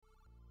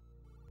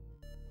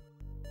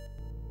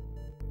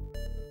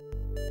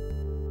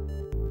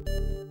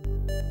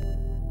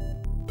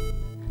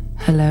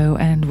Hello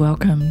and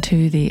welcome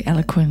to the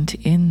Eloquent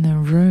in the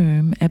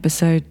Room,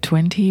 episode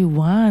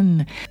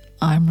 21.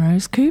 I'm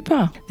Rose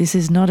Cooper. This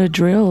is not a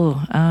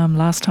drill.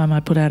 Last time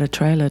I put out a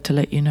trailer to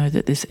let you know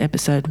that this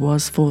episode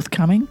was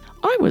forthcoming.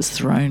 I was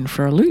thrown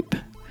for a loop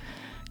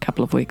a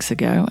couple of weeks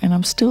ago and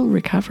I'm still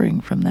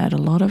recovering from that. A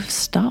lot of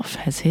stuff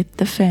has hit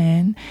the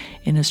fan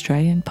in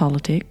Australian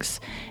politics,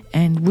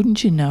 and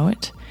wouldn't you know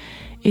it,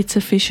 it's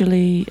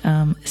officially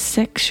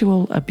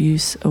Sexual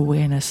Abuse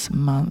Awareness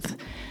Month.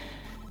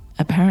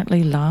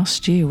 Apparently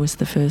last year was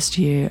the first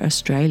year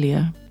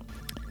Australia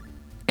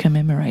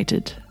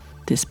commemorated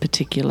this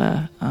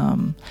particular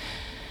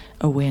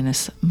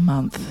awareness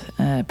month.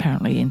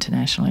 Apparently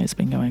internationally it's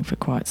been going for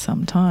quite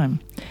some time.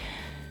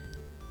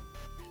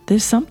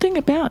 There's something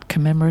about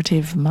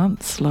commemorative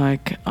months.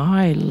 Like,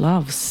 I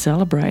love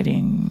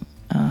celebrating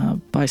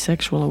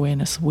Bisexual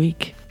Awareness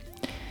Week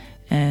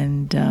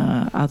and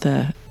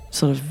other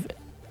sort of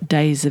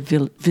days of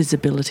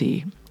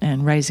visibility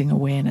and raising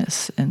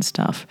awareness and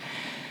stuff.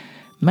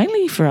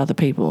 Mainly for other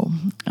people.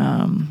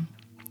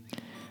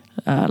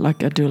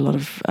 Like I do a lot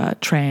of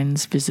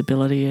trans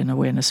visibility and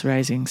awareness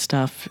raising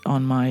stuff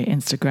on my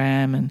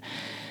Instagram, and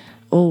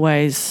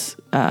always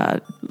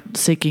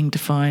seeking to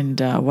find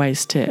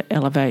ways to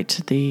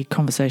elevate the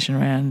conversation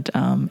around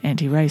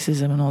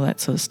anti-racism and all that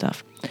sort of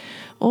stuff.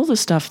 All the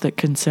stuff that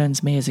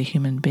concerns me as a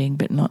human being,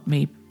 but not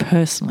me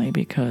personally,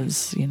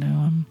 because, you know,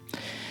 I'm a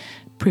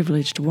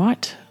privileged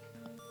white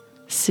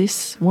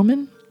cis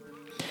woman.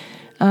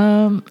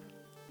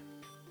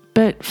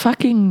 But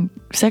fucking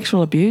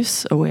Sexual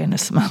Abuse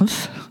Awareness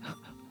Month,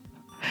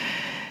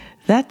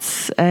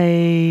 that's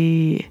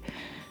a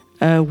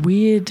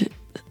weird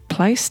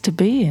place to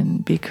be in,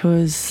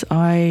 because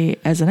I,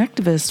 as an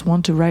activist,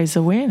 want to raise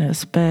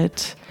awareness,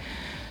 but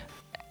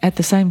at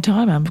the same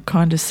time I'm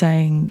kind of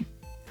saying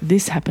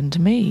this happened to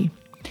me.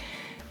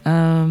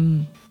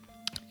 And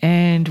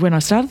when I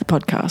started the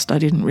podcast, I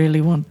didn't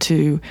really want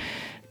to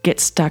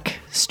get stuck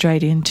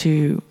straight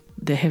into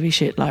the heavy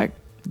shit like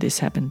this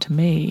happened to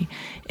me.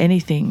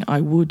 Anything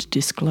I would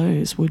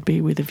disclose would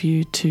be with a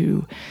view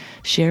to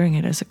sharing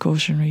it as a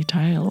cautionary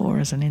tale or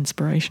as an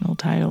inspirational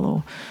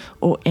tale,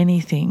 or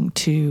anything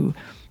to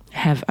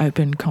have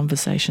open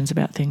conversations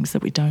about things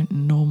that we don't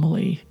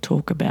normally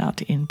talk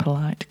about in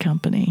polite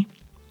company.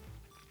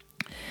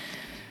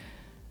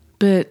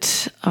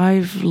 But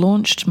I've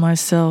launched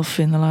myself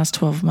in the last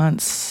 12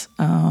 months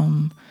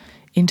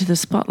into the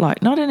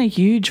spotlight, not in a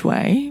huge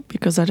way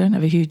because I don't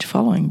have a huge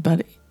following,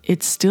 but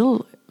it's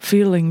still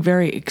feeling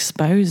very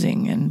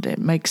exposing, and it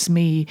makes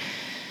me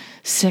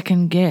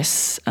second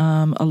guess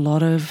a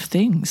lot of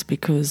things,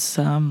 because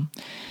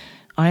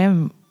I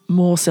am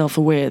more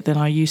self-aware than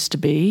I used to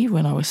be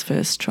when I was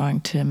first trying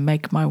to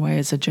make my way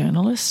as a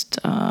journalist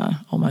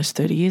almost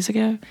 30 years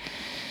ago.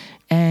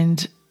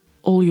 And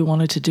all you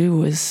wanted to do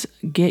was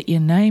get your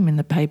name in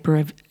the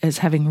paper as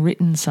having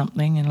written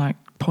something and like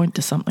point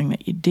to something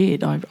that you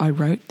did. I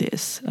wrote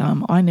this.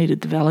 I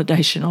needed the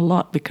validation a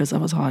lot because I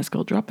was a high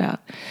school dropout.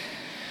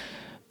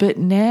 But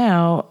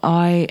now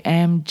I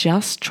am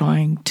just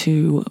trying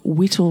to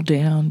whittle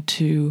down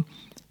to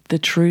the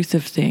truth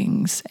of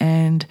things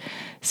and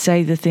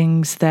say the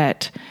things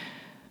that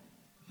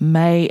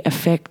may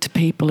affect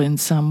people in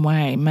some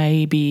way,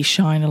 maybe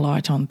shine a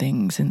light on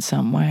things in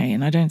some way.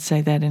 And I don't say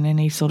that in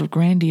any sort of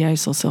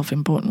grandiose or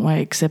self-important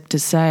way, except to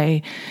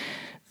say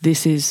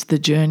this is the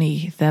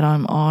journey that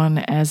I'm on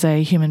as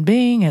a human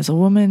being, as a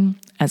woman,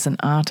 as an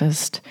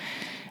artist,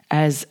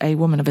 as a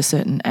woman of a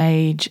certain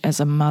age,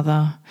 as a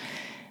mother,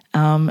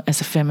 as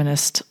a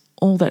feminist,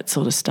 all that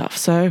sort of stuff.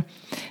 So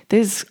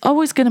there's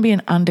always going to be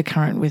an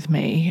undercurrent with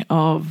me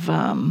of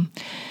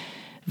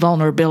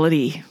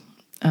vulnerability,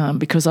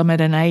 because I'm at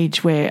an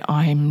age where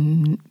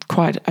I'm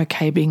quite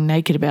okay being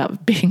naked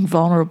about being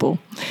vulnerable.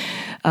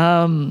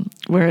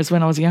 Whereas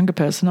when I was a younger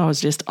person, I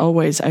was just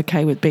always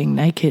okay with being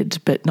naked,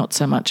 but not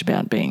so much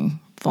about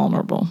being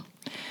vulnerable.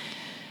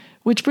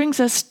 Which brings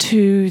us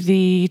to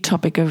the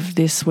topic of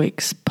this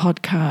week's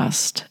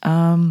podcast.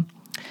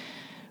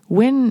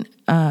 When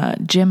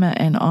Gemma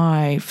and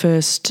I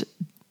first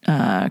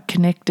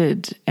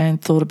connected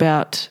and thought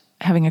about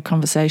having a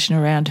conversation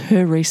around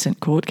her recent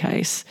court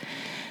case,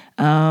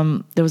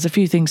 there was a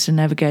few things to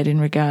navigate in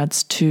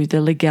regards to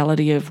the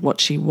legality of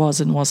what she was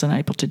and wasn't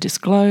able to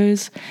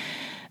disclose.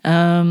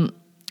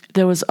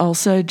 There was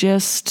also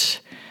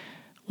just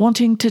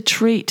wanting to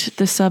treat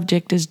the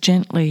subject as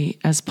gently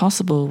as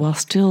possible while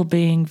still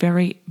being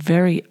very,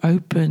 very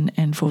open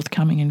and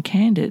forthcoming and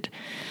candid.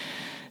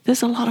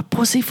 There's a lot of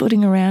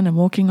pussyfooting around and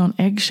walking on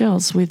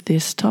eggshells with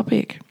this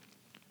topic.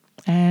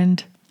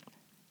 And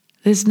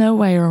there's no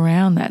way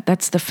around that.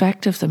 That's the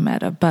fact of the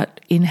matter. But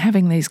in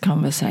having these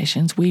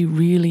conversations, we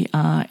really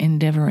are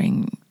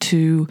endeavouring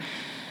to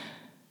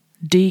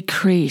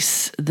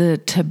decrease the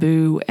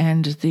taboo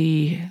and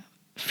the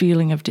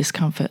feeling of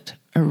discomfort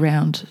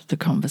around the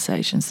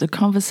conversations. The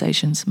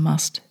conversations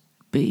must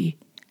be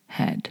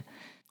had.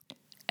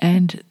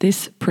 And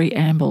this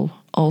preamble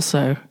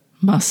also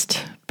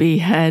must be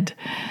had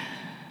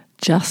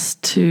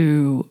just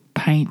to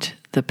paint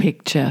the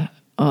picture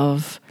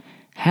of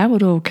how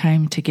it all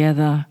came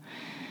together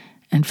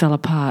and fell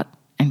apart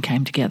and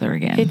came together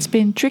again. It's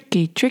been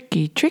tricky.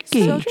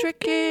 So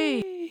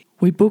tricky.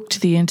 We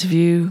booked the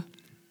interview.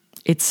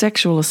 It's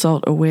Sexual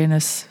Assault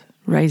Awareness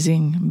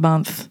Raising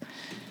Month.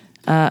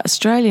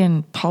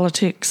 Australian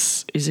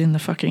politics is in the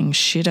fucking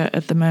shitter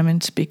at the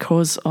moment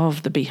because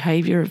of the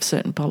behaviour of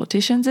certain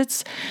politicians.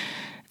 It's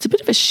a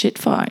bit of a shit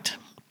fight.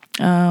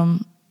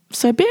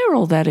 So bear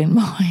all that in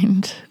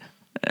mind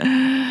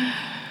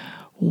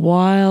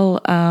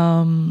while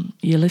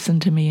you listen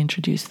to me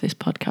introduce this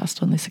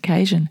podcast on this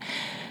occasion.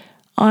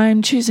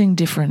 I'm choosing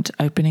different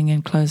opening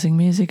and closing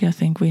music. I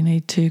think we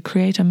need to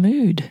create a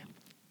mood.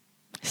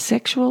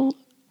 Sexual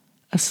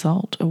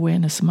Assault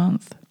Awareness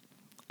Month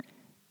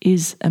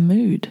is a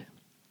mood.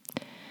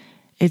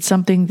 It's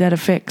something that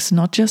affects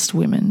not just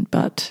women,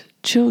 but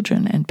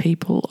children and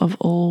people of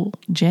all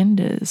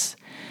genders.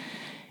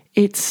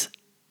 It's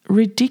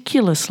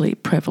ridiculously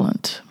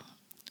prevalent.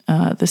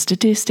 The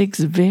statistics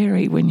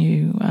vary when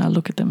you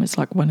look at them. It's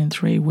like 1 in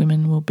 3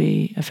 women will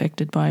be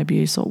affected by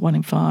abuse, or 1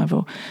 in 5.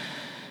 Or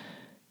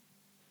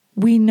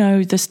we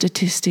know the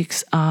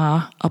statistics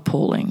are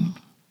appalling.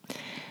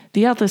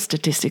 The other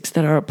statistics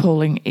that are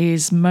appalling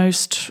is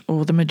most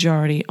or the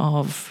majority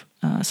of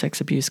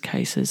sex abuse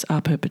cases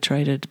are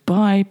perpetrated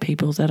by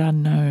people that are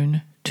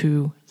known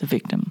to the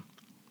victim.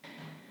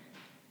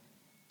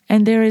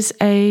 And there is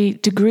a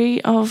degree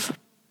of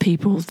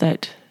people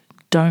that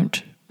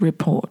don't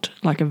report,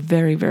 like a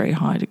very, very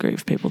high degree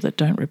of people that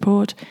don't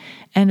report.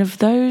 And of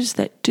those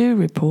that do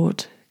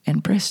report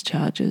and press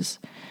charges,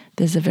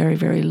 there's a very,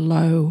 very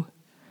low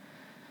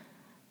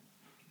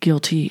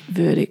guilty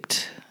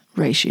verdict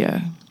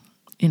ratio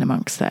in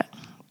amongst that.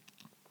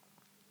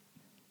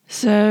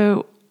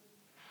 So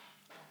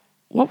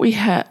what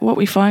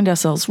we find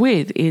ourselves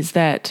with is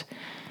that,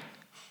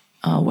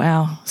 oh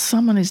wow,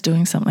 someone is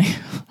doing something.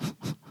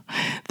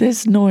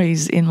 There's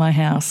noise in my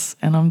house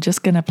and I'm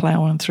just going to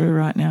plow on through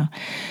right now.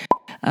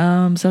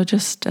 So I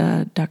just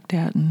ducked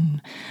out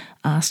and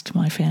asked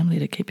my family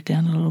to keep it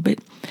down a little bit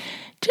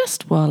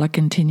just while I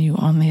continue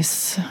on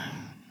this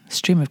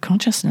stream of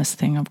consciousness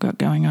thing I've got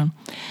going on.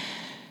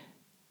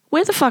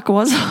 Where the fuck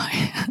was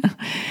I?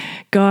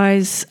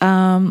 Guys,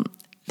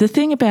 the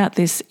thing about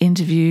this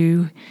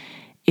interview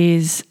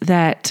is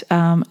that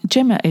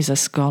Gemma is a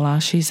scholar.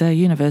 She's a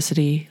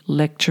university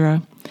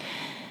lecturer.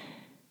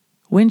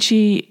 When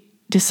she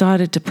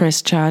decided to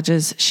press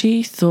charges,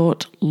 she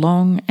thought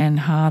long and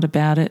hard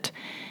about it,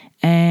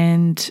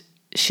 and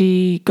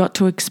she got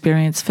to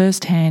experience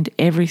firsthand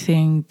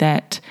everything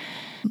that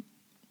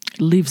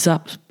lives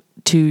up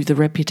to the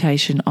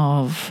reputation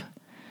of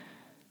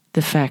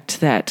the fact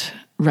that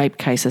rape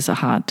cases are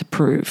hard to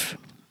prove.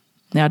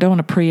 Now, I don't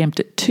want to preempt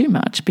it too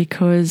much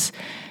because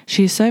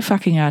she's so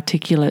fucking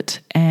articulate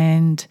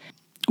and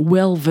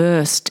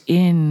well-versed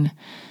in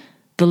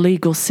the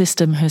legal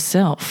system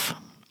herself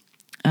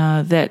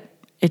that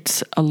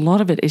a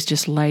lot of it is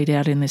just laid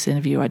out in this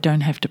interview. I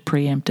don't have to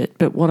preempt it.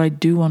 But what I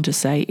do want to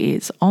say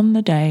is on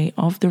the day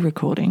of the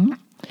recording,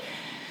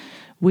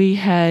 we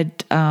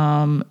had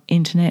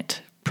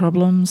internet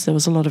problems. There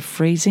was a lot of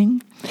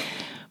freezing.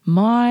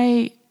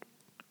 My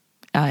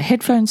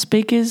headphone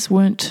speakers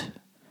weren't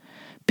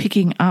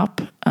picking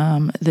up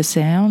the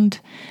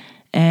sound,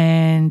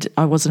 and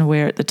I wasn't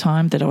aware at the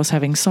time that I was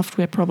having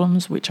software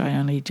problems, which I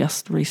only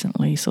just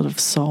recently sort of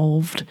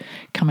solved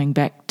coming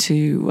back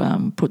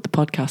to put the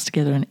podcast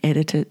together and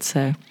edit it.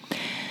 So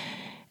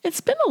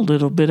it's been a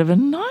little bit of a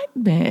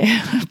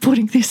nightmare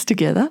putting this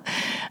together.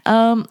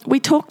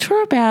 We talked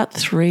for about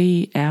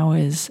 3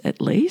 hours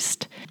at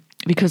least,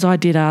 because I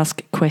did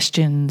ask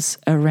questions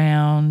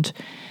around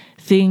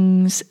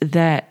things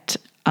that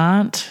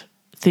aren't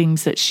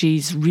things that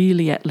she's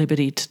really at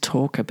liberty to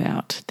talk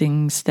about,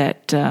 things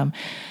that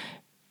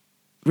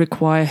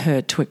require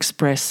her to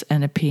express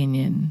an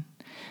opinion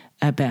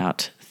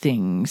about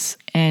things.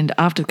 And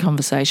after the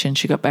conversation,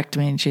 she got back to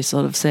me and she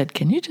sort of said,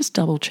 can you just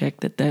double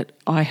check that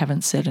I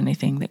haven't said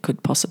anything that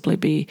could possibly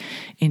be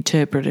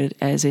interpreted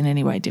as in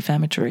any way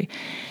defamatory?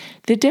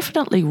 There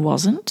definitely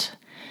wasn't,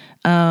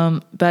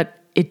 but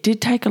it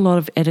did take a lot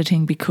of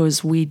editing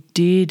because we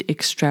did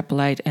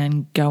extrapolate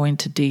and go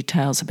into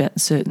details about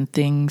certain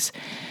things,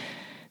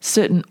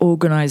 certain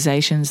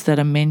organisations that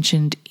are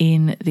mentioned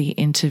in the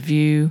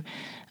interview.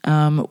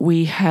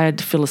 We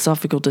had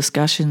philosophical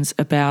discussions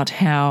about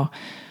how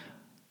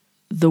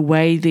the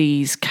way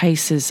these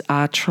cases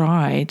are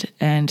tried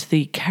and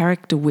the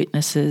character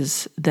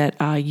witnesses that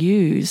are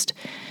used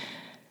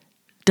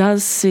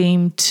does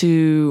seem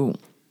to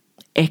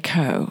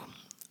echo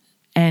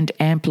and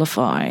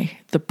amplify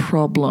the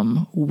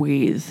problem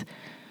with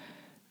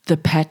the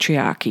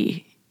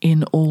patriarchy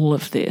in all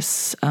of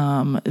this,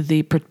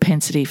 the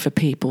propensity for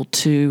people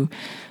to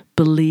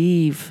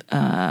believe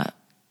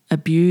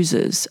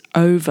abusers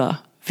over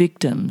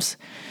victims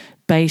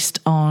based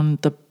on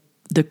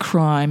the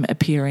crime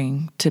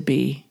appearing to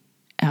be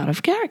out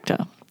of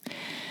character.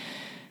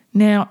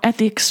 Now, at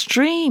the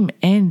extreme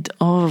end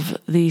of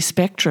the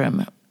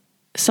spectrum,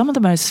 some of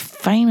the most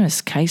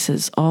famous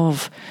cases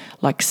of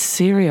like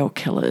serial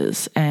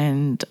killers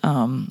and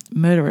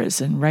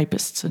murderers and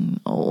rapists and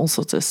all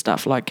sorts of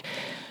stuff, like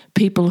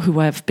people who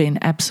have been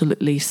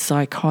absolutely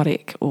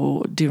psychotic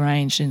or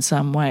deranged in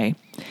some way,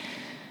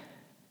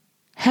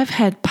 have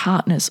had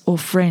partners or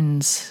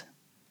friends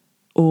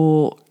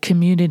or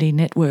community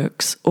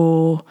networks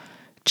or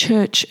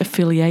church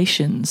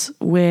affiliations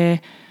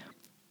where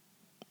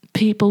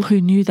people who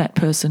knew that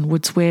person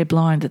would swear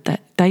blind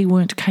that they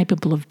weren't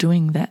capable of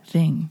doing that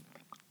thing.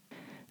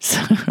 So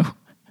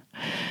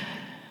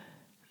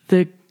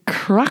the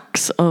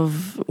crux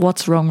of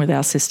what's wrong with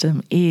our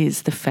system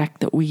is the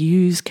fact that we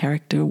use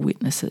character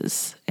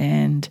witnesses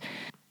and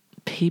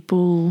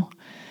people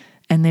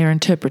and their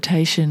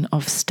interpretation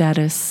of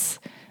status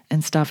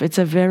and stuff. It's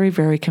a very,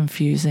 very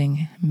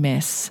confusing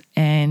mess,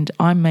 and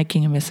I'm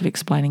making a mess of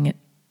explaining it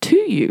to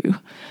you.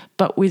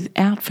 But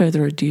without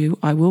further ado,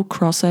 I will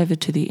cross over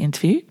to the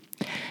interview.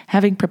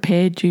 Having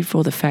prepared you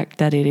for the fact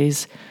that it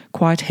is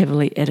quite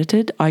heavily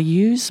edited, I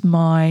use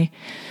my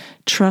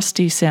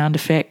trusty sound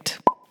effect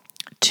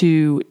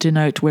to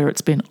denote where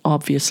it's been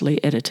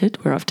obviously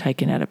edited, where I've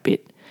taken out a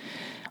bit.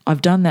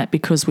 I've done that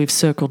because we've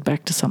circled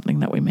back to something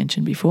that we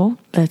mentioned before.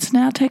 Let's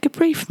now take a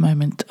brief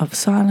moment of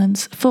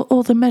silence for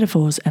all the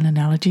metaphors and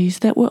analogies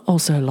that were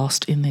also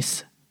lost in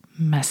this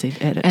massive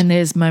edit. And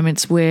there's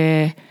moments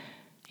where,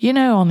 you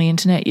know, on the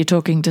internet you're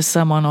talking to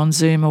someone on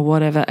Zoom or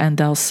whatever and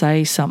they'll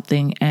say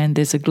something and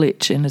there's a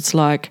glitch and it's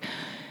like,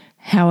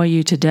 how are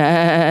you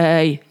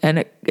today? And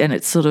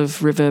it sort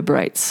of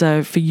reverberates.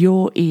 So for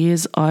your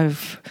ears,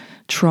 I've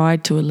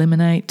tried to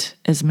eliminate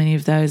as many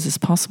of those as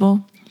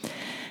possible.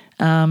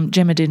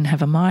 Gemma didn't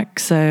have a mic,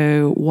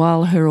 so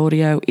while her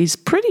audio is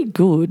pretty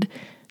good,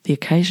 the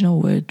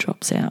occasional word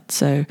drops out.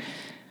 So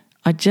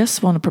I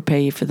just want to prepare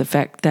you for the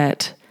fact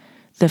that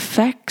the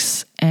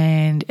facts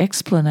and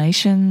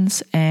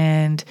explanations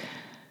and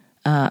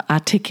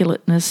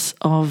articulateness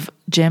of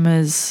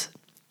Gemma's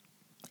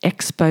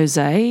expose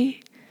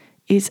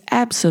is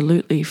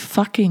absolutely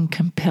fucking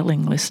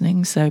compelling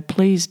listening, so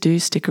please do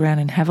stick around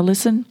and have a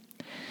listen.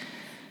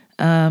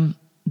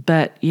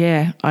 But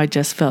yeah, I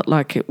just felt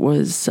like it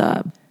was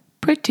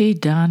pretty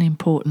darn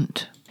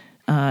important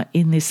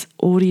in this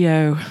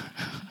audio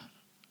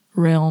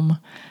realm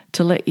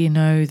to let you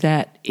know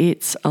that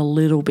it's a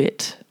little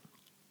bit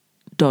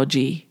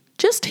dodgy,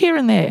 just here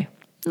and there,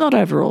 not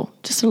overall,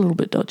 just a little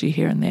bit dodgy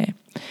here and there.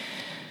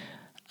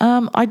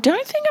 I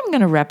don't think I'm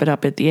going to wrap it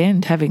up at the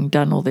end, having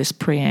done all this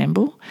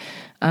preamble.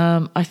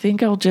 I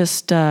think I'll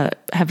just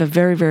have a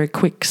very, very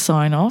quick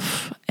sign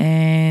off,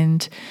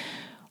 and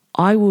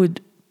I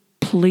would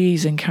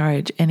please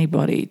encourage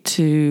anybody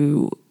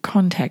to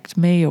contact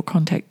me or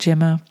contact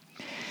Gemma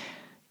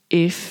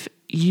if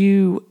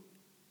you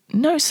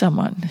know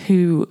someone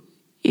who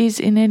is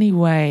in any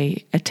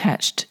way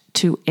attached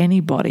to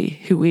anybody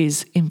who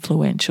is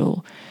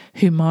influential,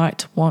 who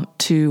might want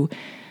to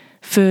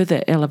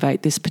further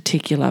elevate this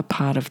particular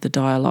part of the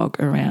dialogue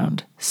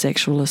around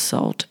sexual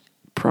assault,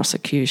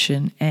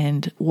 prosecution,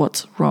 and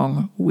what's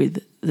wrong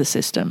with the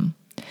system.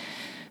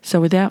 So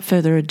without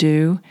further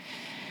ado,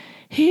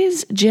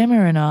 here's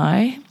Gemma and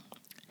I,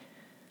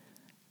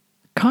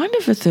 kind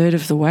of a third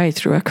of the way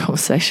through our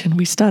conversation.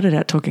 We started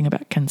out talking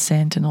about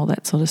consent and all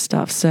that sort of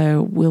stuff,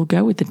 so we'll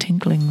go with the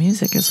tinkling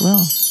music as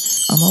well.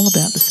 I'm all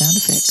about the sound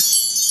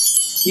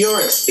effects.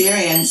 Your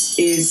experience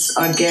is,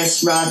 I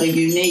guess, rather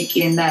unique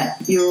in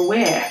that you're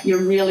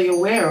really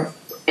aware of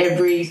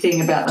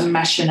everything about the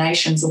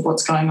machinations of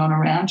what's going on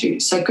around you.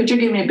 So could you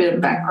give me a bit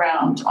of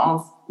background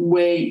of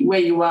where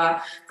you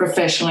are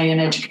professionally and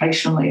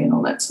educationally and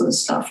all that sort of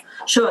stuff?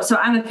 Sure. So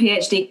I'm a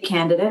PhD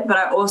candidate, but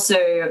I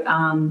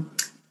also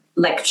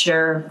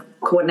lecture,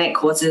 coordinate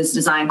courses,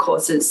 design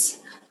courses,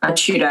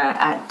 tutor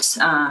at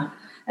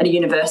a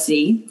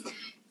university.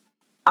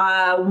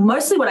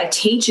 Mostly what I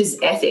teach is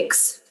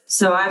ethics.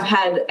 So I've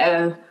had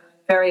a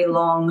very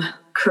long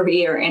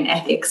career in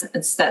ethics.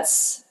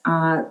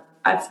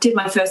 I did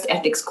my first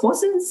ethics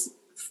courses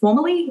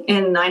formally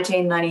in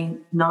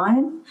 1999.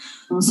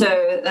 Mm-hmm.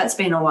 So that's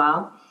been a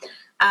while.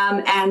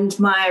 And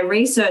my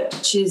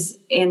research is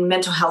in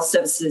mental health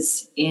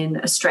services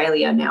in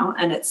Australia now,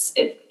 and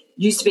it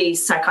used to be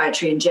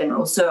psychiatry in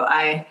general. So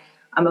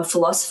I'm a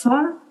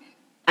philosopher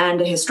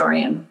and a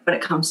historian when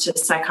it comes to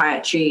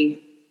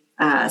psychiatry,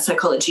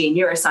 psychology,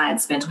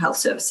 neuroscience, mental health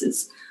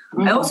services.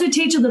 Mm-hmm. I also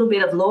teach a little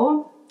bit of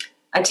law.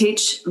 I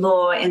teach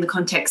law in the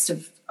context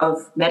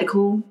of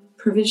medical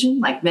provision,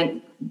 like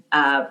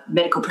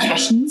medical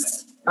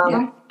professions,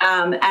 rather.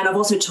 Yeah. And I've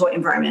also taught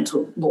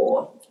environmental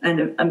law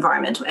and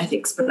environmental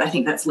ethics, but I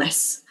think that's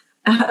less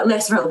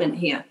relevant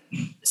here.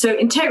 So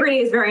integrity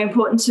is very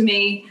important to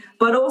me,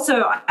 but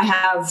also I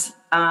have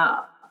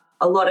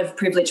a lot of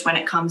privilege when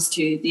it comes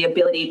to the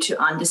ability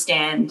to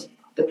understand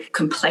the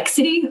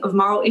complexity of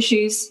moral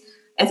issues,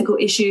 ethical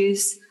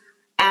issues,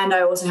 and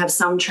I also have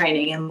some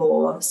training in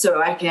law,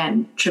 so I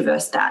can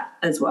traverse that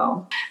as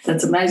well.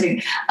 That's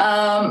amazing.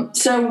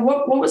 So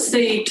what was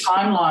the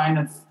timeline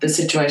of the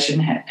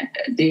situation,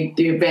 the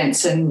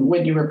events, and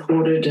when you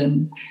reported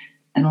and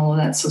and all of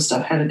that sort of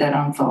stuff? How did that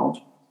unfold?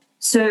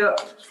 So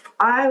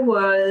I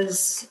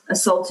was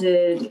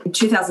assaulted in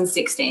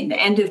 2016, the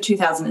end of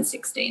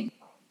 2016.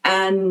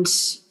 And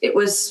it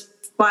was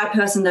by a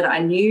person that I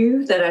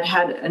knew, that I'd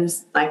had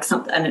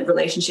a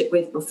relationship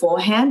with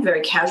beforehand,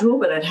 very casual,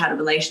 but I'd had a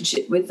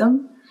relationship with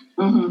them.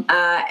 Mm-hmm.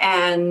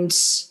 And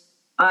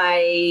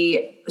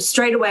I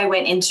straight away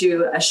went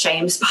into a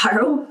shame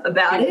spiral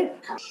about it.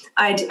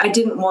 I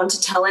didn't want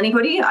to tell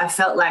anybody. I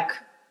felt like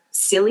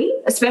silly,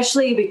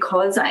 especially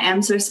because I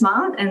am so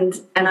smart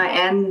and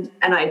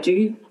I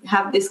do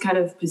have this kind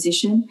of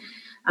position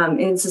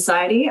in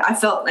society. I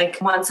felt like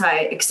once I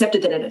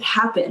accepted that it had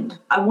happened,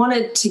 I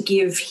wanted to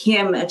give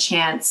him a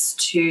chance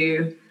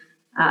to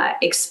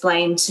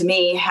explain to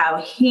me how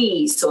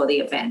he saw the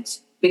event,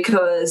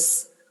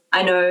 because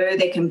I know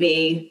there can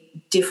be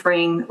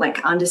differing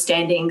like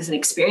understandings and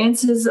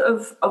experiences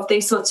of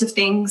these sorts of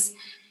things.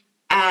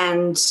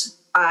 And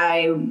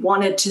I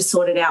wanted to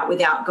sort it out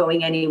without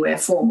going anywhere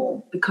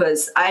formal,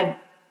 because I'd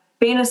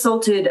been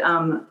assaulted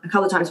a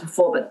couple of times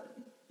before, but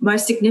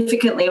most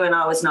significantly when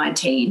I was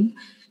 19.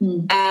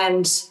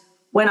 And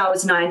when I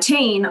was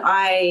 19,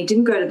 I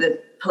didn't go to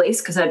the police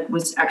because I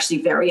was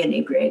actually very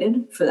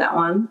inebriated for that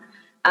one.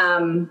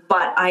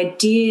 But I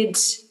did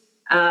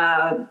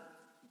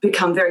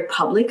become very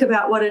public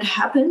about what had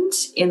happened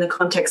in the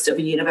context of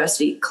a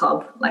university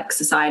club like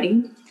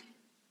society.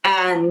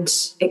 And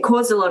it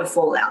caused a lot of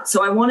fallout.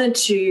 So I wanted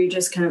to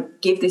just kind of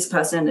give this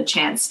person a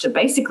chance to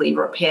basically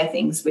repair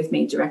things with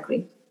me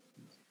directly.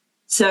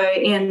 So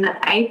in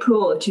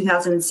April of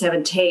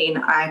 2017,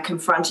 I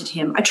confronted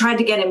him. I tried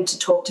to get him to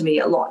talk to me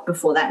a lot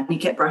before that, and he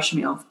kept brushing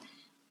me off.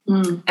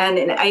 And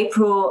in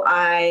April,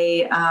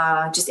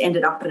 I just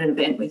ended up at an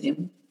event with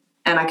him,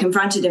 and I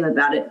confronted him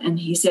about it. And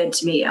he said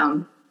to me,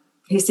 I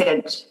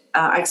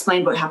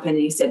explained what happened,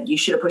 and he said, "You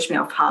should have pushed me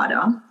off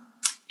harder."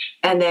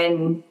 And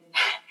then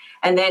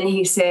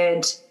he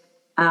said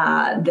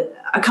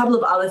a couple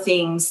of other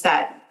things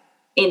that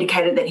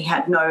indicated that he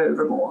had no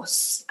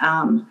remorse,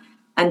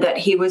 and that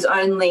he was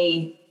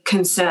only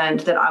concerned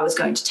that I was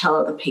going to tell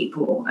other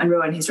people and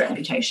ruin his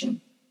reputation.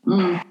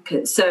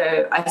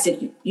 So I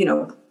said,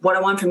 what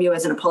I want from you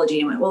is an apology.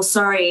 And he went, "Well,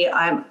 sorry,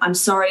 I'm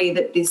sorry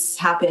that this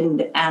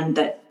happened and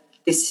that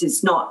this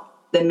is not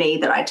the me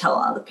that I tell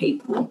other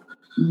people.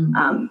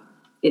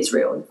 It's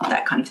real,"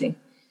 that kind of thing.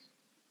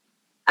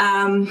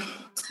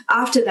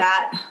 After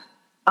that,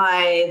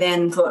 I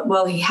then thought,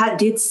 well, he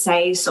did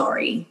say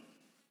sorry,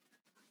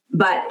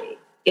 but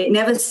it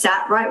never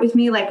sat right with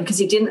me, because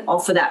he didn't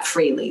offer that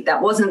freely.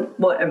 That wasn't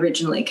what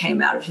originally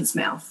came out of his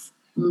mouth.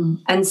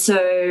 And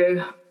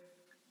so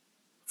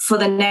for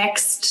the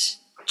next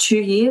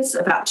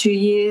about 2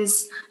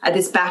 years,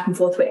 this back and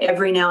forth where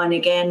every now and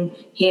again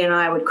he and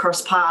I would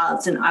cross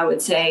paths, and I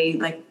would say,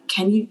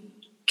 can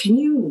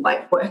you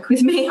work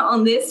with me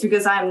on this,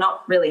 because I'm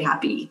not really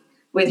happy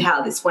with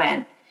how this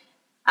went.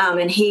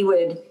 And he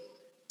would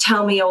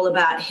tell me all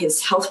about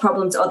his health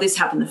problems. Oh, this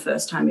happened the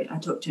first time I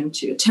talked to him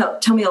too.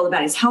 Tell me all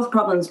about his health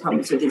problems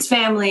with his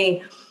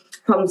family,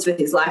 problems with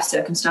his life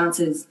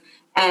circumstances,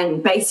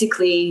 and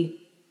basically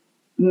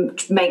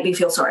make me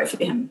feel sorry for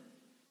him.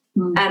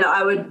 And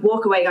I would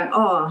walk away going,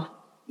 oh,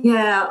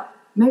 yeah,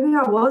 maybe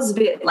I was a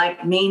bit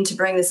mean to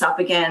bring this up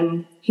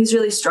again. He's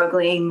really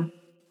struggling.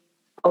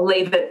 I'll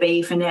leave it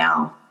be for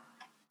now.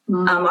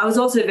 I was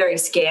also very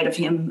scared of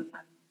him.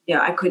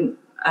 I can't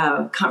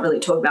really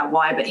talk about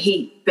why, but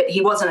he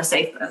wasn't a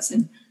safe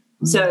person.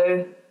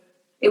 So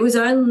it was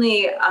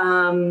only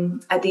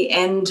at the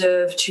end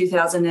of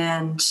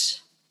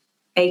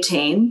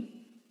 2018,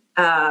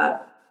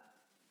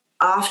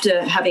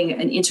 after having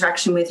an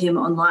interaction with him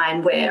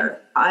online where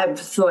I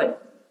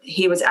thought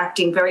he was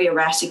acting very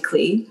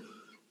erratically,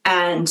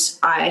 and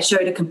I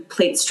showed a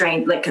complete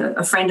stranger,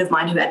 a friend of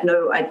mine who had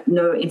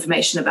no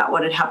information about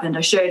what had happened.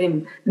 I showed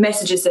him the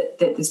messages that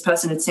this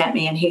person had sent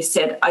me, and he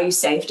said, "Are you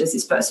safe? Does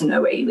this person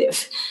know where you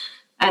live?"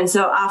 And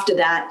so after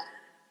that,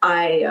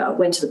 I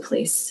went to the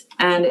police,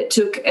 and it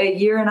took a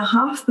year and a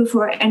half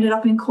before I ended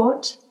up in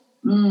court.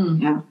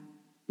 Yeah.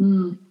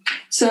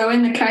 So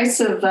in the case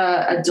of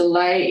a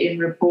delay in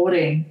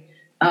reporting,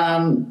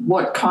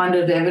 what kind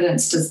of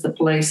evidence does the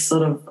police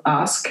sort of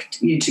ask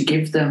you to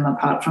give them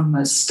apart from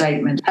a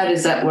statement? How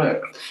does that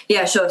work?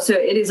 Yeah, sure. So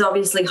it is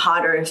obviously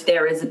harder if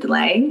there is a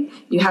delay.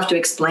 You have to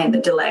explain the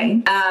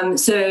delay.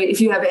 So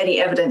if you have any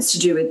evidence to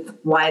do with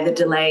why the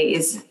delay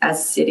is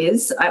as it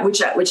is,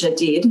 which I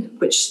did,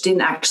 which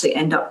didn't actually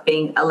end up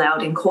being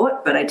allowed in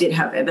court, but I did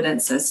have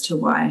evidence as to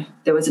why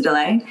there was a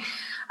delay.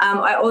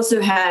 I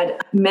also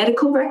had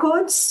medical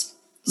records.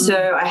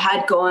 So I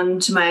had gone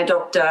to my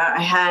doctor.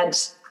 I'd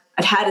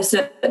had a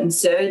certain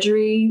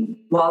surgery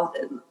while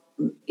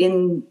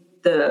in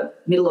the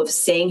middle of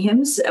seeing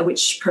him,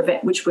 which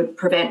would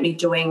prevent me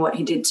doing what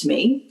he did to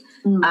me.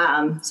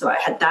 So I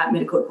had that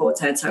medical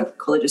reports. I had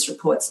psychologist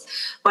reports,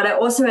 but I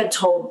also had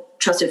told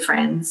trusted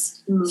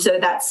friends. So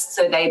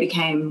they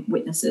became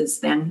witnesses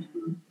then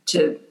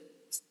to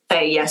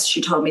say, yes, she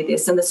told me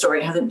this, and the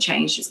story hasn't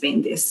changed. It's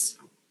been this.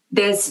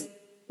 There's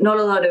not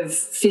a lot of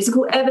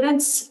physical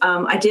evidence.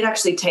 I did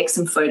actually take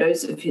some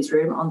photos of his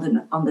room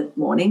on the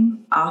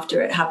morning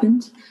after it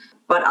happened,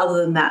 but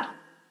other than that,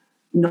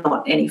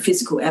 not any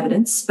physical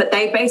evidence. But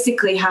they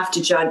basically have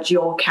to judge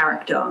your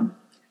character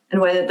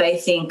and whether they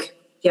think,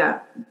 yeah,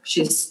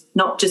 she's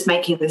not just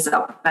making this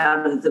up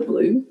out of the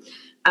blue,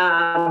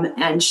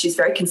 and she's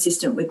very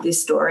consistent with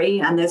this story,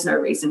 and there's no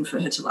reason for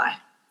her to lie,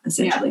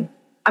 essentially. Yeah.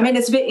 I mean,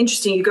 it's a bit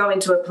interesting. You go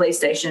into a police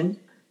station.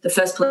 The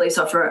first police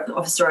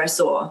officer I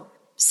saw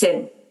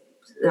said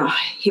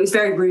he was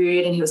very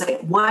rude, and he was like,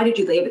 "Why did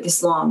you leave it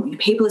this long?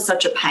 People are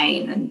such a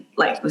pain," and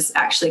like was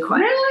actually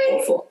quite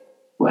awful.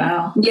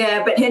 Wow.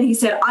 Yeah, but then he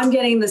said, "I'm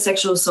getting the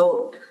sexual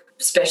assault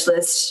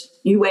specialist.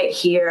 You wait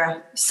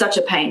here. Such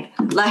a pain."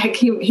 Like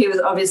he was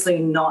obviously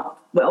not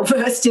well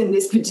versed in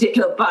this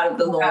particular part of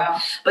the law. Wow.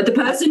 But the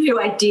person who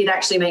I did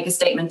actually make a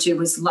statement to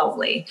was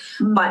lovely,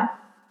 but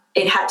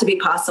it had to be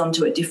passed on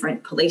to a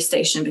different police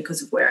station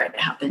because of where it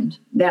happened.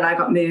 Then I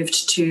got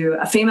moved to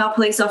a female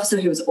police officer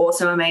who was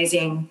also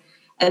amazing,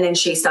 and then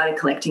she started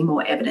collecting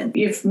more evidence.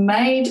 You've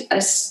made a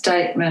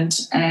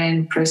statement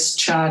and pressed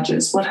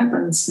charges. What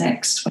happens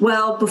next?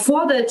 Well,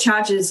 before the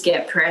charges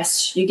get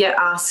pressed, you get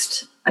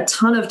asked a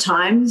ton of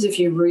times if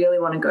you really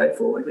want to go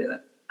forward with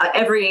it.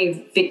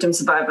 Every victim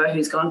survivor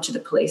who's gone to the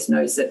police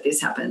knows that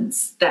this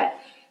happens, that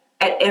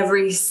at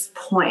every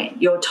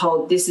point you're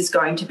told this is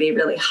going to be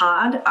really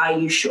hard. Are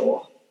you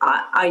sure?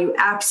 Are you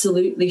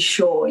absolutely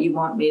sure you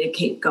want me to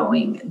keep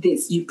going?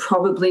 You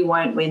probably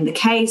won't win the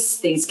case.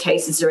 These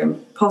cases are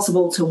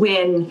impossible to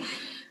win.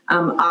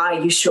 Are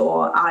you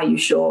sure? Are you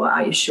sure?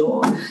 Are you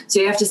sure? So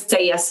you have to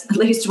say yes at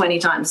least 20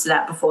 times to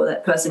that before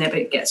that person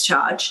ever gets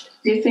charged.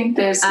 Do you think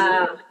there's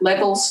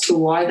levels to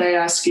why they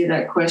ask you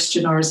that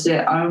question, or is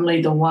there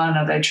only the one?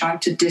 Are they trying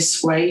to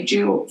dissuade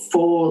you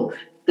for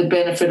the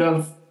benefit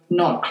of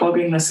not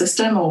clogging the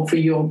system, or for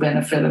your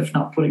benefit of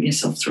not putting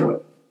yourself through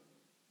it?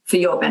 For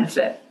your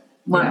benefit.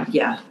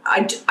 Yeah.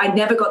 I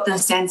never got the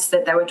sense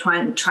that they were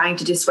trying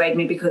to dissuade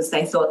me because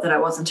they thought that I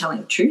wasn't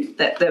telling the truth.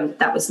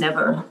 That was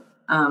never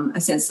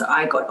a sense that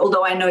I got.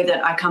 Although I know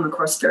that I come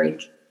across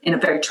in a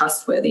very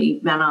trustworthy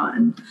manner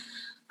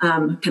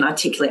and can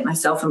articulate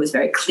myself and was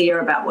very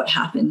clear about what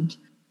happened.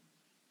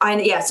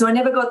 So I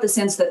never got the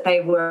sense that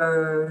they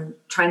were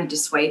trying to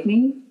dissuade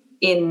me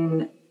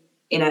in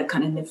a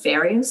kind of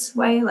nefarious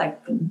way,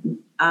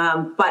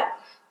 but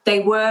they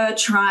were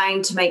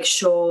trying to make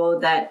sure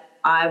that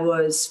I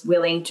was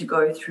willing to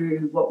go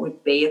through what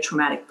would be a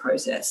traumatic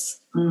process.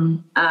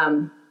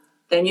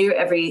 They knew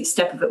every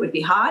step of it would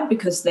be hard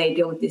because they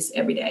deal with this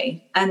every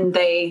day. And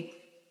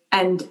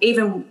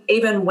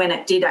even when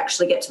it did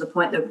actually get to the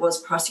point that it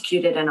was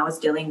prosecuted and I was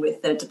dealing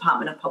with the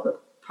Department of Public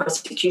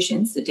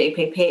Prosecutions, the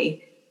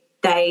DPP,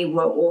 they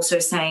were also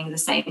saying the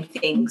same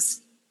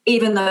things,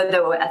 even though they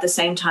were at the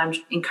same time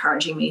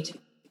encouraging me to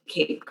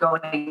keep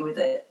going with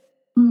it.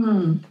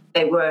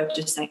 They were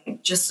just saying,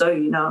 just so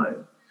you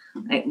know,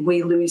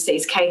 we lose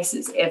these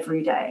cases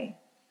every day.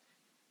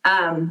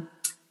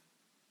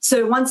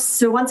 So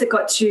once it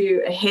got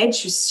to a head,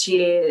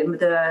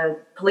 the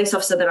police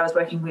officer that I was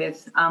working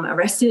with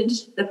arrested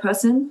the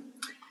person.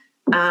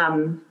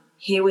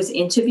 He was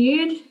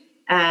interviewed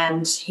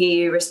and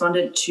he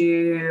responded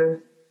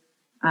to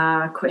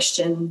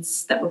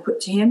questions that were put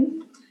to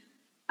him.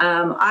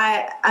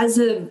 As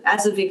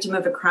a victim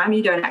of a crime,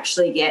 you don't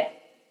actually get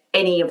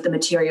any of the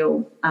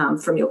material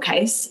from your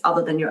case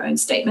other than your own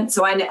statement.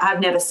 So I've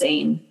never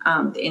seen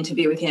the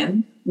interview with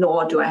him,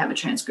 nor do I have a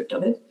transcript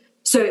of it.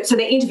 So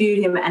they interviewed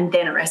him and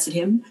then arrested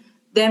him.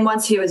 Then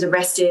once he was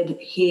arrested,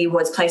 he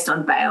was placed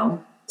on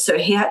bail. So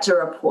he had to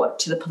report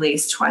to the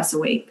police twice a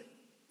week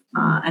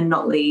and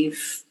not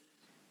leave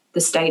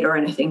the state or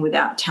anything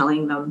without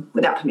telling them,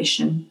 without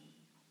permission.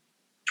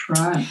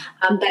 Right.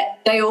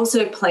 They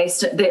also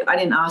placed, I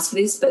didn't ask for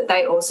this, but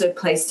they also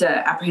placed an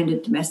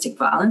apprehended domestic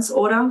violence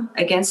order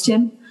against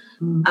him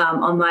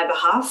on my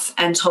behalf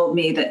and told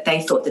me that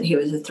they thought that he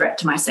was a threat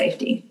to my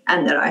safety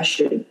and that I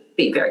should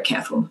be very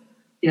careful.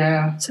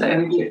 Yeah.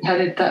 So how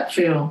did that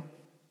feel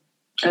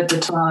at the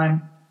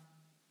time?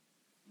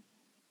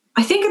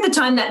 I think at the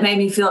time that made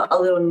me feel a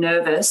little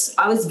nervous.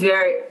 I was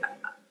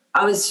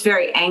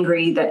very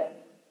angry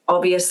that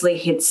obviously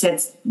he'd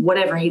said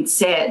whatever he'd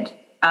said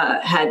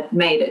had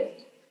made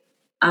it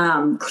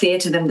clear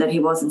to them that he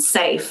wasn't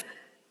safe.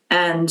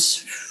 And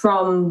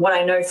from what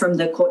I know from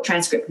the court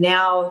transcript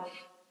now,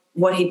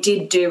 what he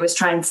did do was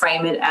try and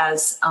frame it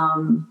as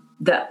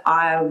that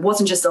I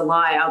wasn't just a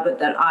liar, but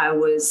that I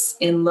was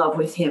in love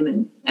with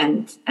him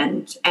and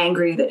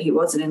angry that he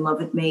wasn't in love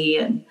with me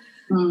and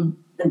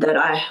that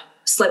I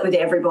slept with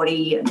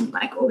everybody and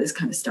like all this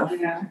kind of stuff.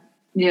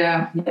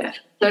 Yeah.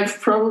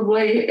 They've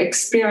probably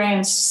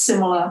experienced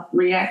similar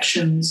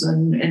reactions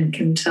and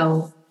can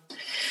tell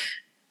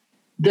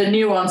the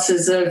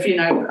nuances of,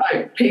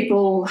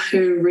 people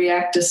who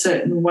react a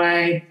certain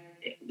way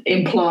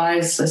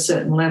implies a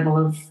certain level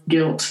of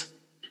guilt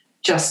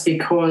just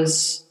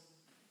because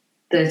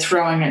they're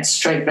throwing it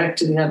straight back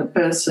to the other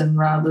person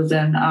rather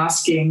than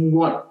asking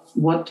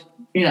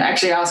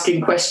actually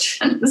asking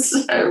questions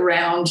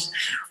around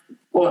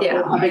or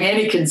having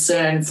any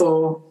concern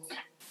for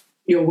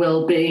your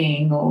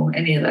well-being or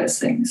any of those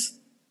things.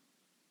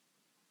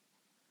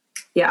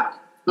 Yeah,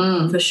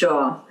 for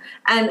sure.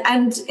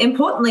 And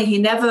importantly, he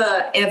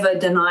never ever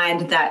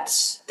denied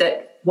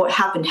that what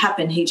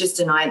happened. He just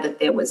denied that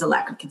there was a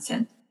lack of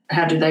consent.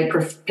 How do they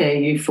prepare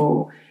you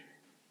for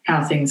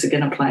how things are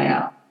going to play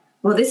out?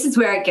 Well, this is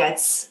where it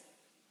gets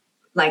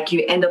like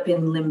you end up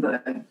in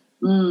limbo.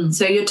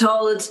 So you're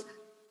told,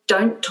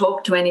 don't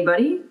talk to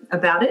anybody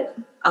about it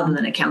other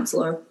than a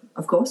counsellor,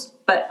 of course,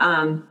 but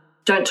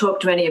don't talk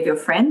to any of your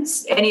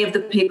friends, any of the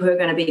people who are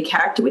going to be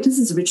character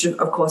witnesses, which are,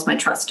 of course, my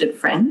trusted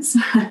friends.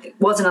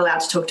 Wasn't allowed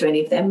to talk to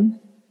any of them.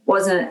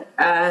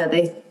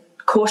 They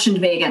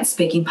cautioned me against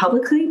speaking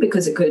publicly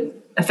because it could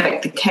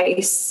affect the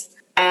case.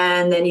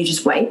 And then you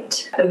just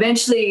wait.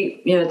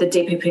 Eventually, the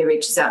DPP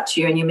reaches out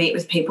to you and you meet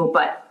with people.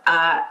 But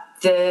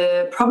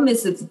the problem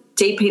is that the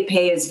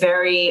DPP is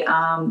very,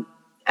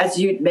 as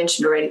you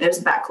mentioned already, there's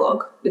a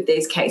backlog with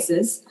these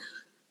cases.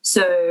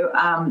 So,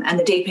 and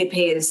the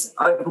DPP is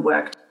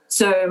overworked.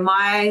 So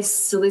my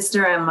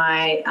solicitor and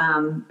my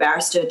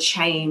barrister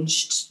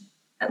changed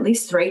at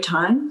least 3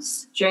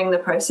 times during the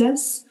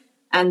process.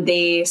 And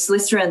the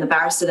solicitor and the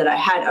barrister that I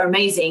had are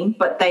amazing,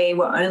 but they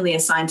were only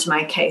assigned to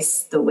my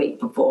case the week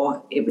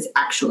before it was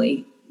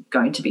actually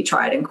going to be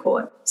tried in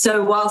court.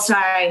 So whilst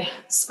I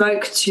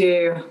spoke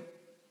to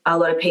a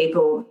lot of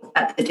people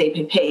at the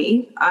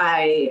DPP,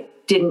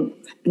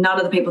 none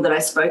of the people that I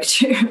spoke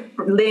to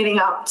leading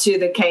up to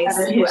the case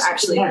were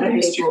actually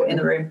the people in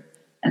the room.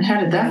 And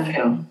how did that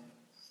feel?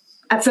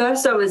 At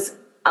first I was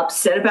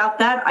upset about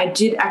that. I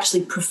did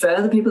actually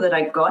prefer the people that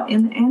I got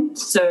in the end.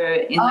 So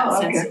in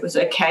that sense, it was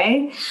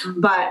okay.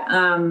 But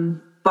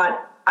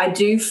I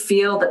do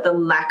feel that the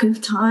lack of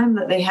time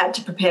that they had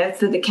to prepare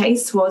for the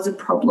case was a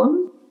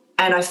problem.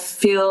 And I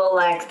feel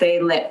like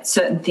they let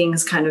certain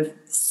things kind of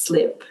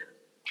slip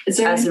as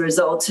a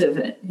result of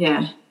it.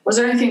 Yeah. Was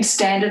there anything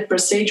standard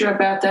procedure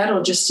about that,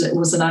 or just it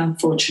was an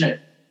unfortunate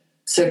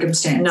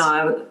circumstance?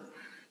 No,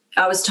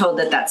 I was told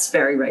that that's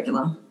very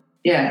regular.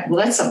 Yeah,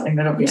 well, that's something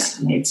that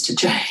obviously needs to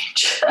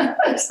change.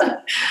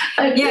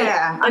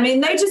 I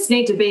mean, they just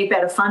need to be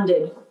better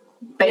funded,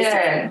 basically.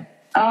 Yeah.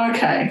 Oh,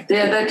 okay.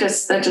 Yeah, that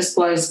just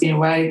blows me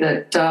away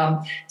that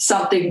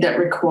something that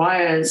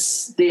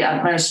requires the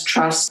utmost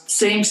trust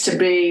seems to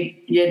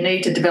be you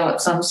need to develop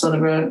some sort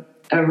of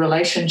a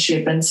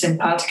relationship and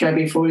simpatico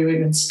before you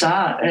even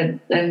start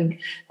and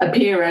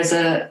appear as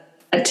a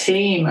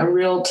team, a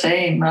real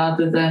team,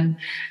 rather than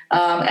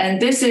and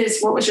this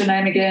is, what was your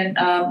name again?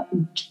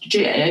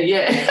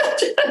 Yeah.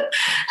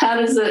 How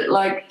does it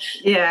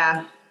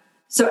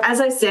So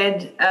as I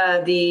said,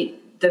 the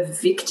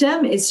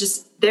victim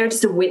is they're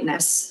just a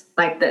witness,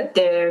 like that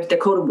they're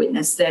called a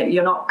witness.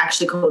 You're not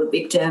actually called a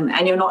victim,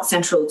 and you're not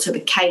central to the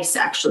case.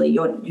 Actually,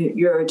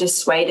 you're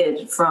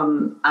dissuaded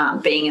from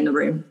being in the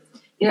room.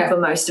 Yeah. For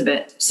most of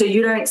it. So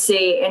you don't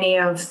see any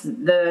of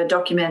the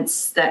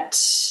documents that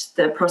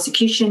the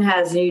prosecution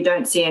has, and you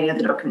don't see any of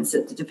the documents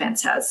that the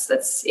defense has.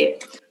 That's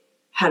it.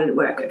 How did it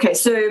work? Okay,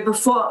 so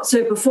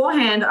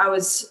beforehand I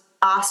was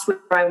asked whether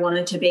I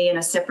wanted to be in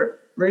a separate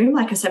room,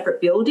 like a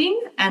separate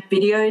building, and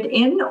videoed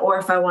in, or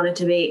if I wanted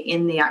to be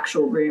in the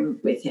actual room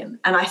with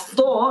him. And I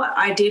thought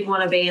I did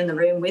want to be in the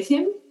room with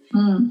him.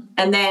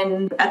 And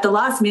then at the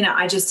last minute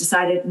I just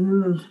decided,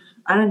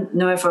 I don't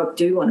know if I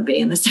do want to be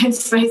in the same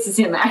space as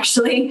him,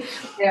 actually.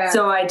 Yeah.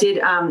 So I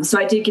did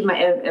give my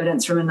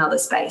evidence from another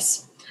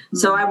space.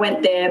 So I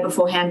went there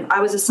beforehand. I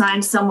was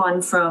assigned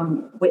someone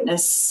from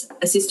witness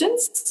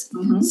assistance.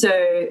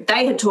 So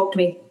they had talked to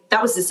me.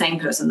 That was the same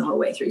person the whole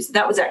way through. So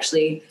that was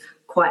actually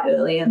quite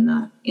early in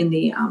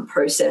the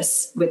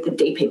process with the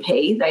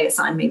DPP. They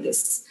assigned me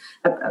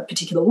a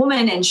particular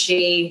woman, and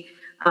she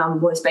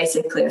was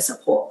basically a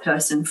support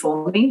person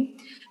for me.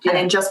 Yeah. And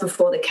then just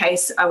before the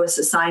case, I was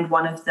assigned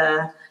one of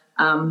the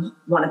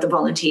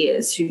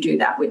volunteers who do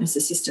that witness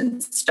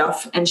assistance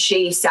stuff, and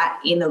she sat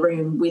in the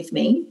room with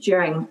me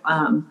during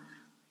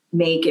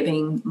me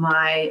giving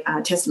my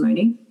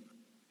testimony.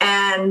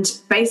 And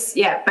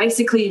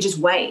basically you just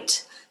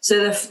wait.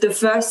 So the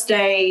first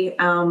day,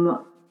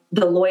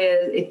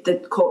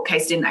 the court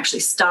case didn't actually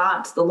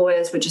start. The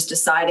lawyers were just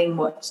deciding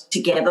what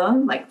together,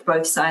 like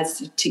both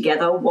sides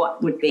together,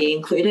 what would be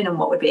included and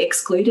what would be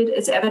excluded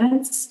as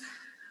evidence.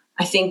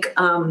 I think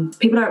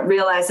people don't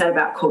realise that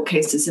about court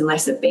cases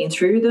unless they've been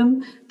through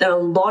them, that a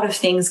lot of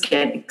things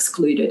get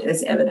excluded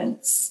as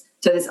evidence.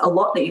 So there's a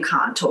lot that you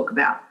can't talk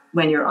about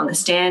when you're on the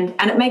stand,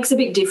 and it makes a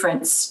big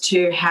difference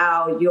to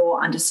how you're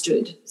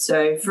understood.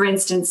 So, for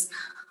instance,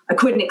 I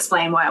couldn't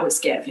explain why I was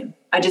scared of him.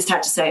 I just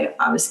had to say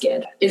I was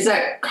scared. Is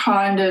that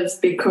kind of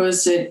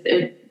because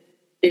it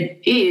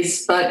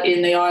is, but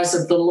in the eyes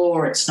of the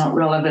law it's not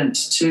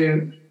relevant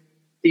to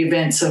the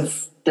events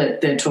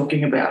that they're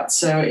talking about?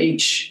 So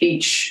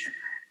each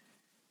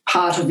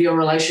part of your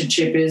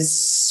relationship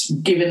is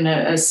given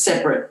a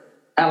separate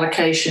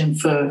allocation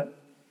for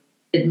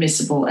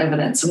admissible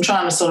evidence. I'm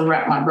trying to sort of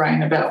wrap my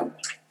brain about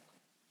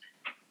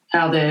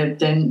how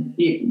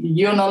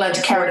you're not allowed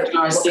to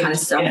characterise things. Kind of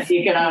stuff.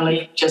 You can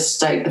only just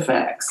state the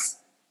facts.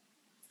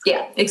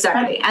 Yeah,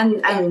 exactly.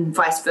 And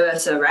vice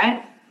versa,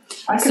 right?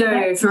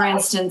 So, for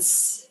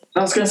instance,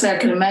 I was going to say, I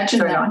can imagine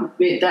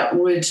that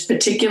would,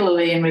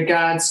 particularly in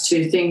regards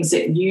to things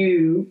that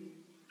you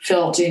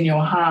felt in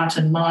your heart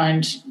and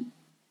mind,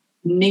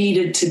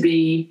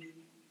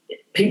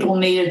 people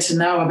needed to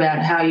know about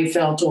how you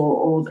felt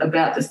or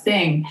about the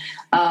thing.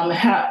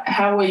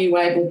 How were you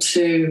able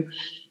to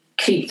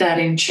keep that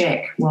in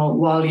check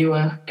while you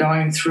were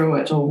going through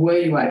it, or were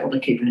you able to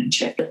keep it in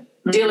check,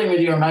 dealing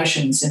with your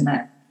emotions in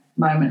that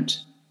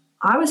moment?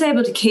 I was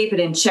able to keep it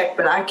in check,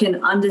 but I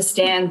can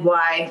understand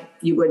why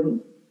you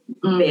wouldn't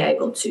be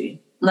able to.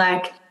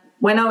 Like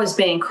when I was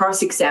being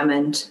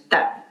cross-examined,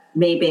 that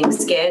me being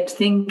scared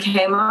thing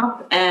came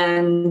up,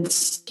 and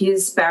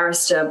his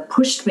barrister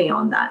pushed me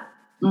on that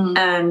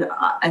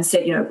and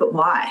said, but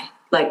why?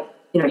 Like,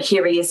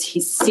 here he is,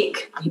 he's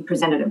sick. He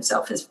presented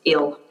himself as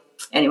ill.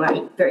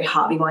 Anyway, very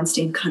Harvey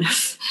Weinstein kind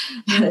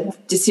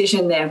of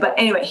decision there. But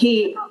anyway,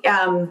 he,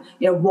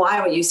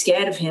 why were you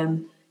scared of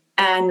him?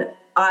 And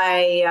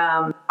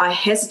I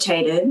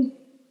hesitated,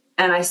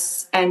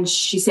 and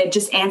she said,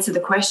 just answer the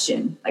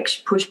question. Like,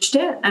 she pushed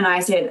it, and I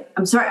said,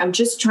 I'm sorry, I'm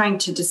just trying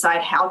to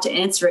decide how to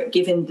answer it,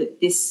 given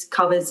that this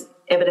covers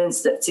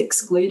evidence that's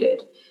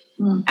excluded.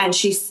 And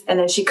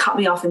then she cut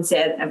me off and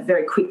said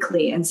very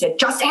quickly and said,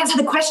 just answer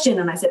the question.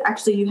 And I said,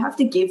 actually, you have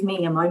to give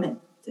me a moment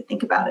to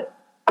think about it.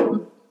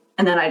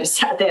 And then I just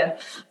sat there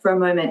for a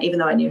moment, even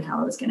though I knew how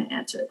I was going to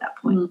answer at that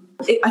point.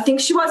 I think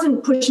she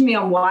wasn't pushing me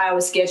on why I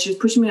was scared. She was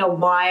pushing me on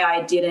why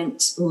I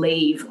didn't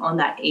leave on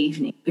that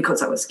evening,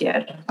 because I was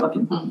scared of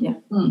him. Yeah.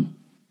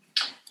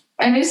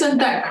 And isn't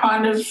that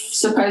kind of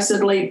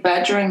supposedly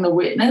badgering the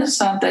witness?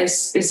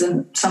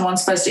 Isn't someone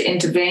supposed to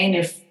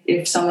intervene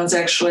if someone's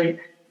actually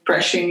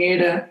pressuring you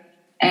to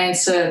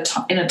answer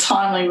in a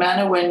timely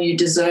manner when you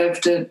deserve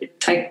to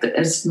take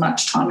as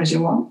much time as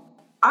you want?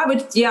 I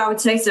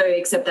would say so,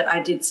 except that I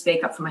did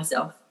speak up for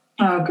myself.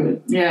 Oh,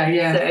 good. Yeah.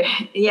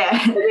 So,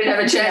 yeah. They didn't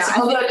have a chance.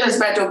 Although it goes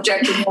back to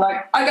objection, you're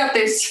like, I got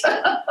this.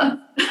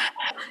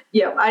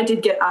 Yeah, I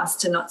did get asked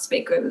to not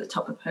speak over the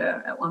top of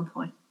her at one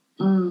point.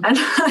 And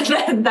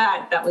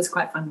that was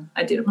quite fun.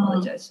 I did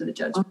apologise to the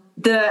judge.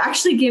 The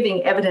actually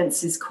giving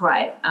evidence is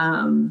quite,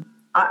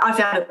 I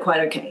found it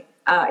quite okay.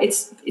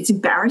 It's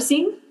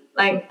embarrassing,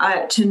 like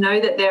to know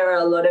that there are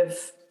a lot of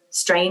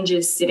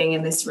strangers sitting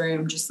in this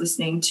room just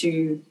listening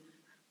to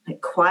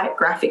quite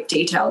graphic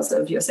details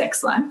of your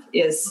sex life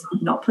is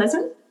not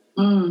pleasant.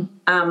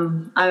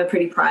 I'm a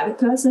pretty private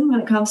person when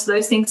it comes to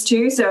those things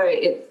too, so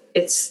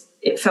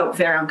it felt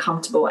very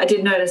uncomfortable. I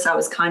did notice I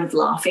was kind of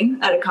laughing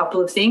at a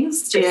couple of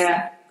things, just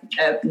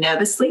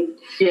nervously.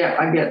 Yeah,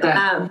 I get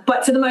that.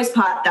 But for the most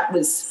part, that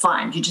was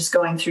fine. You're just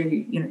going through,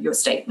 your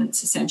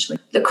statements essentially.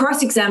 The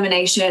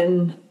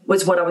cross-examination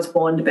was what I was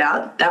warned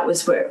about. That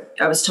was where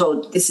I was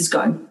told, this is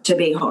going to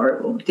be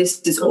horrible.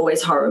 This is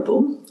always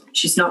horrible.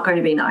 She's not going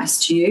to be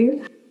nice to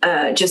you.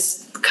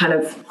 Just kind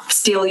of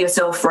steel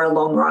yourself for a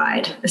long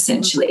ride,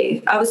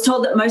 essentially. I was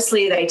told that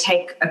mostly they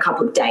take a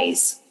couple of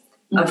days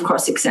of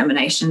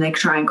cross-examination. They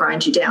try and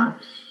grind you down.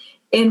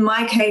 In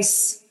my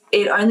case,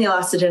 it only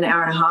lasted an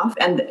hour and a half,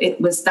 and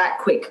it was that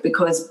quick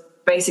because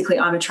basically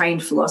I'm a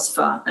trained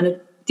philosopher,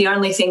 and the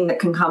only thing that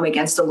can come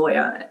against a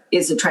lawyer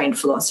is a trained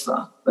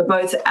philosopher. We're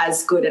both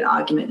as good at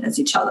argument as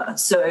each other.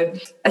 So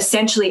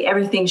essentially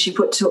everything she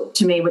put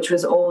to me, which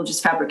was all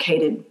just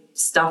fabricated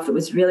stuff, it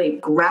was really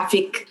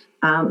graphic,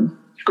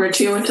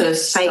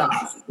 gratuitous fake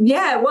stuff.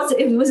 Yeah,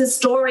 it was a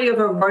story of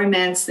a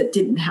romance that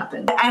didn't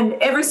happen. And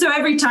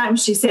every time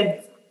she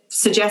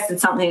suggested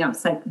something, I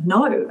was like,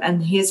 no,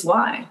 and here's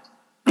why.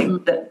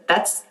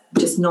 That's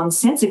just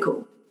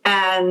nonsensical.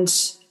 And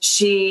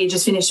she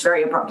just finished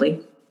very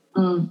abruptly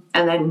and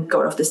then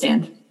got off the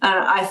stand.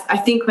 I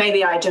think maybe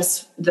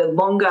the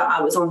longer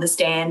I was on the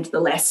stand, the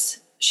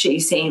less she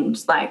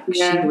seemed like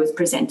she was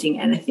presenting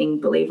anything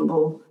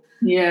believable.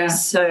 Yeah.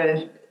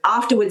 So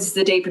afterwards,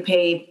 the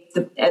DPP,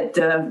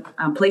 the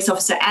police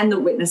officer and the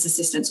witness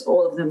assistants,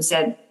 all of them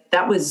said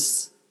that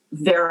was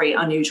very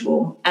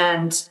unusual,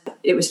 and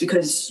it was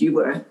because you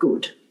were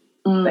good.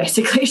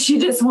 Basically, she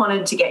just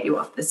wanted to get you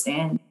off the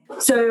stand.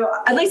 So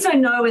at least I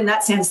know in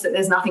that sense that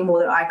there's nothing more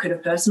that I could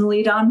have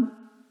personally done.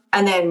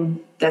 And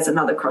then there's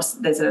another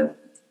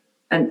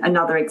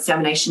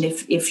examination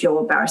if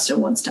your barrister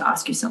wants to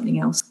ask you something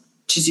else,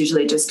 which is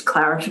usually just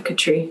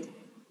clarificatory.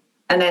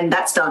 And then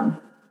that's done.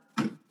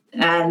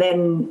 And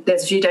then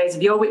there's a few days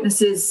of your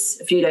witnesses,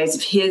 a few days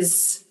of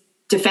his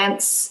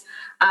defence.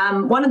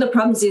 One of the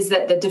problems is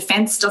that the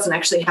defence doesn't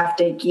actually have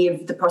to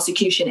give the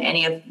prosecution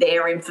any of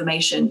their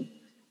information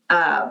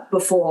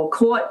before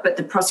court, but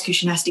the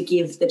prosecution has to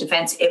give the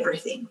defence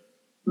everything.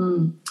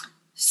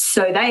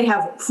 So they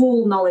have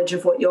full knowledge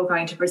of what you're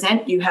going to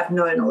present. You have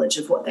no knowledge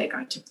of what they're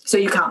going to. So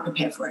you can't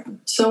prepare for it.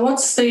 So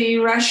what's the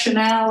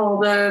rationale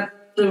or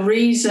the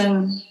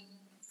reason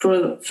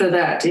for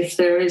that, if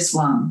there is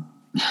one?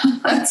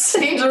 That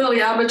seems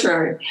really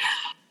arbitrary.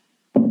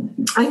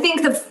 I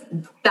think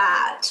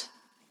that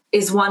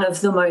is one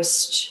of the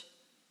most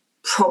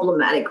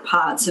problematic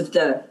parts of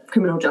the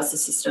criminal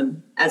justice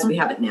system as we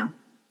have it now.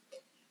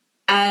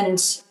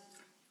 And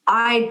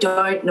I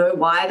don't know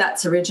why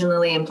that's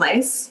originally in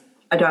place.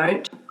 I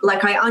don't.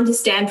 Like, I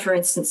understand, for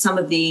instance, some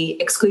of the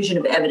exclusion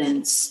of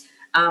evidence.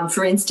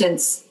 For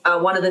instance,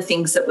 one of the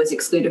things that was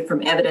excluded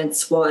from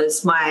evidence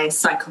was my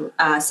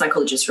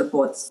psychologist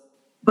reports,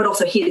 but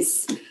also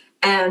his.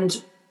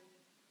 And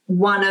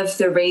one of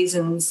the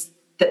reasons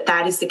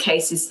that is the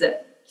case is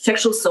that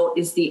sexual assault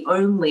is the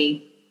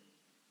only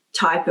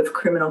type of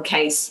criminal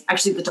case,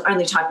 actually the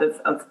only type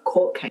of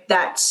court case,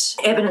 that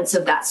evidence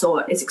of that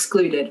sort is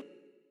excluded.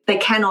 They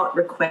cannot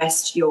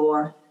request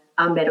your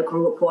medical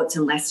reports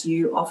unless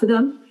you offer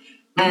them.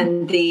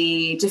 And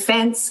the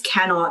defense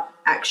cannot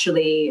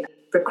actually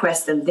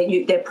request them.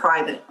 They're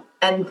private.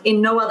 And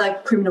in no other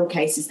criminal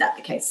case is that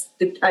the case.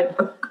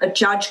 A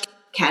judge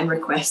can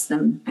request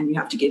them and you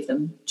have to give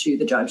them to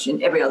the judge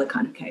in every other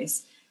kind of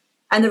case.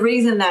 And the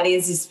reason that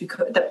is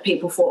because that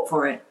people fought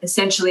for it.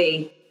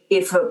 Essentially,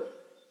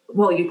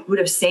 you would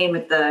have seen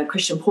with the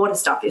Christian Porter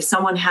stuff, if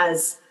someone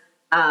has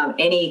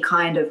any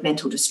kind of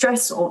mental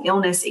distress or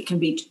illness, it can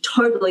be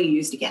totally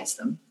used against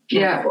them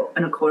in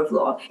a court of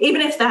law,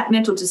 even if that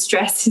mental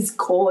distress is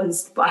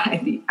caused by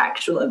the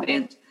actual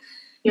event.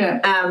 Yeah.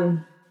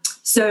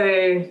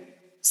 So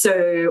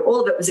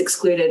all of it was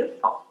excluded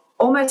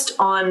almost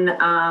on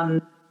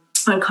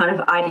kind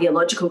of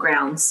ideological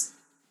grounds,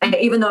 and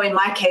even though in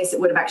my case it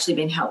would have actually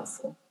been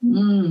helpful.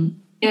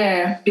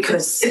 Yeah,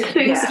 because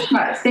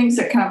things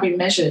that can't be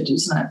measured,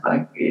 isn't it?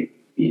 Like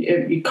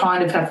you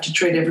kind of have to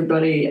treat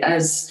everybody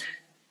as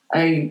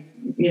a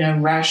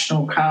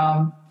rational,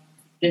 calm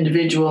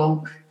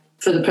individual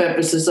for the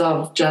purposes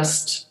of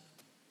just,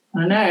 I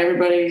don't know,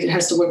 everybody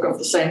has to work off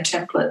the same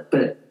template.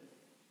 But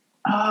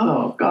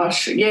oh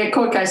gosh,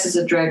 court cases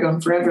would drag on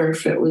forever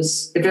if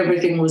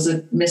everything was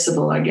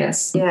admissible, I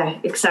guess. Yeah,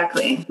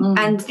 exactly.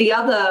 And the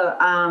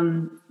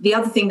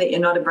other thing that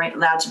you're not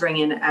allowed to bring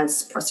in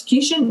as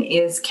prosecution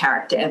is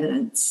character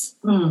evidence.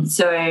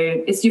 So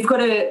you've got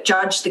to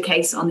judge the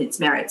case on its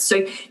merits.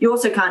 So you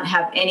also can't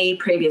have any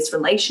previous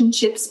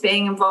relationships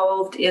being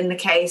involved in the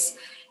case,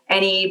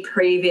 any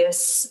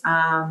previous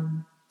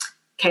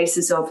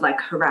cases of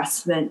like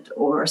harassment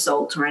or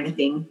assault or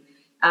anything.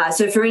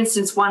 So, for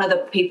instance, one of the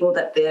people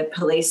that the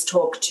police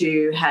talked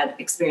to had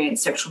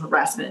experienced sexual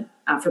harassment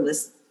from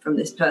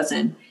this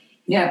person.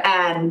 Yeah.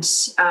 And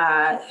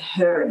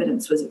her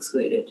evidence was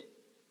excluded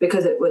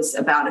because it was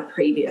about a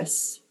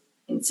previous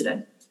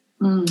incident.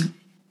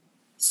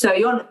 So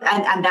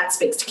and that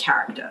speaks to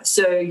character.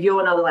 So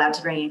you're not allowed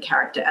to bring in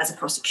character as a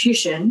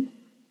prosecution,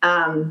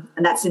 and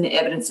that's in the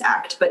Evidence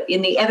Act. But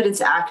in the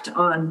Evidence Act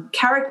on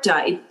character,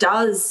 it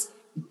does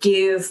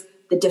give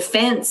the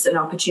defense an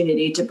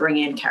opportunity to bring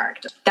in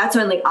character. That's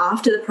only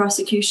after the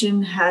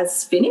prosecution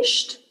has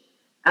finished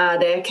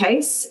their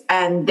case,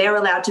 and they're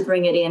allowed to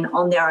bring it in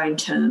on their own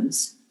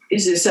terms.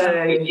 Is this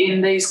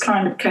in these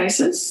kind of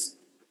cases?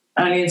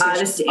 Only in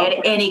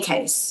any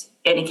case.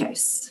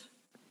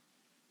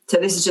 So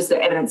this is just the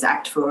Evidence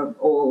Act for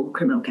all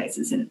criminal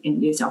cases in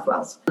New South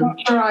Wales. I'm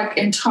not sure I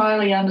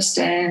entirely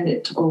understand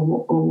it or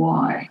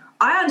why.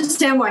 I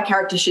understand why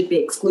character should be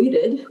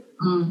excluded.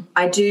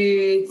 I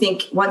do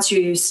think once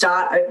you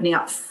start opening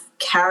up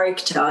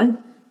character,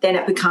 then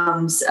it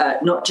becomes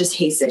not just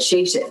he said,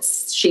 she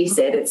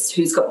said, it's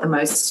who's got the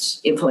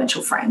most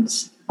influential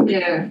friends.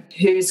 Yeah.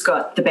 Who's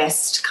got the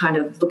best kind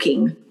of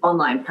looking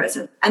online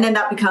presence. And then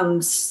that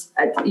becomes,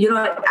 you're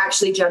not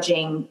actually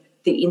judging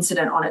the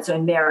incident on its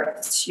own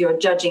merits. You're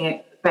judging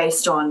it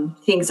based on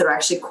things that are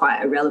actually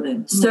quite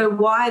irrelevant. So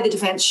why the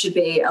defence should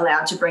be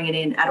allowed to bring it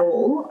in at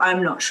all,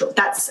 I'm not sure.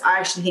 I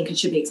actually think it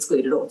should be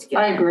excluded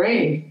altogether. I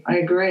agree.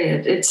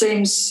 It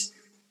seems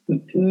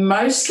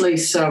mostly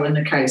so in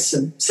the case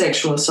of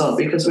sexual assault,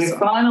 because we've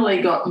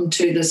finally gotten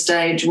to the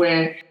stage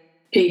where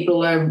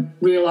people are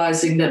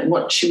realising that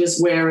what she was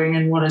wearing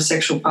and what her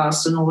sexual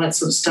past and all that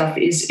sort of stuff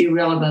is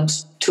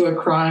irrelevant to a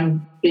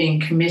crime being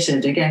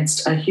committed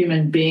against a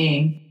human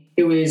being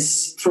who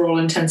is, for all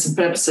intents and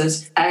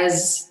purposes,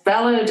 as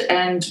valid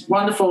and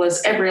wonderful as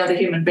every other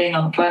human being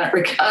on the planet,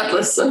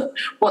 regardless of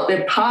what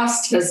their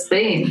past has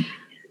been.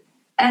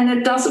 And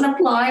it doesn't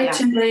apply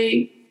to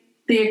the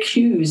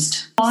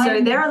accused.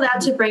 So they're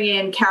allowed to bring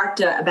in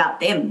character about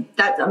them.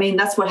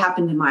 That's what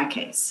happened in my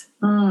case.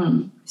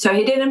 So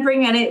he didn't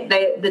bring any.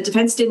 The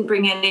defence didn't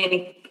bring in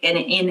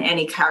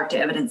any character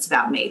evidence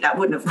about me. That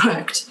wouldn't have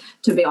worked,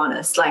 to be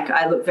honest. Like,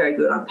 I look very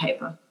good on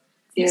paper.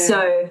 Yeah.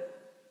 So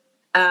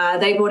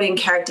they brought in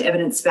character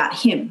evidence about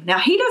him. Now,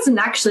 he doesn't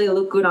actually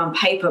look good on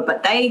paper,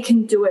 but they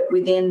can do it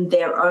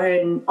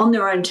on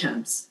their own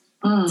terms.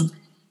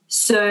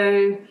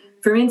 So,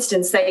 for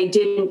instance, they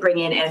didn't bring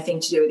in anything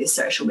to do with his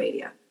social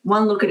media.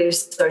 One look at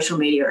his social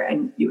media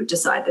and you would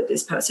decide that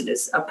this person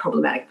is a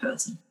problematic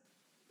person.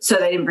 So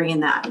they didn't bring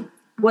in that.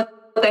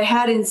 What they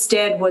had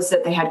instead was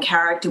that they had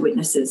character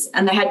witnesses,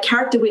 and they had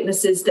character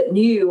witnesses that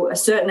knew a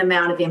certain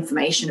amount of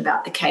information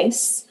about the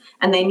case,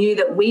 and they knew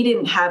that we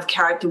didn't have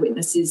character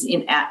witnesses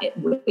the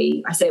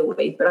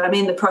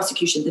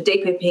prosecution, the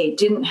DPP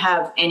didn't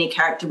have any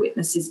character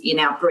witnesses in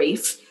our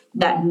brief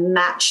that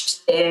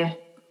matched their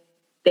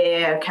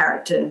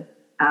character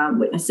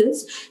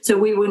witnesses, so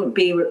we wouldn't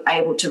be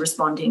able to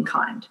respond in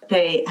kind.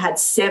 They had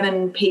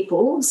 7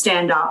 people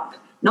stand up,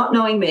 not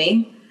knowing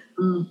me.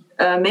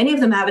 Many of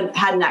them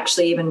hadn't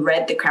actually even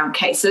read the Crown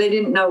case, so they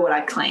didn't know what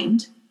I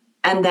claimed,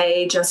 and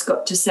they just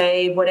got to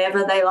say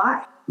whatever they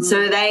liked.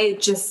 So they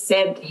just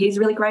said, he's a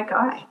really great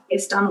guy.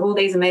 He's done all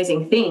these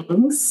amazing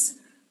things,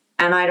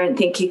 and I don't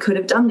think he could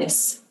have done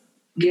this.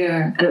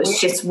 Yeah. And it was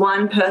just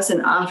one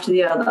person after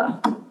the other.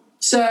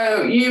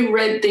 So you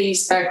read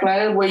these back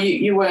later. Were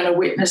you weren't a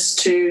witness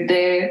to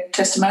their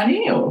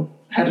testimony, or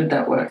how did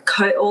that work?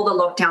 All the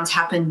lockdowns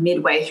happened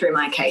midway through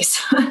my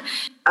case.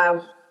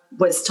 I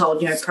was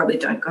told, probably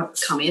don't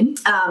come in.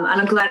 And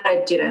I'm glad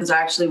I didn't, because I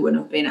actually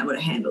wouldn't have been able to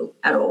handle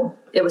at all.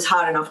 It was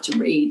hard enough to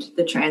read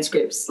the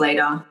transcripts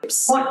later.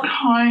 What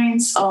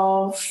kinds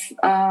of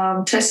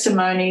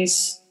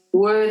testimonies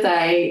were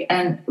they,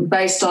 and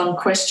based on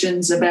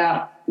questions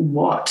about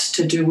what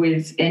to do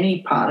with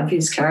any part of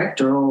his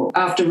character? Or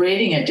after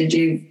reading it, did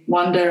you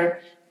wonder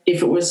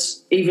if it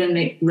was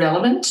even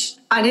relevant?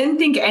 I didn't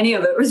think any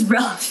of it was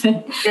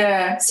relevant.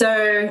 Yeah.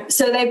 So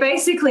they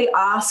basically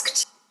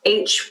asked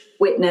each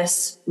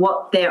witness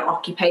what their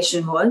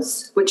occupation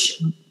was,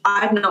 which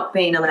I'd not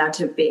been allowed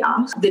to be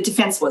asked. The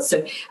defence was.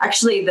 So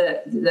actually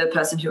the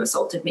person who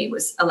assaulted me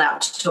was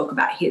allowed to talk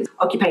about his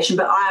occupation,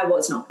 but I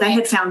was not. They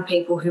had found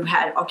people who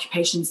had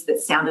occupations that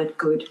sounded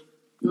good.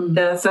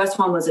 The first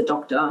one was a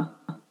doctor.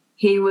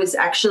 He was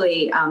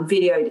actually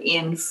videoed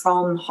in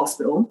from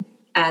hospital.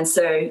 And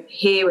so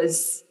he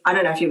was, I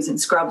don't know if he was in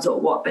scrubs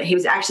or what, but he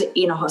was actually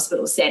in a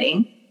hospital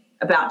setting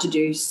about to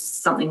do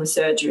something with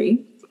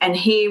surgery. And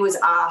he was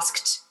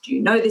asked, do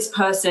you know this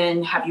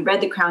person? Have you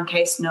read the Crown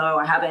case? No,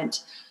 I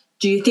haven't.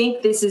 Do you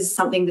think this is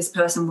something this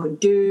person would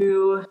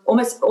do?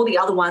 Almost all the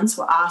other ones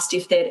were asked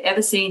if they'd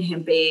ever seen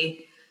him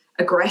be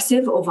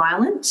aggressive or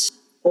violent,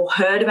 or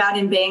heard about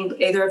him being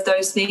either of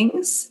those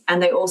things,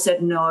 and they all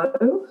said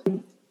no.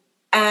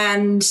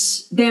 And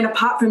then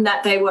apart from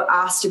that, they were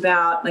asked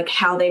about like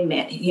how they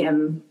met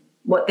him,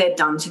 what they'd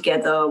done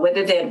together,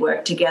 whether they'd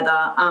worked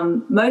together.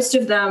 Most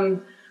of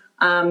them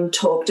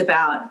talked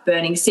about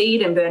Burning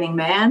Seed and Burning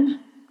Man.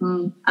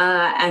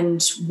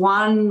 And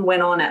one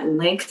went on at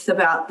length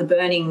about the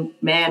Burning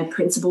Man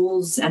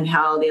principles and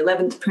how the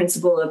 11th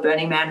principle of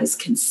Burning Man is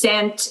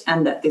consent,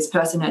 and that this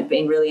person had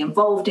been really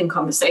involved in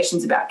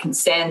conversations about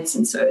consent,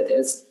 and so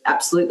there's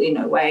absolutely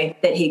no way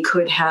that he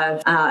could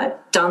have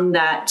done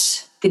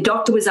that. The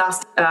doctor was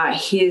asked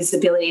his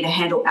ability to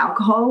handle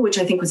alcohol, which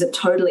I think was a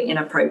totally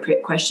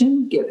inappropriate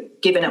question,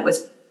 given it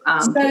was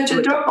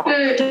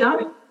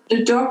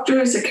The doctor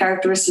is a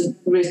characteristic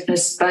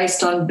witness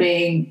based on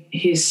being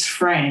his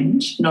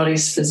friend, not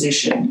his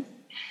physician.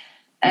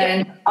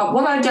 And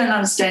what I don't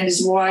understand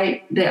is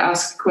why they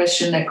ask a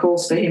question that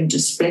calls for him to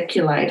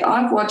speculate.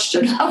 I've watched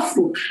enough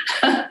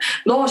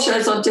law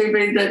shows on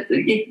TV that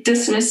you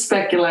dismiss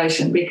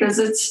speculation because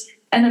it's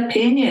an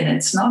opinion.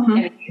 It's not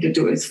anything to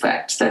do with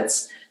facts.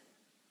 That's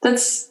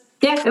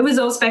it was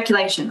all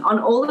speculation on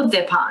all of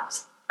their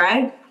parts,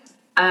 right?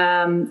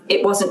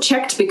 It wasn't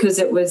checked because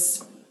it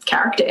was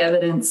character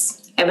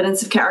evidence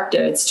of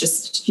character. It's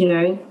just, do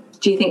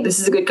you think this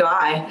is a good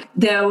guy?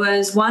 There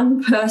was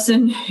one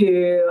person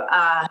who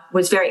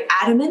was very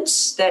adamant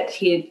that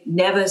he had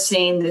never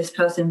seen this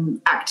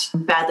person act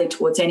badly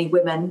towards any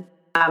women.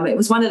 It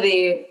was one of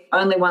the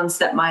only ones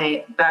that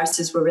my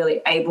barristers were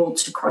really able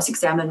to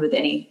cross-examine with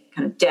any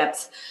kind of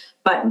depth.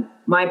 But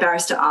my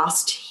barrister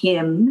asked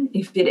him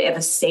if he'd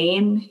ever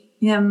seen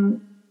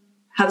him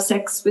have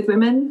sex with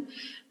women.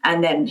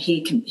 And then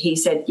he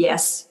said,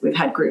 yes, we've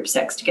had group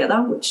sex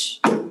together, which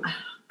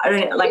I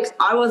don't like.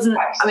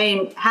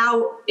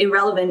 How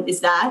irrelevant is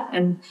that?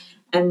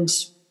 And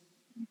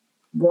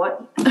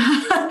what?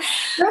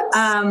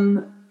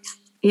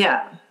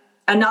 Yeah.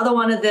 Another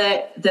one of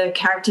the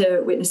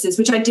character witnesses,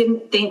 which I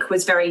didn't think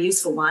was very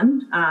useful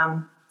one,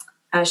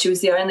 she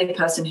was the only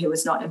person who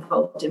was not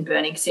involved in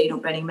Burning Seed or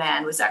Burning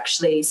Man, was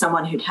actually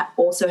someone who'd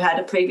also had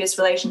a previous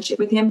relationship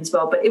with him as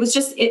well. But it was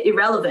just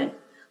irrelevant.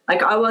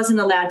 Like, I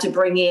wasn't allowed to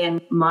bring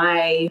in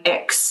my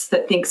ex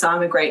that thinks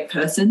I'm a great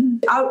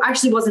person. I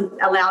actually wasn't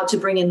allowed to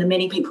bring in the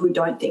many people who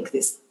don't think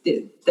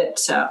the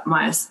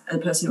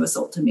person who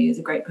assaulted me is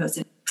a great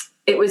person.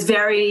 It was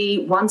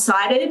very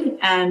one-sided,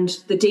 and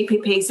the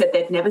DPP said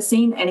they'd never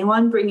seen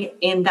anyone bring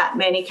in that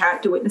many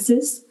character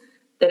witnesses,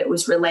 that it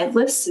was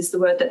relentless is the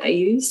word that they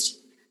used.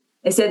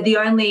 They said the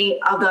only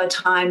other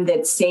time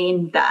they'd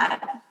seen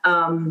that,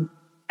 and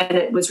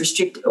it was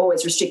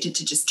always restricted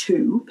to just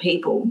 2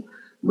 people,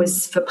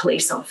 was for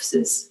police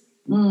officers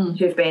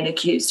who've been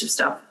accused of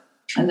stuff.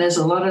 And there's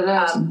a lot of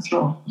that as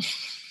well.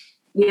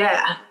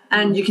 Yeah,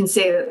 and you can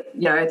see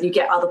that, you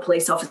get other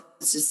police officers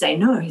to say,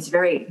 no, he's a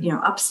very,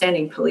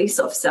 upstanding police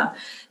officer.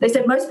 They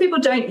said most people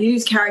don't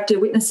use character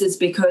witnesses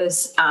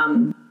because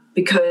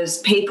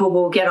people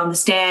will get on the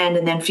stand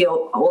and then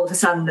feel all of a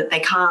sudden that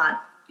they can't,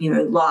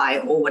 lie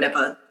or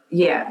whatever.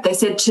 Yeah, they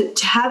said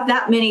to have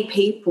that many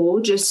people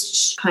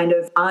just kind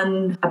of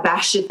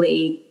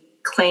unabashedly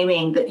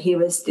claiming that he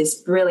was this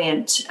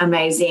brilliant,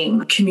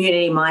 amazing,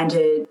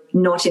 community-minded,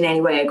 not in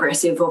any way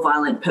aggressive or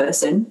violent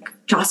person.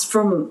 Just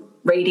from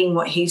reading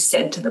what he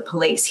said to the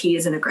police, he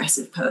is an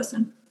aggressive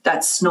person.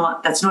 That's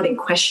not in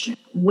question.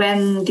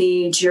 When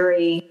the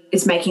jury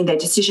is making their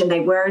decision, they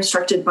were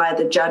instructed by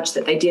the judge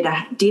that they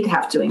did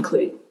have to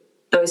include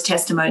those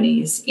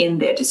testimonies in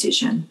their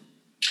decision.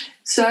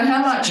 So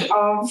how much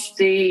of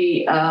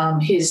the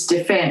his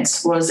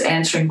defence was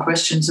answering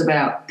questions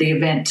about the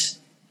event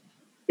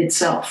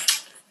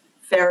itself?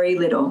 Very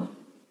little.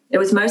 It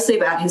was mostly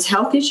about his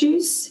health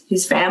issues,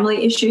 his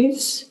family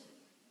issues,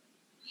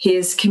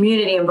 his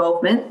community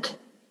involvement,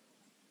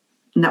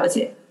 and that was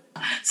it.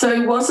 So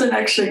he wasn't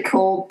actually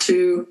called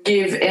to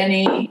give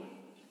any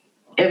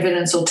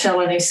evidence or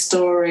tell any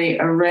story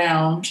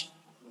around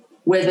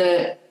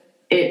whether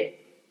it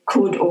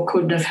could or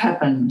couldn't have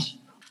happened.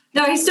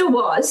 No, he still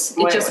was.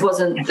 It just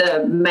wasn't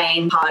the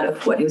main part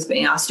of what he was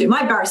being asked to do.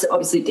 My barrister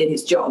obviously did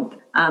his job,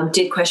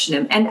 did question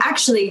him. And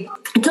actually,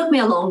 it took me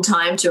a long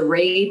time to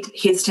read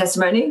his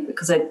testimony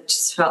because I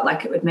just felt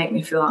like it would make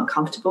me feel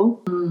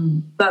uncomfortable.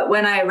 But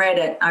when I read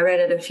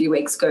it a few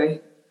weeks ago,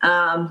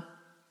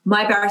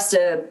 my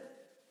barrister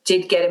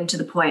did get him to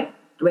the point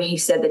where he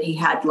said that he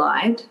had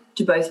lied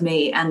to both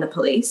me and the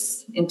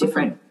police in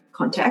different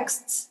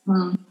contexts.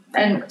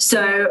 And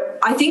so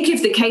I think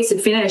if the case had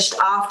finished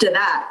after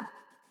that,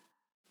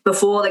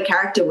 before the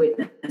character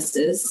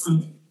witnesses,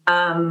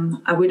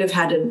 I would have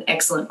had an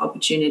excellent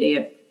opportunity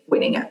at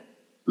winning it.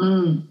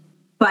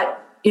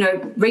 But,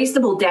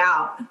 reasonable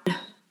doubt,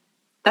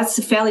 that's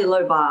a fairly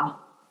low bar.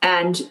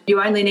 And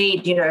you only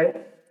need,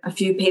 a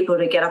few people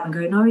to get up and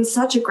go, no, he's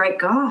such a great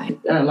guy.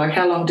 Like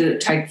how long did it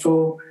take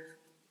for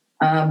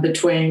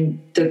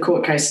between the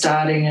court case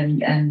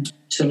starting and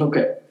to look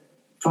at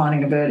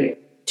finding a verdict?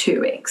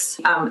 2 weeks.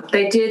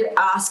 They did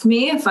ask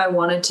me if I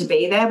wanted to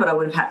be there, but I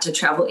would have had to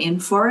travel in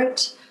for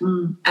it.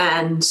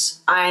 And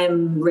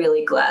I'm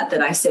really glad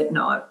that I said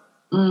no, I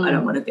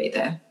don't want to be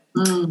there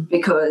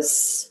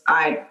because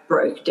I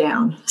broke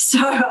down. So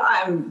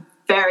I'm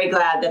very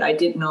glad that I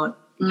did not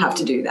have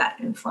to do that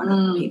in front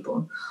of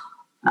people.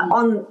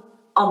 On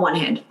one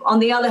hand. On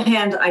the other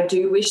hand, I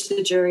do wish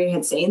the jury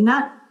had seen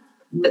that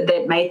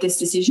they'd made this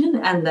decision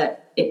and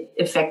that it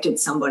affected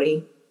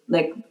somebody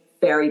like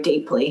very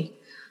deeply.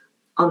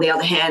 On the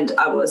other hand,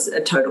 I was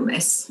a total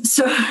mess.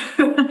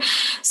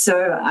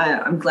 So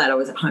I'm glad I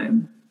was at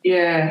home.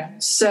 Yeah.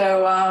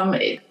 So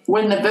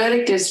when the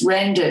verdict is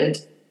rendered,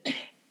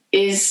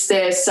 is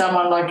there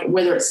someone, like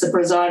whether it's the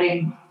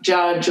presiding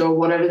judge or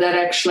whatever, that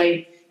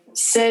actually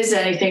says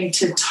anything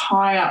to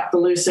tie up the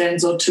loose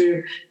ends or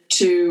to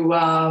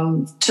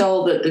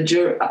tell that the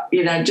jury,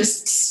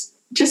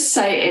 just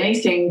say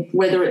anything,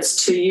 whether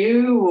it's to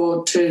you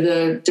or to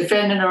the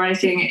defendant or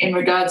anything in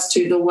regards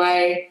to the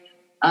way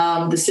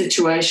the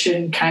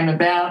situation came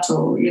about,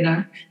 or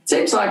it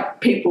seems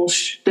like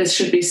there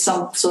should be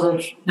some sort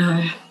of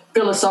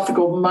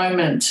philosophical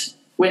moment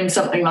when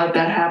something like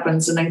that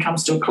happens and then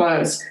comes to a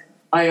close.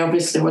 I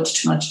obviously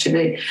watch too much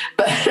TV,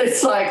 but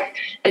it's like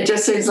it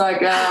just seems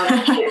like no.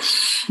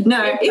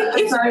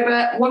 It's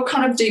over. What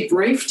kind of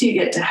debrief do you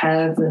get to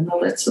have and all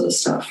that sort of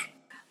stuff?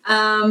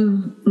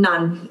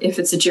 None if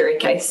it's a jury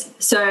case.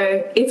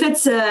 So if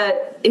it's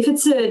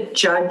a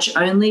judge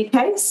only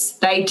case,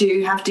 they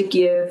do have to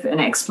give an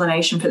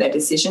explanation for their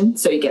decision,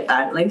 so you get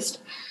that at least.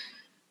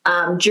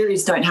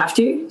 Juries don't have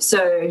to,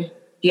 so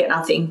you get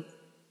nothing.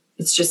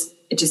 It just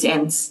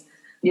ends.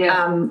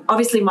 Yeah.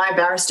 Obviously my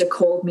barrister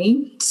called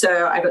me,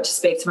 so I got to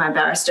speak to my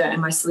barrister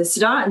and my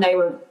solicitor, and they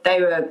were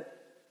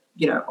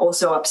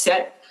also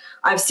upset.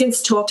 I've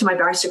since talked to my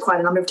barrister quite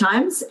a number of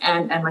times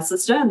and my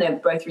solicitor, and they're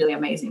both really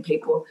amazing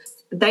people.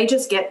 They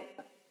just get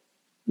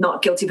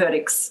not guilty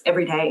verdicts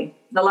every day.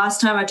 The last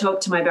time I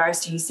talked to my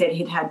barrister, he said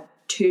he'd had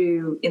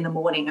 2 in the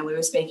morning and we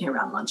were speaking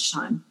around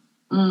lunchtime.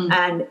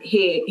 And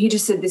he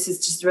just said, this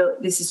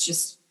is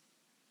just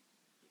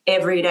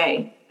every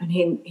day. And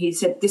he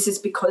said, this is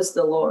because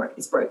the law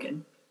is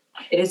broken.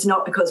 It is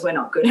not because we're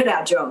not good at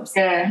our jobs.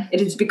 Yeah. It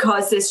is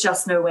because there's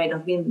just no way to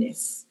win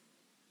this.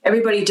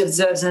 Everybody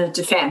deserves a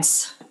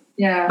defense.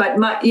 Yeah. But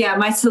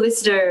my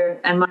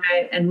solicitor and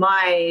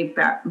my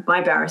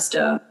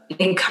barrister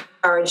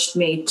encouraged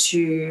me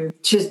to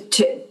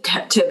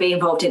be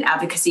involved in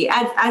advocacy,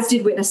 as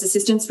did witness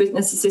assistants.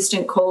 Witness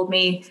assistants called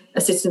me,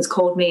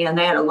 and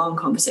they had a long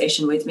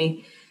conversation with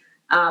me.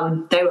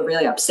 They were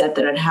really upset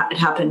that it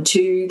happened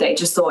too. They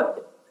just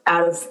thought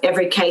out of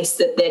every case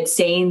that they'd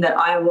seen that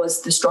I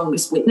was the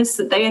strongest witness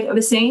that they had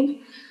ever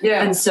seen.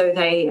 Yeah. And so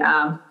they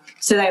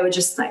were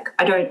just like,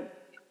 I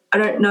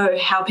don't know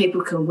how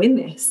people can win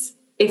this.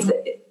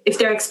 If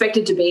they're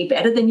expected to be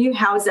better than you,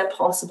 how is that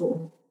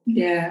possible?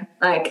 Yeah.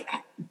 Like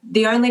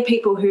the only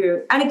people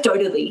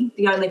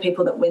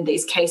that win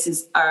these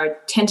cases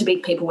tend to be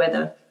people where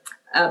the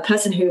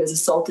person who has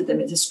assaulted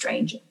them is a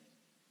stranger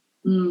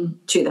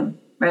to them,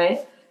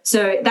 right?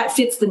 So that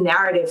fits the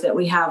narrative that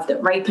we have,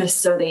 that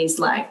rapists are these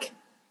like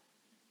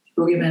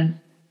boogeymen.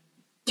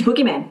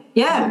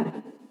 Yeah.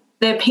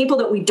 They're people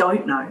that we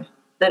don't know.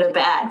 that are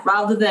bad,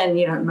 rather than,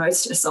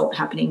 most assault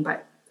happening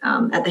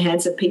at the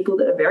hands of people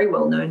that are very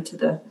well known to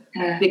the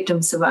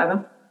victim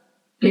survivor.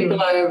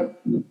 People are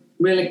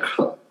really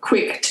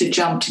quick to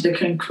jump to the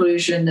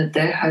conclusion that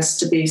there has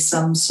to be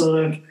some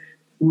sort of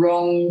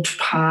wronged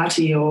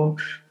party or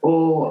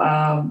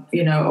a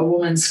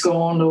woman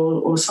scorned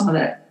or some of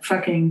that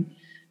fucking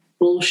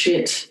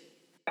bullshit.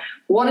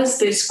 What does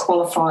this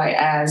qualify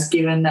as,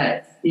 given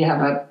that you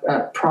have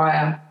a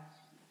prior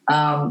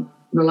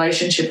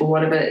relationship or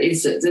whatever?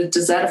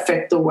 Does that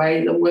affect the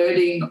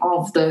wording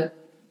of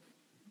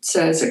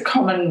so is it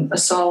common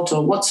assault,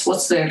 or what's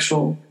the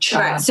actual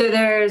charge? Right, so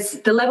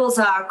the levels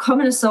are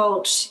common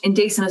assault,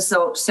 indecent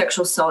assault,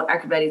 sexual assault,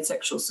 aggravated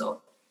sexual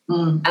assault.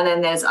 And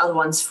then there's other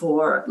ones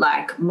for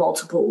like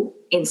multiple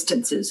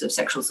instances of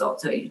sexual assault.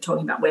 So you're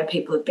talking about where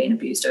people have been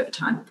abused over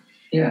time.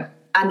 Yeah.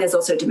 And there's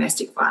also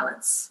domestic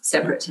violence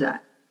separate to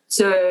that.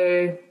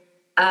 So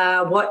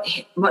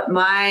what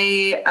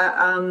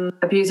my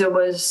abuser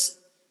was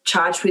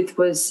charged with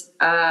was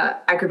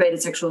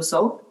aggravated sexual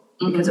assault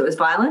because it was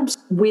violent,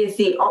 with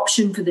the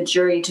option for the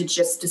jury to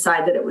just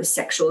decide that it was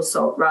sexual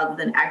assault rather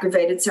than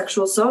aggravated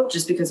sexual assault,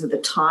 just because of the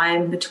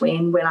time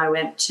between when I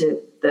went to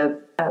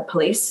the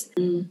police,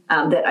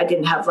 that I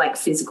didn't have like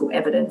physical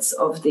evidence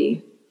of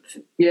the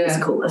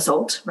physical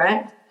assault,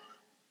 right?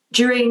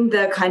 During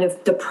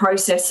the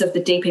process of the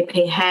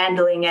DPP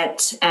handling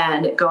it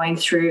and it going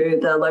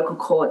through the local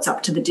courts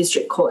up to the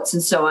district courts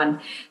and so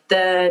on,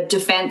 the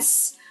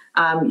defence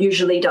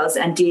usually does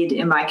and did,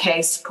 in my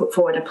case, put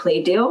forward a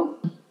plea deal.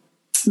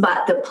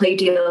 But the plea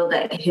deal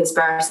that his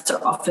barrister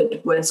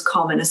offered was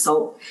common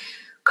assault.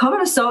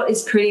 Common assault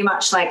is pretty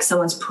much like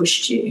someone's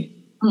pushed you.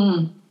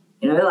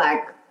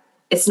 Like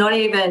it's not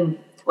even,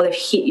 well, they've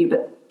hit you,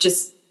 but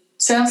just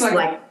sounds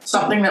like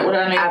something that would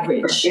only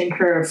average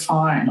incur a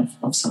fine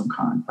of some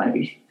kind,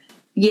 maybe.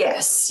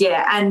 Yes,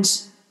 yeah. And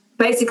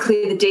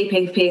basically the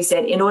DPP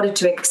said in order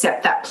to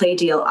accept that plea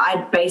deal,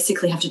 I'd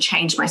basically have to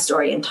change my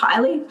story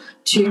entirely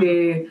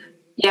to,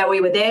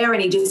 we were there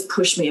and he just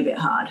pushed me a bit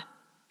hard.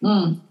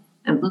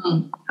 And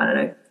I don't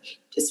know,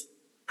 just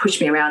pushed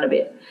me around a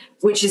bit,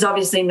 which is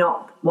obviously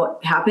not what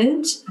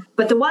happened.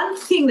 But the one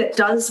thing that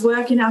does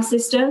work in our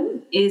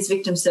system is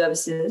victim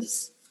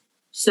services.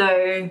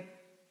 So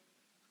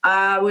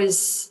I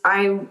was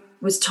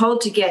told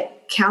to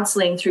get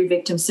counselling through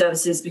victim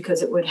services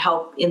because it would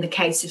help in the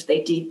case if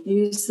they did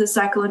use the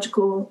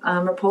psychological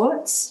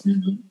reports.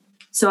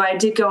 So I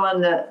did go on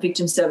the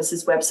victim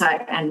services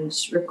website and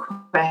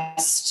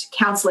request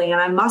counselling, and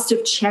I must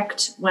have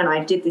checked when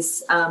I did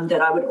this that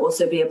I would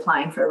also be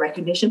applying for a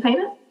recognition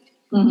payment.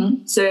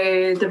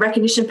 So the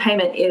recognition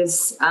payment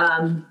is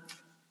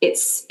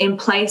it's in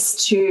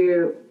place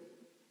to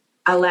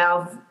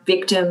allow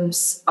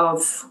victims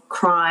of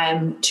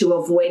crime to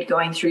avoid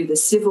going through the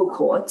civil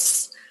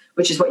courts,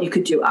 which is what you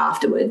could do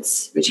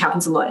afterwards, which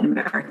happens a lot in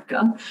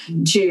America,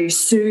 to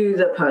sue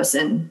the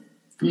person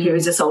who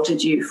has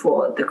assaulted you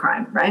for the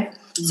crime, right?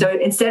 So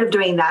instead of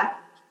doing that,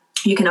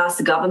 you can ask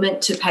the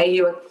government to pay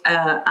you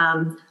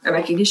a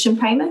recognition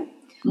payment.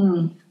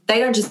 They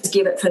don't just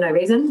give it for no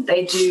reason.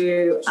 They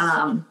do.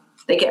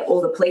 They get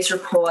all the police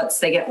reports.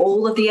 They get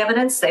all of the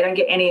evidence. They don't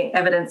get any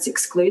evidence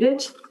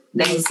excluded.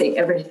 They see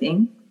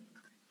everything.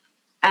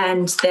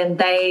 And then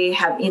they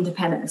have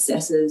independent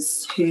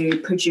assessors who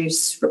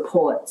produce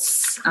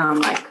reports,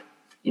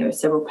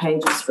 several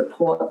pages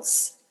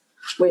reports,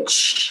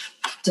 which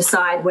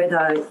decide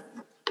whether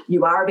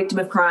you are a victim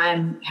of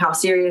crime, how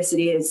serious it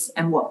is,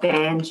 and what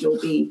band you'll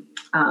be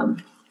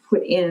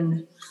put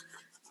in,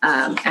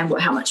 and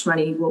how much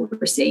money you will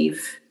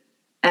receive.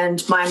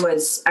 And mine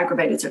was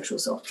aggravated sexual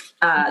assault,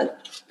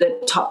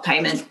 the top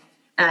payment,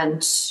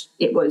 and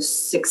it was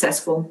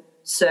successful.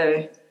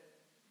 So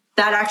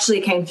that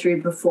actually came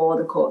through before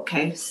the court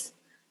case.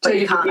 So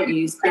you can't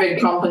use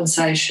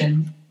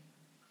compensation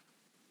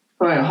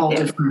by a whole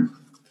different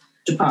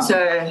department.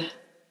 So,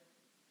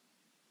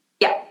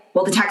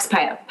 well, the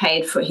taxpayer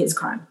paid for his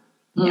crime.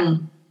 Yeah.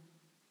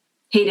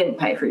 He didn't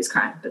pay for his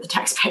crime, but the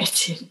taxpayer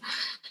did.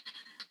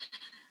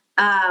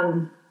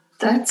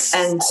 That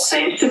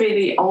seems to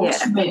be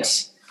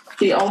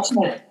the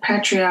ultimate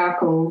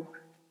patriarchal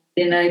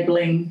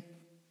enabling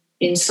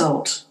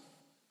insult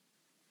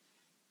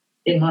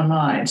in my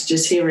mind,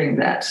 just hearing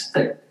that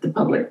the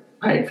public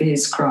paid for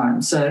his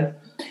crime. So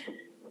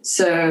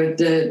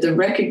the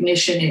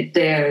recognition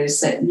there is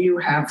that you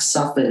have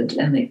suffered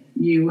and that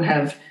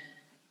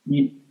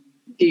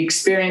the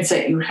experience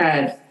that you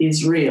had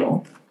is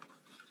real.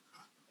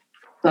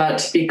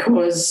 But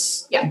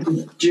because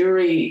the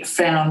jury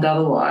found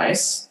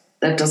otherwise,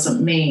 that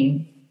doesn't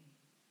mean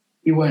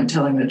you weren't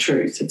telling the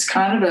truth. It's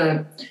kind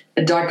of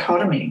a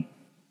dichotomy.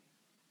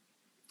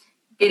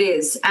 It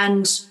is.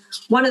 And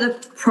one of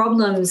the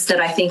problems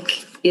that I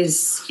think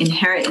is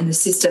inherent in the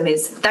system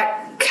is that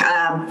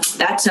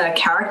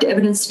character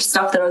evidence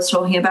stuff that I was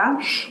talking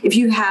about. If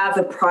you have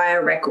a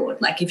prior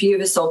record, like if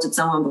you've assaulted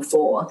someone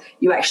before,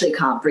 you actually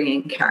can't bring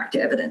in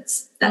character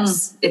evidence.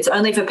 It's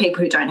only for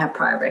people who don't have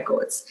prior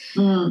records.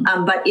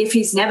 But if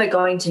he's never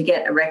going to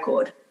get a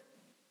record,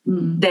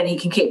 then he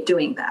can keep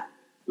doing that.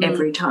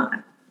 every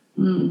time.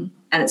 And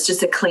it's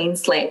just a clean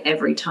slate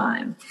every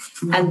time.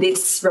 And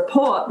this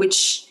report,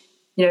 which,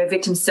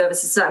 victim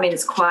services, I mean,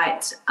 it's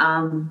quite,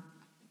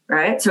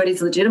 right? So it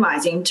is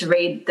legitimizing to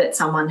read that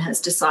someone has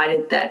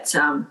decided that,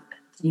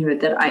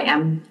 that I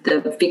am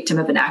the victim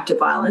of an act of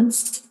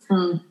violence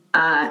and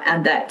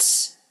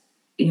that,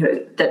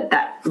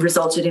 that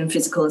resulted in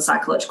physical and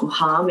psychological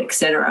harm,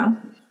 etc.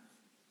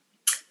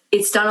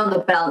 It's done on the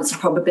balance of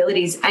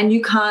probabilities, and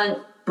you can't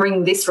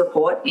bring this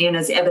report in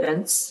as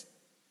evidence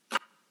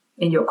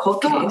in your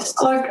court case.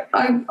 I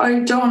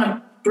don't want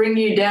to bring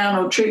you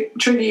down or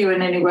trigger you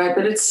in any way,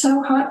 but it's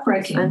so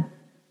heartbreaking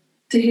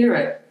to hear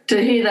it,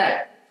 to hear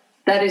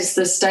that is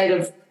the state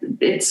of,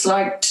 it's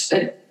like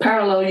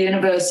parallel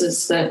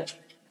universes that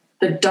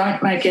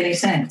don't make any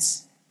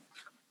sense.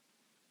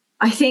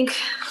 I think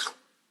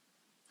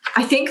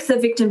the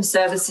victim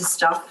services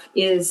stuff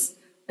is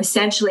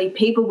essentially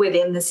people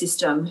within the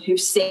system who've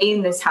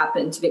seen this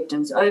happen to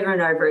victims over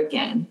and over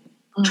again,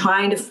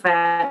 trying to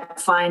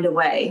find a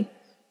way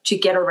to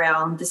get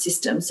around the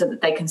system so that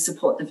they can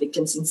support the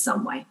victims in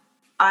some way.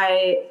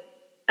 I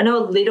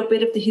know a little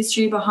bit of the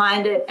history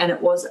behind it, and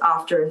it was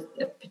after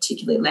a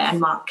particularly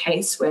landmark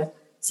case where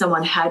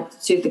someone had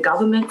sued the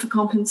government for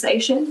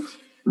compensation.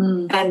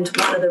 And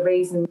one of the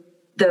reasons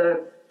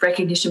the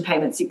recognition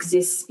payments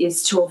exist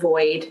is to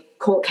avoid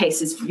court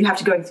cases. You have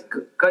to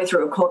go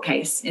through a court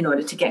case in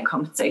order to get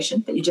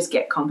compensation, that you just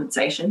get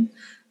compensation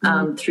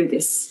through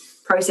this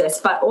process.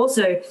 But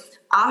also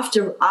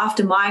after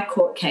my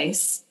court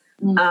case,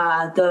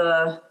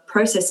 the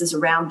processes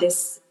around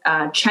this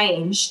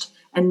changed,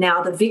 and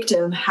now the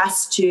victim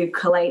has to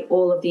collate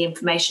all of the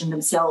information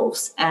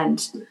themselves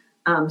and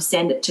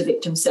send it to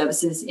victim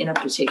services in a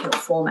particular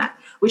format,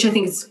 which I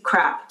think is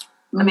crap.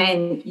 I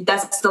mean,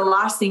 that's the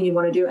last thing you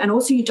want to do. And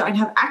also you don't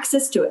have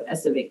access to it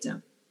as the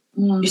victim.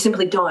 You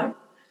simply don't.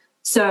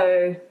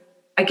 So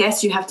I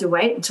guess you have to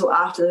wait until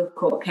after the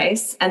court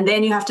case, and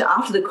then you have to,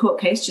 after the court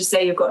case, just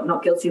say you've got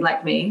not guilty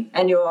like me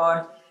and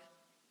you're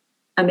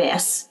a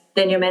mess.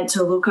 Then you're meant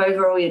to look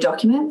over all your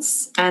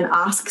documents and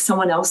ask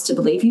someone else to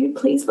believe you.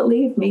 Please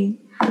believe me.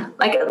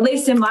 Like, at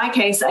least in my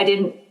case, I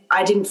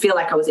didn't feel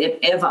like I was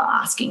ever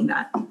asking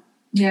that.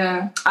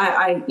 Yeah.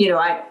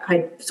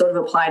 I sort of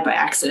applied by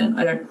accident.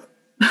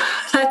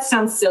 That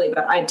sounds silly,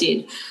 but I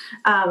did.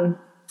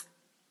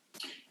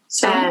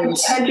 So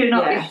had you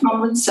not been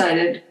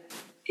compensated,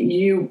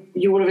 you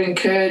would have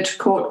incurred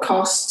court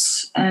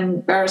costs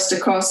and barrister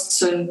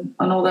costs and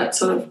all that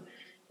sort of,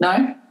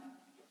 no?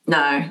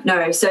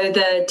 No. So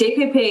the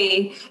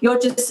DPP, you're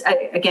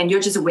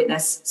just a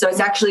witness. So it's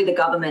actually the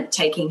government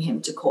taking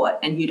him to court,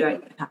 and you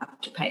don't have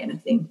to pay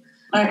anything.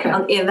 Okay.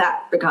 In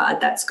that regard,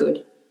 that's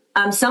good.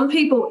 Some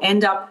people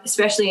end up,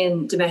 especially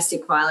in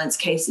domestic violence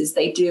cases,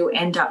 they do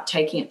end up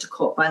taking it to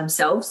court by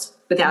themselves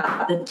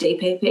without the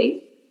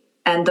DPP.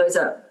 And those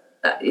are,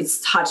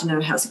 it's hard to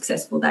know how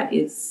successful that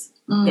is.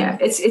 Yeah,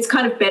 it's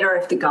kind of better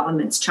if the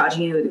government's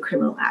charging you with a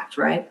criminal act,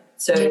 right?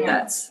 So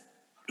that's...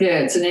 Yeah,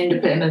 it's an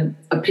independent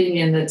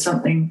opinion that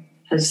something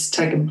has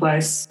taken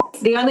place.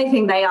 The only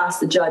thing they asked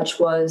the judge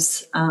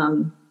was,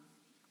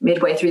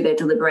 midway through their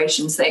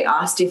deliberations, they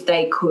asked if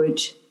they could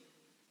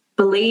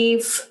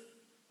believe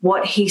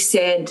what he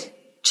said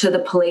to the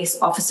police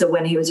officer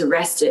when he was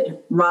arrested,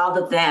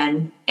 rather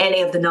than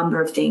any of the number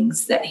of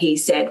things that he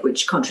said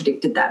which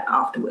contradicted that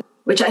afterwards.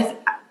 Which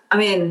I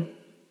mean,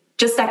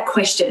 just that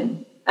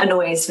question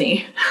annoys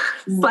me.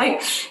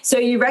 Like, so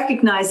you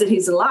recognise that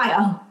he's a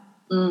liar.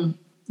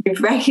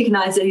 You've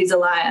recognised that he's a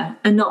liar,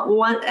 and not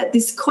one.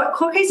 This court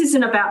case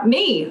isn't about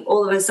me.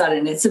 All of a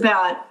sudden, it's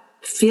about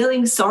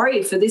feeling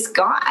sorry for this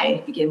guy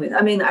to begin with.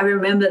 I mean, I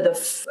remember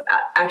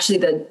actually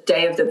the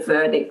day of the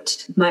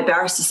verdict, my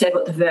barrister said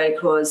what the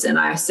verdict was, and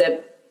I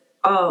said,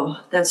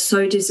 "Oh, that's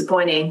so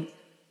disappointing."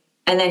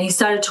 And then he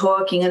started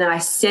talking, and then I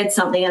said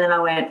something, and then I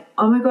went,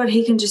 "Oh my God,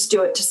 he can just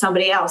do it to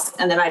somebody else."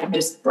 And then I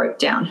just broke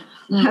down.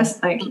 I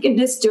was like, "He can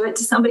just do it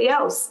to somebody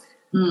else.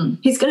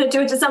 He's going to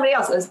do it to somebody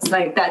else." I was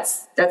like,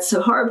 that's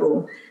so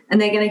horrible.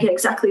 And they're going to get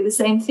exactly the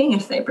same thing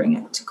if they bring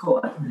it to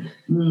court,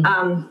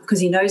 because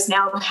he knows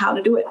now how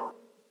to do it.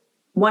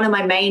 One of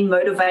my main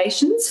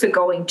motivations for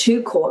going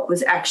to court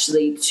was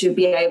actually to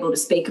be able to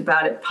speak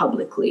about it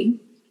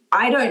publicly.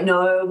 I don't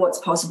know what's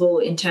possible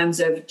in terms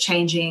of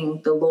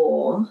changing the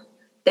law.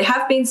 There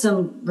have been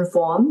some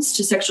reforms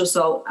to sexual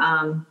assault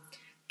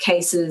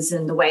cases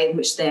and the way in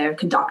which they're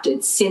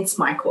conducted since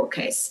my court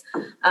case,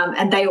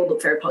 and they all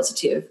look very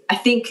positive. I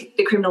think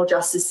the criminal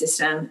justice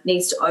system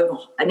needs to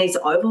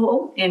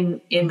overhaul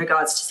in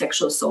regards to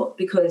sexual assault,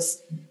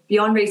 because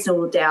beyond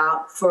reasonable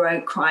doubt for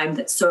a crime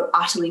that's so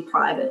utterly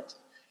private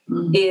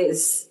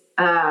is,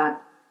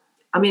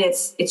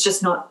 it's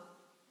just not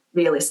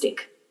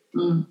realistic.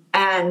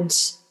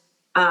 And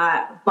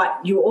but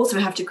you also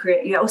have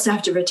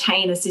to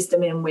retain a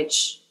system in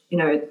which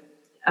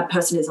a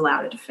person is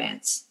allowed a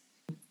defense.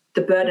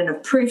 The burden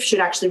of proof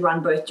should actually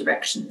run both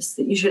directions.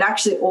 That you should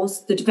actually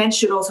the defense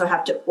should also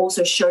have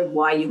to show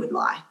why you would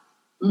lie,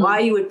 why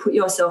you would put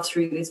yourself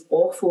through this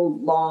awful,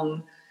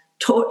 long,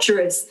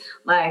 torturous,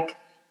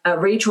 a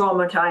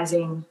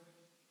re-traumatizing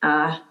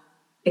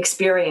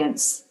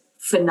experience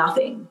for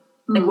nothing.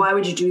 Like, why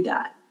would you do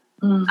that?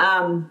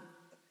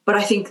 But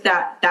I think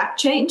that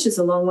change is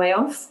a long way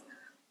off.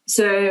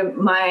 So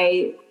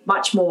my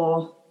much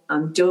more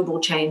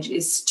doable change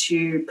is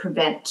to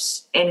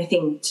prevent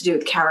anything to do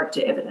with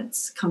character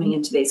evidence coming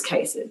into these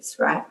cases,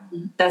 right?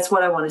 That's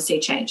what I want to see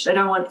changed. I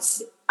don't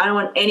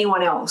want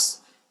anyone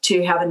else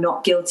to have a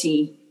not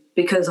guilty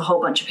because a whole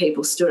bunch of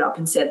people stood up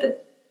and said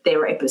that their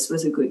rapist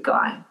was a good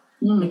guy.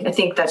 Like, I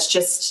think that's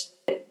just,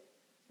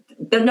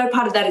 no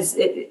part of that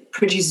it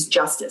produces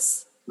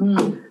justice.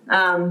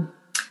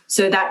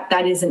 So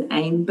that is an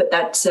aim, but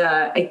that,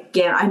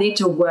 again, I need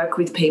to work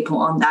with people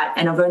on that,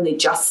 and I've only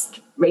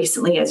just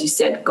recently, as you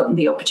said, gotten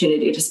the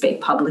opportunity to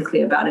speak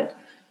publicly about it.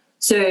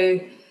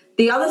 So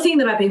the other thing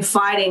that I've been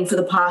fighting for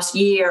the past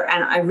year,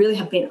 and I really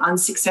have been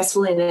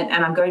unsuccessful in it,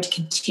 and I'm going to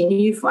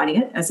continue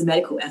fighting it as a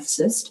medical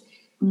ethicist,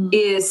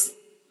 is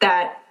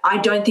that I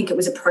don't think it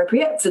was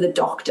appropriate for the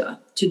doctor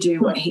to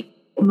do what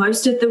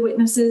most of the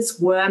witnesses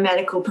were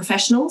medical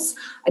professionals.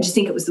 I just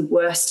think it was the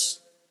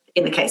worst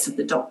in the case of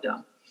the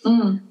doctor.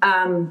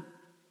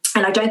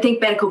 And I don't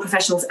think medical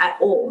professionals at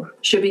all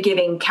should be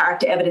giving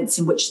character evidence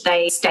in which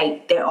they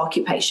state their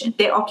occupation.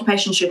 Their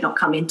occupation should not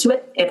come into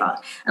it ever,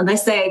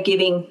 unless they are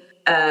giving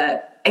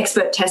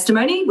expert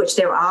testimony, which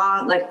there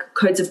are like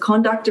codes of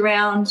conduct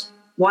around.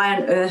 Why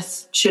on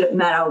earth should it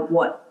matter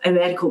what a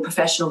medical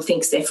professional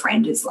thinks their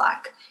friend is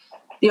like?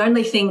 The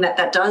only thing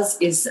that does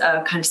is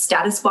kind of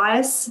status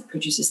bias. It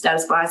produces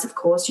status bias, of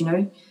course.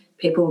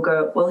 People will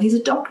go, well, he's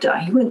a doctor.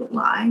 He wouldn't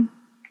lie.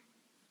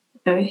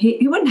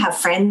 He wouldn't have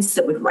friends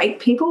that would rape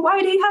people. Why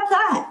would he have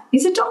that?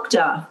 He's a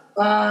doctor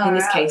in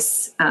this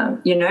case,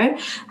 And is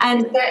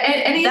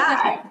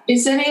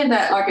any of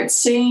that, like, it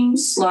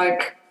seems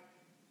like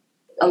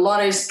a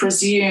lot is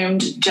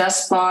presumed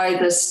just by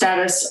the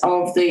status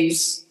of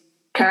these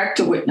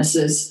character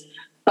witnesses.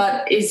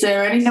 But is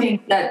there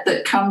anything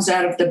that comes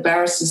out of the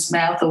barrister's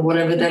mouth or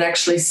whatever that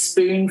actually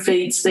spoon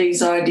feeds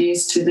these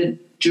ideas to the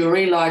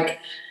jury?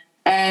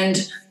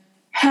 And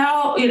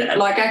how,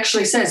 like,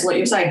 actually says what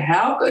you're saying,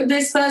 how could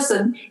this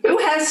person who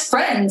has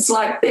friends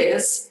like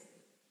this?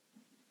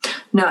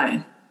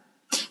 No.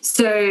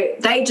 So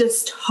they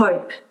just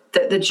hope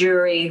that the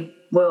jury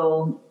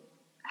will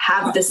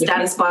have the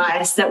status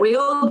bias that we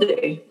all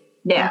do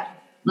now.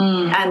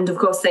 And, of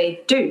course,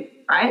 they do,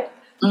 right?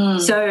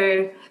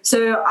 So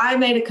I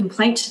made a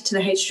complaint to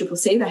the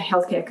HCCC, the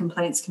Healthcare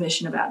Complaints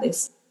Commission, about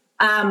this.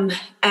 And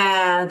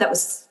that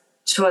was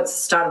towards the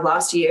start of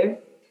last year.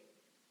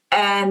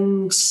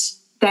 And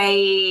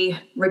they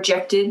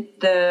rejected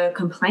the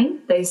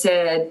complaint. They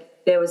said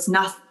there was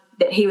nothing,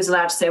 that he was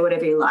allowed to say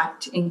whatever he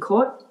liked in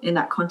court in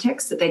that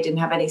context, that they didn't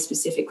have any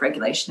specific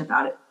regulation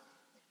about it.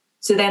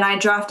 So then I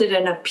drafted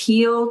an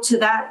appeal to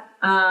that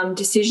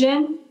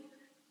decision,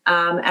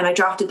 and I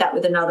drafted that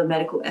with another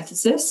medical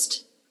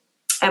ethicist.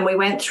 And we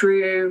went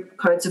through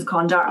codes of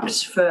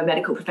conduct for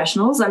medical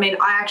professionals. I mean,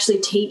 I actually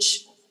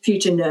teach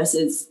future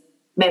nurses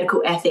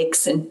medical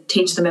ethics and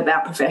teach them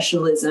about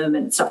professionalism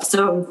and stuff.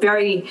 So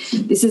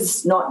this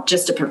is not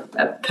just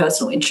a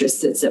personal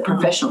interest, it's a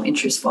professional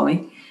interest for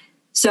me.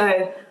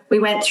 So we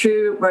went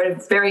through, wrote a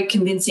very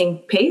convincing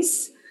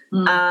piece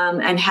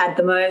and had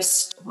the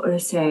most,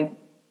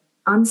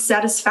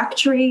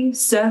 unsatisfactory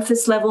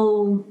surface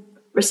level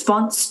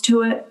response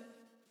to it.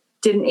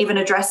 Didn't even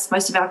address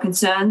most of our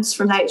concerns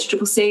from the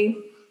HCCC.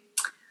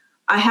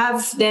 I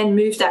have then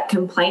moved that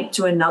complaint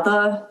to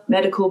another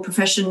medical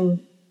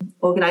profession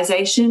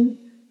organisation,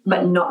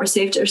 but not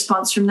received a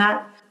response from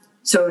that.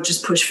 So I'll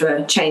just push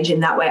for change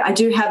in that way. I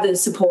do have the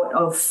support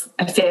of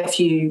a fair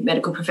few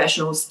medical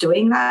professionals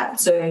doing that.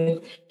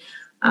 So,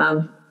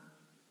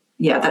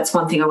 that's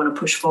one thing I want to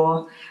push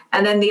for.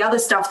 And then the other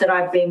stuff that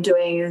I've been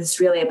doing is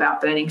really about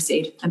Burning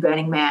Seed and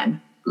Burning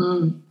Man,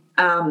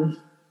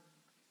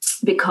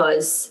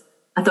 because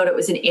I thought it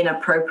was an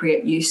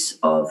inappropriate use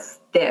of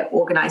their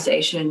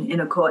organisation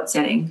in a court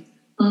setting,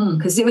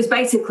 because it was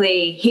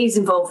basically he's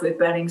involved with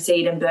Burning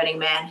Seed and Burning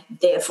Man,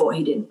 therefore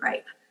he didn't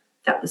rape.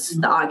 That was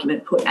the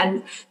argument put.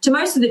 And to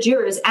most of the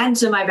jurors and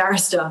to my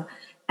barrister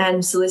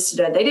and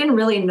solicitor, they didn't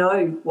really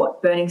know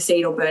what Burning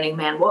Seed or Burning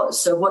Man was.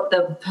 So what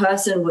the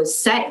person was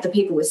saying, the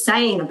people were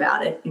saying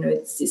about it,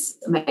 it's this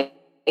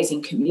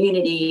amazing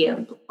community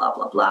and blah,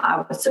 blah,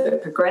 blah, it's so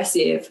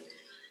progressive.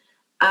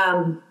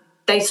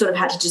 They sort of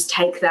had to just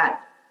take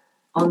that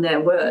on their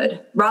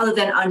word, rather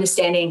than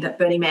understanding that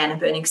Burning Man and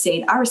Burning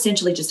Seed are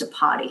essentially just a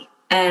party.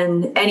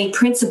 And any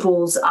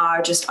principles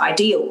are just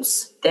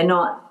ideals. They're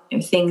not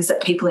things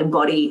that people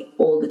embody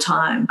all the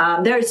time.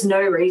 There is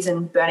no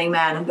reason Burning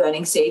Man and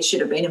Burning Seed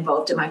should have been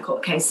involved in my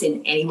court case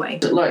in any way.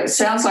 It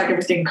sounds like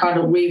everything kind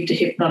of weaved a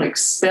hypnotic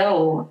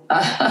spell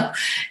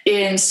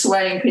in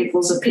swaying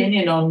people's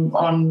opinion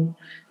on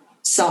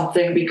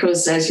something,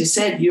 because, as you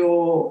said,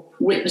 your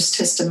witness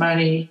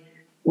testimony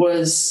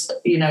was,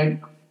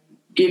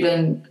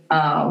 given,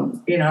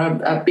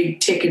 a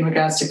big tick in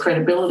regards to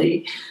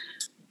credibility.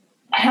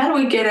 how do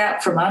we get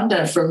out from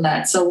under from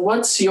that? So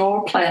what's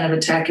your plan of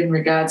attack in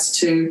regards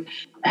to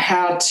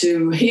how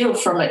to heal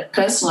from it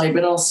personally,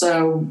 but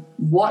also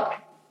what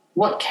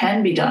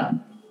can be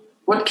done?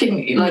 What can,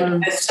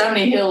 like, there's so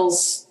many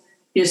hills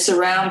you're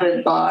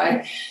surrounded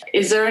by.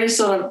 Is there any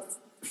sort of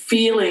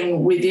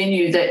feeling within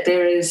you that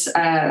there is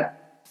an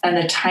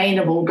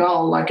attainable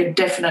goal, like a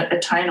definite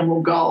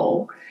attainable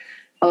goal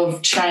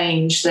of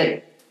change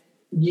that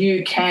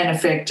you can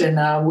affect and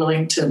are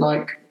willing to,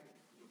 like,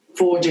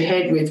 forge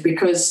ahead with?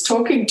 Because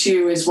talking to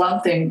you is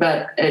one thing,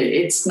 but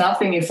it's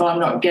nothing if I'm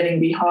not getting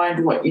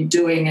behind what you're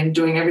doing and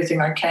doing everything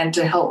I can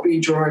to help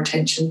you draw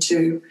attention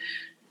to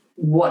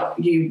what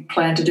you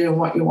plan to do and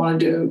what you want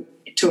to do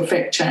to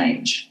affect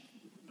change.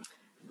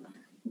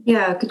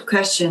 Yeah, good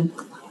question.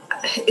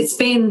 It's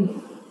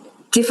been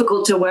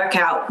difficult to work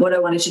out what I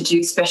wanted to do,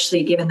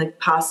 especially given the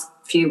past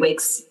few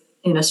weeks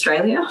in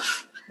Australia.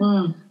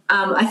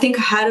 I think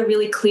I had a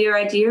really clear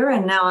idea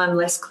and now I'm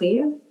less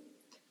clear.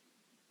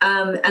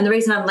 And the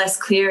reason I'm less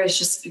clear is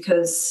just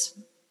because...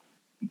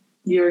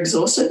 You're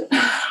exhausted?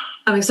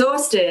 I'm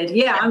exhausted.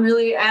 Yeah, I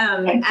really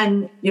am.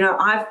 And, you know,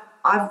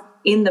 I've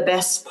in the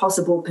best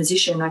possible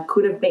position I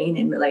could have been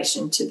in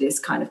relation to this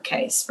kind of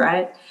case,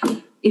 right?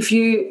 If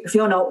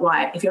you're not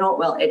white, if you're not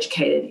well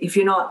educated, if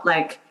you're not,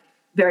 like,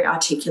 very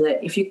articulate,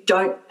 if you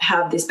don't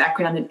have this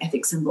background in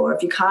ethics and law,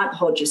 if you can't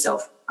hold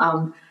yourself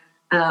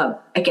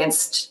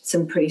against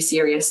some pretty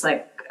serious,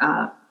 like,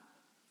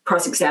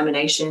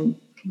 cross-examination,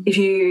 if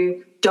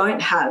you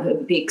don't have a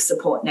big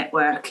support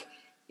network,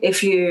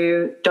 if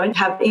you don't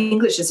have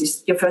English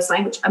as your first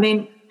language, I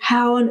mean,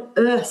 how on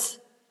earth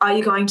are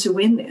you going to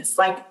win this?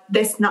 Like,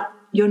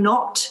 you're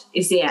not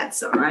is the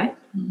answer, right?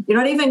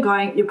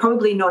 You're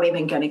probably not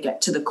even going to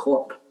get to the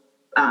court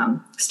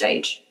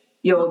stage.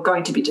 You're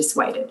going to be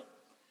dissuaded.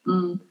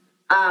 And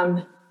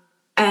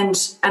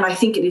I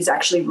think it is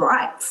actually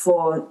right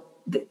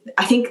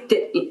I think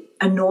that it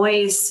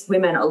annoys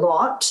women a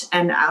lot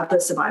and other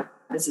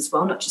survivors as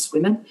well, not just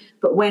women,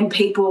 but when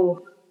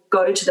people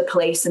go to the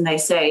police and they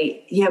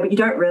say, yeah, but you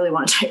don't really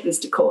want to take this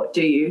to court,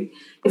 do you?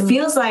 It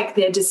feels like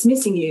they're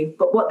dismissing you,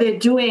 but what they're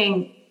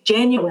doing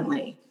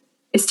genuinely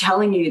is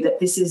telling you that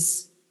this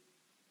is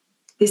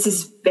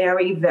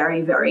very,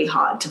 very, very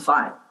hard to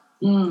fight.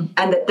 And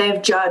that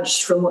they've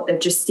judged from what they've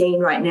just seen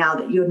right now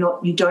that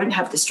you don't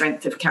have the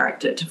strength of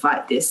character to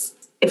fight this.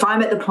 If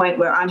I'm at the point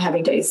where I'm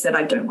having days that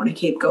I don't want to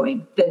keep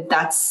going, then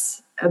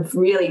that's a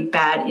really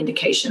bad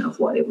indication of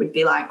what it would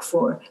be like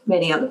for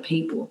many other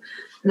people.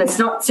 And it's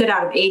not set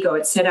out of ego,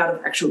 it's set out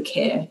of actual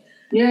care.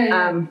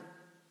 Care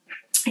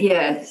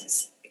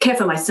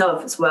for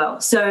myself as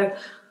well. So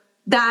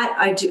that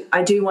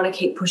I do want to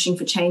keep pushing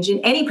for change in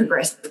any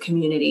progressive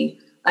community.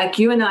 Like,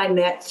 you and I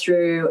met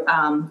through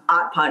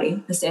Art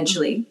Party,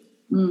 essentially.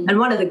 And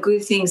one of the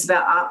good things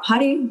about Art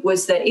Party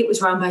was that it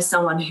was run by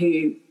someone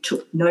who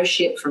took no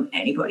shit from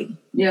anybody.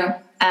 Yeah.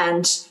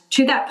 And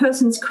to that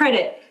person's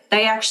credit,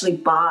 they actually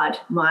barred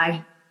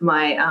my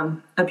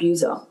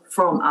abuser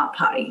from Art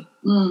Party.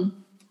 And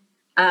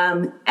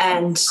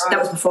that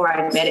was before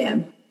I had met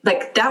him.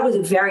 Like, that was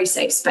a very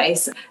safe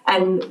space.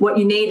 And what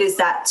you need is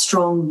that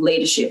strong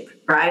leadership,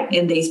 right,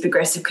 in these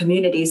progressive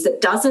communities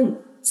that doesn't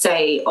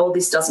say, oh,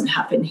 this doesn't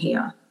happen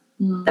here,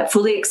 that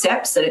fully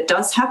accepts that it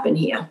does happen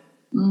here.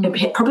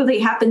 It probably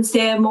happens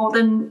there more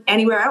than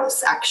anywhere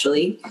else,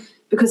 actually,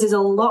 because there's a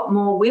lot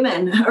more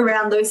women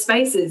around those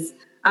spaces.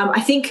 I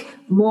think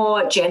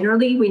more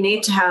generally we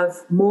need to have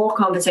more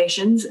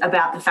conversations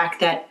about the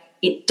fact that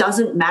it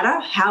doesn't matter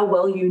how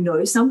well you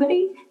know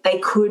somebody, they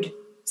could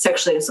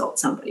sexually assault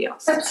somebody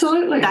else.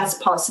 Absolutely. That's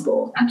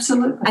possible.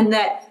 Absolutely. And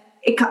that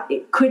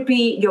it could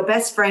be your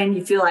best friend,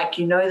 you feel like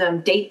you know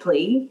them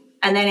deeply,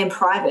 and then in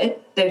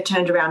private they've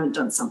turned around and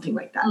done something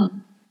like that.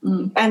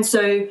 And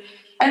so...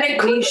 And it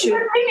could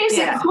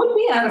it could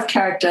be out of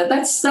character.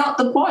 That's not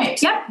the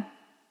point. Yeah.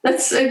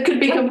 It could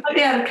be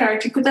completely out of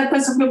character. That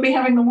person could be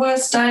having the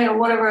worst day or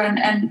whatever.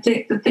 And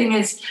the thing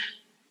is,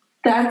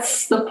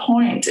 that's the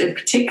point, and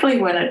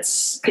particularly when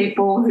it's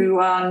people who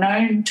are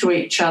known to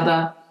each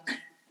other.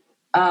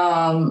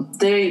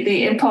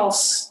 The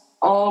impulse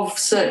of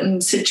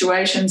certain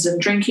situations and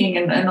drinking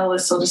and all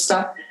this sort of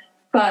stuff.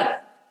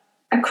 But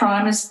a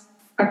crime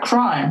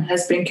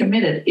has been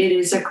committed. It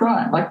is a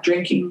crime, like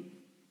drinking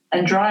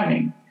and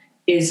driving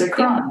is a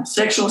crime. Yeah.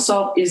 Sexual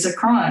assault is a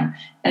crime.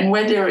 And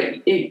whether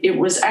it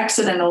was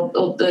accident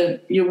or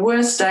your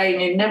worst day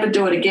and you never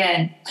do it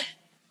again,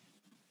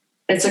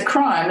 it's a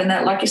crime. And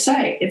that, like you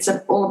say, it's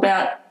all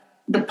about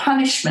the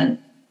punishment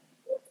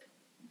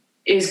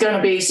is going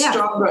to be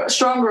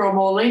stronger or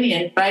more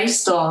lenient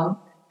based on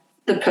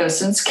the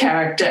person's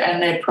character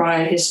and their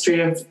prior history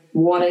of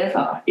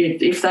whatever.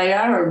 If they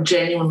are a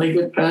genuinely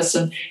good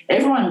person,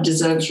 everyone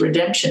deserves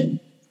redemption.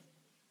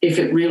 If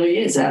it really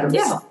is out of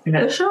something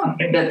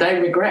that they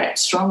regret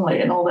strongly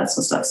and all that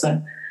sort of stuff.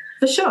 So,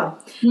 for sure.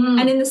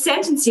 And in the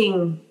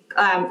sentencing,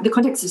 the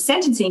context of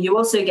sentencing, you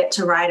also get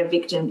to write a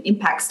victim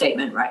impact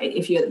statement, right,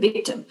 if you're the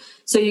victim.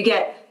 So you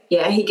get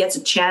he gets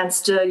a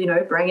chance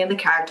to, bring in the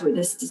character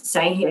witness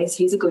saying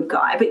he's a good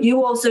guy. But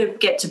you also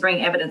get to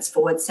bring evidence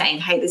forward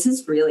saying, hey, this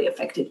has really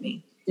affected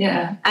me.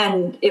 Yeah.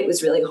 And it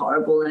was really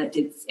horrible and it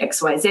did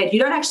X, Y, Z. You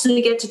don't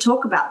actually get to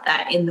talk about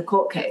that in the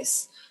court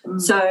case.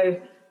 So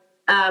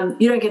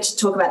you don't get to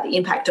talk about the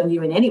impact on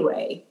you in any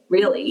way,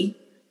 really.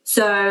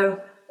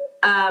 So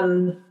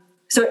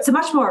so it's a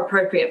much more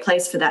appropriate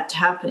place for that to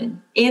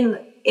happen. In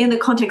the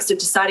context of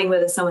deciding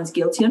whether someone's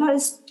guilty or not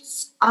is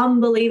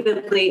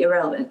unbelievably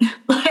irrelevant,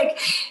 like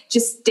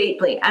just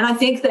deeply. And I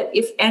think that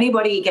if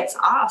anybody gets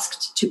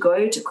asked to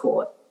go to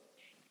court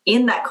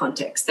in that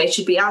context, they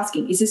should be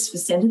asking, is this for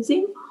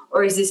sentencing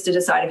or is this to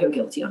decide if you're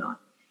guilty or not?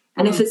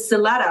 And if it's the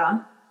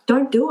latter,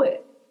 don't do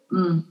it.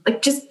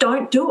 Like, just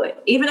don't do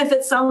it. Even if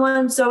it's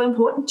someone so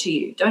important to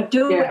you, don't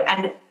do it.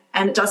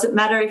 And it doesn't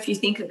matter if you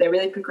think that they're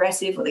really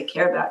progressive or they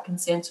care about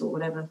consent or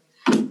whatever.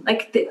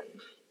 Like,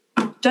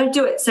 don't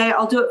do it. Say,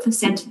 I'll do it for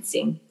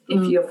sentencing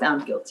if you're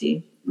found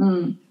guilty.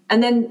 And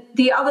then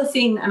the other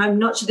thing, and I'm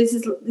not sure, this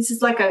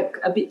is like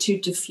a bit too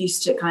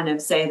diffuse to kind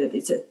of say that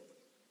it's a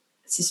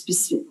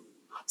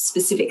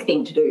specific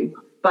thing to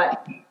do,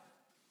 but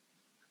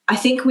I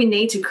think we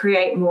need to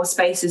create more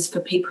spaces for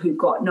people who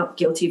got not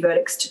guilty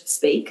verdicts to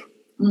speak,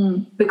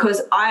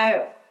 because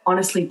I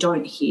honestly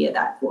don't hear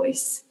that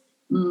voice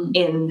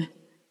in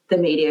the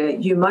media.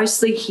 You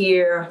mostly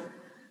hear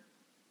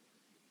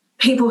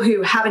people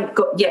who haven't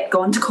yet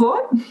gone to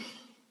court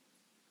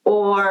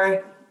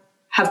or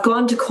have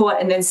gone to court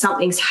and then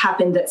something's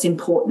happened that's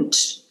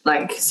important.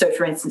 Like, so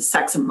for instance,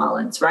 Saxon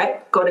Mullins,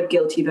 right? Got a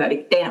guilty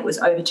verdict, then it was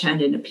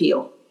overturned in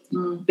appeal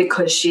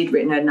because she'd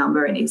written a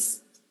number in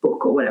his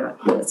book or whatever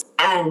it was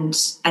and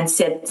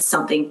said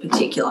something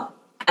particular.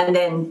 And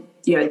then,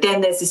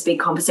 then there's this big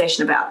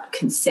conversation about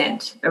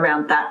consent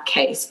around that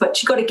case. But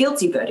she got a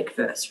guilty verdict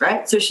first,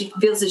 right? So she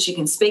feels that she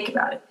can speak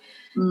about it.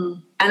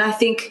 And I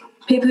think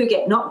people who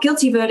get not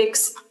guilty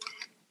verdicts,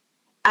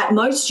 at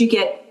most you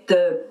get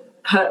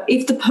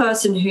if the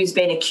person who's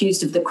been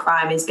accused of the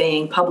crime is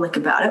being public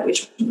about it,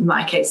 which in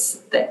my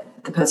case that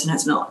the person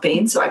has not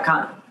been, so I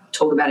can't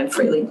talk about it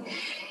freely,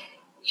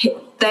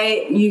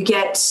 you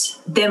get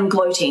them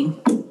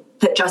gloating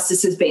that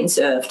justice has been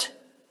served.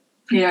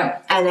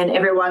 Yeah. And then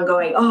everyone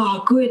going,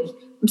 oh, good,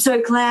 I'm so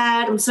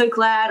glad. I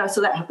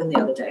saw that happen the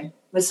other day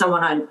with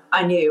someone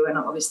I knew and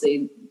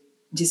obviously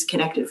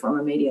disconnected from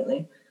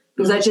immediately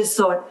because I just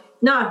thought,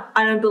 no,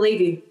 I don't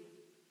believe you.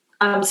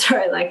 I'm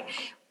sorry, like,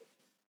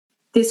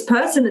 this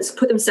person has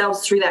put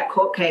themselves through that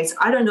court case.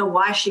 I don't know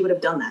why she would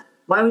have done that.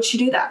 Why would she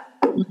do that?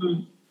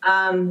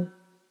 I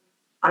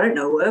don't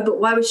know her, but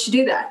why would she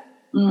do that?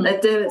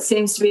 There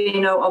seems to be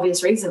no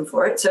obvious reason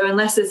for it. So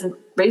unless there's a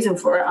reason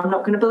for it, I'm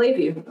not going to believe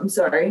you. I'm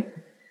sorry.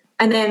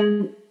 And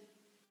then,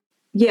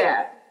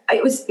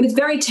 it was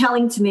very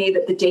telling to me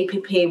that the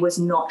DPP was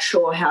not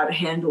sure how to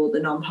handle the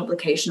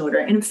non-publication order.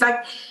 And in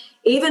fact,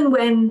 even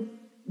when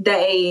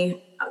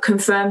they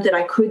confirmed that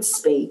I could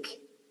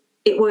speak,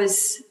 it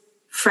was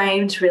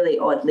framed really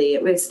oddly.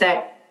 It was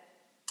that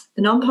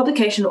the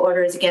non-publication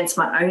order is against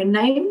my own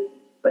name,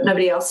 but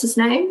nobody else's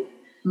name.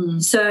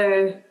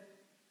 So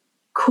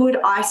could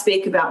I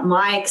speak about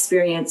my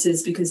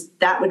experiences because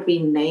that would be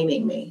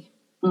naming me?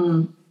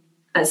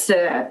 As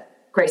the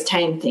Grace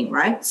Tame thing,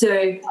 right?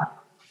 So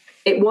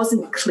it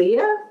wasn't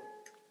clear,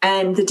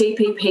 and the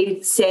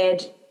DPP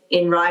said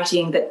in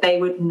writing that they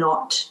would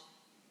not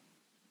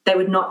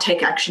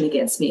take action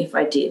against me if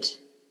I did,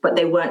 but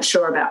they weren't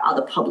sure about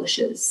other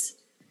publishers.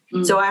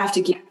 So I have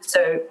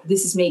to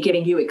this is me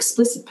giving you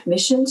explicit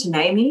permission to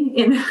name me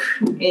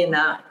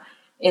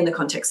in the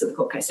context of the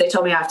court case. They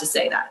told me I have to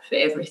say that for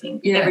everything,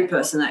 every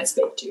person that I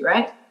speak to,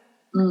 right?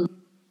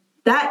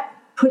 That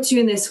puts you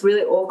in this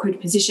really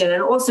awkward position.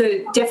 And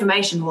also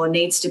defamation law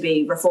needs to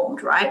be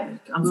reformed, right?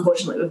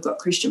 Unfortunately, we've got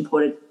Christian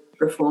Porter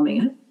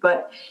reforming it.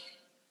 But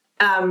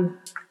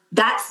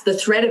that's the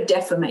threat of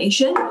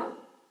defamation.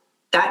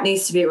 That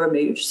needs to be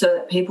removed so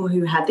that people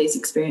who have these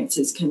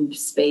experiences can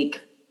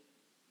speak.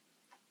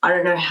 I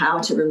don't know how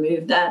to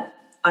remove that.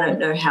 I don't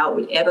know how it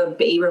would ever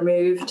be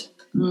removed.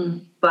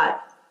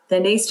 But there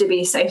needs to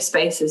be safe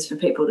spaces for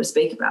people to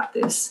speak about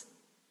this.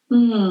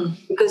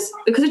 Because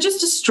it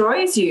just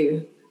destroys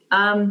you.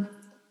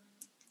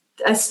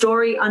 A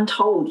story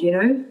untold,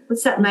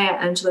 What's that Maya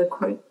Angelou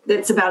quote?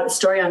 That's about a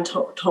story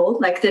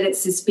untold, like that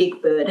it's this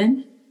big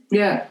burden.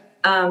 Yeah.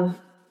 That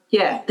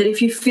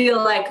if you feel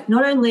like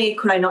not only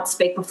could I not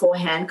speak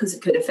beforehand because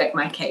it could affect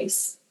my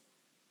case,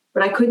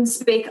 but I couldn't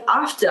speak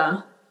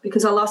after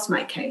because I lost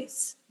my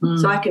case.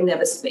 So I can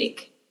never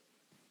speak.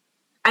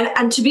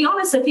 And to be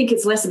honest, I think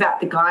it's less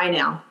about the guy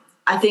now.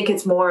 I think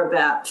it's more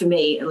about, for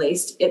me at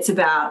least, it's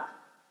about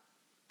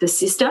the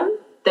system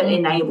that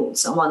enabled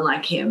someone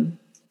like him.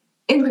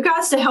 In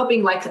regards to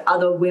helping like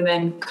other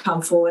women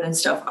come forward and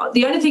stuff,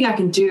 the only thing I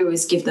can do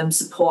is give them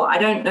support. I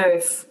don't know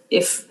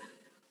if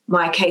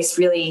my case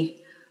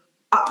really,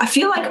 I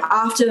feel like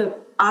after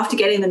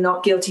getting the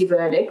not guilty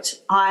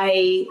verdict,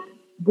 I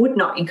would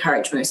not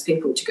encourage most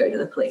people to go to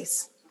the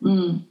police.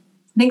 I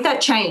think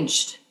that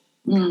changed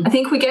I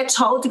think we get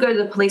told to go to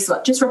the police a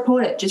lot. Just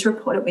report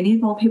it. We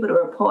need more people to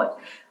report.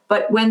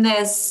 But when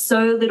there's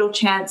so little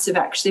chance of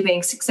actually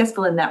being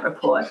successful in that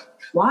report,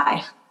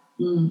 why?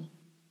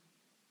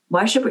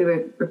 Why should we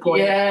report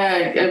it?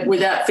 Yeah,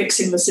 without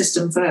fixing the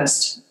system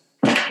first.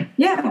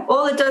 Yeah,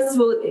 all it does is,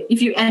 well,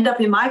 if you end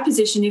up in my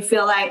position, you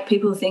feel like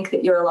people think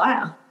that you're a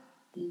liar.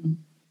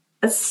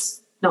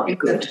 That's not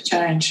good. To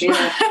change,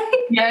 yeah.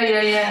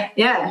 Yeah.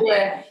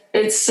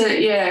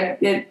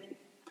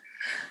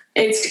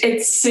 It's,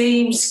 it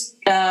seems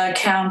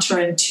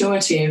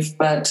counterintuitive,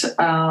 but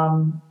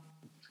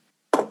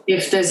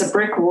if there's a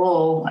brick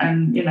wall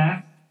and,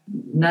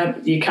 no,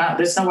 you can't,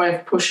 there's no way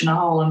of pushing a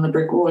hole in the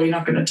brick wall. You're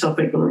not going to tell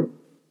people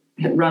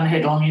to run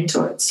headlong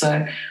into it.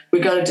 So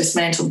we've got to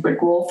dismantle the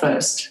brick wall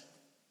first.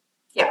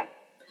 Yeah.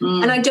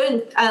 And I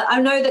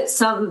know that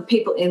some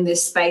people in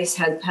this space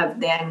have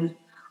then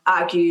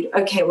argued,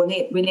 okay,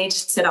 we need to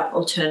set up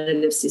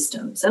alternative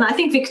systems. And I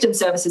think victim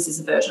services is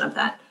a version of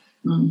that.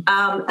 And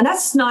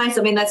that's nice.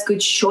 I mean, that's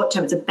good short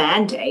term. It's a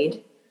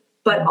Band-Aid.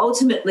 But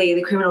ultimately,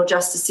 the criminal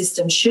justice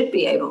system should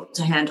be able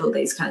to handle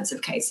these kinds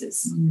of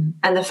cases.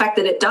 And the fact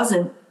that it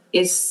doesn't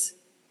is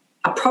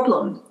a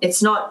problem.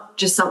 It's not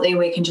just something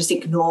we can just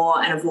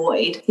ignore and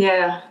avoid.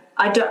 Yeah,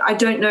 I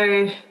don't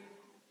know.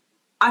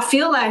 I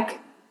feel like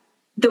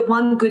the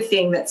one good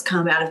thing that's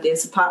come out of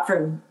this, apart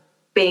from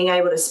being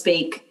able to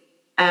speak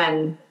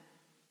and,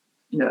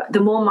 the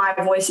more my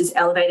voice is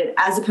elevated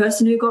as a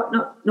person who got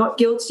not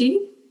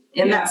guilty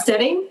in that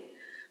setting,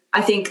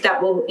 I think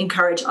that will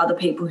encourage other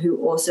people who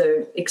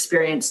also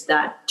experienced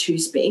that to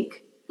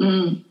speak.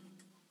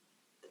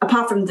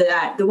 Apart from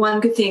that, the one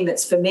good thing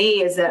that's for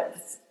me is that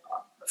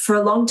for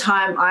a long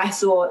time I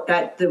thought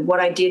that what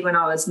I did when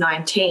I was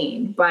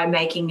 19, by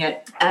making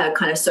it a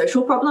kind of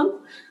social problem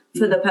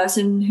for the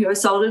person who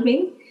assaulted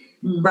me,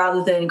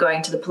 rather than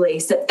going to the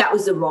police, that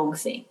was the wrong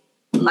thing.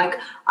 Like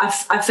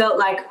I felt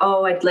like,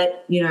 I'd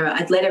let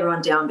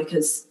everyone down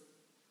because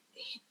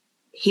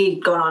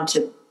he'd gone on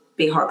to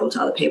be horrible to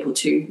other people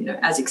too,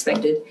 as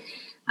expected.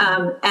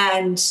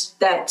 And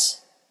that,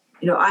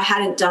 I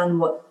hadn't done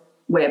what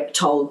we're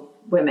told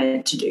we're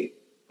meant to do,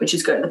 which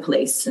is go to the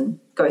police and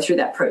go through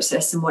that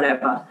process and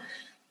whatever.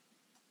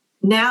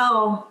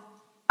 Now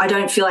I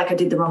don't feel like I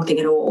did the wrong thing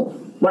at all.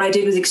 What I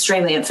did was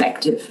extremely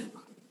effective.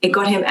 It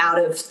got him out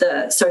of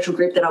the social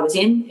group that I was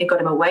in. It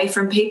got him away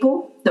from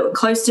people that were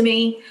close to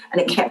me,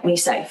 and it kept me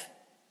safe.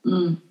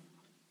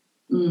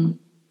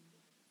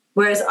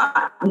 Whereas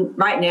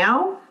right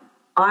now,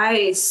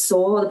 I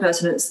saw the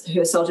person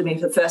who assaulted me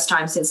for the first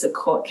time since the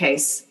court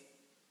case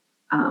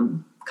a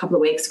couple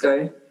of weeks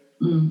ago.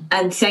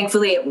 And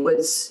thankfully it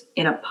was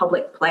in a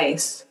public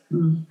place.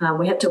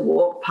 We had to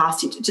walk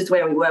past just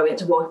where we were. We had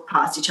to walk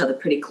past each other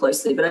pretty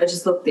closely, but I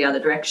just looked the other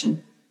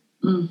direction.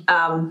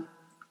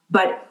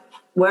 But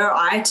were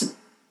I to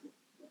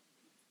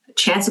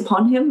chance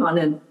upon him on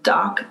a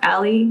dark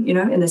alley,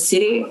 in the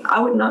city,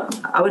 I would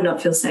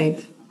not feel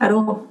safe at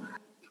all.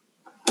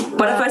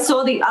 But if I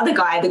saw the other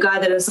guy, the guy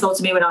that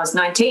assaulted me when I was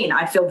 19,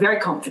 I'd feel very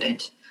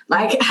confident.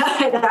 Like,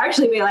 I'd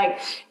actually be like,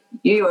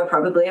 you are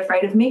probably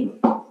afraid of me.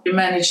 You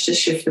managed to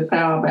shift the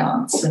power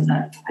balance in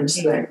that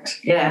respect.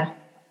 Yeah.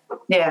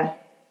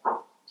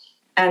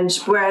 And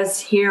whereas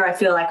here I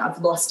feel like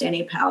I've lost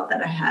any power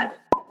that I had.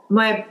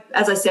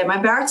 As I said, my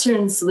barrister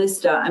and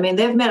solicitor, I mean,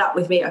 they've met up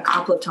with me a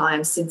couple of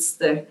times since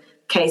the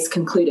case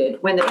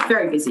concluded, when they're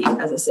very busy,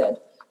 as I said.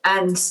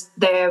 And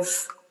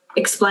they've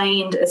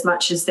explained as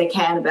much as they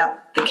can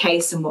about the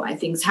case and why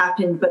things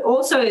happened, but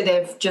also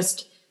they've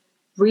just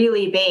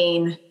really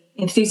been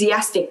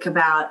enthusiastic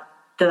about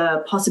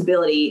the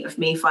possibility of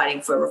me fighting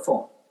for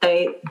reform.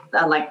 They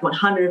are like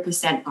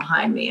 100%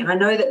 behind me. And I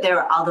know that there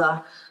are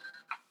other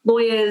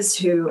lawyers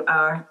who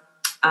are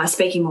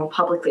speaking more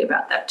publicly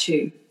about that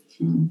too.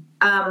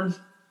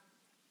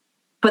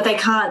 But they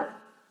can't,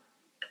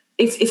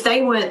 if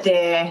they weren't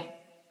there,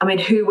 I mean,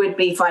 who would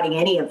be fighting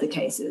any of the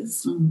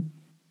cases?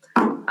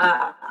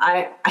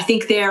 I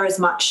think they're as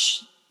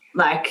much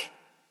like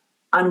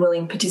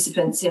unwilling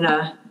participants in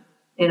a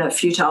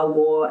futile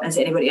war as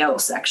anybody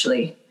else,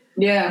 actually.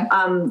 Yeah.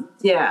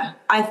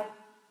 I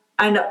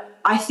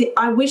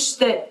wish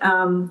that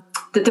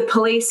that the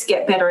police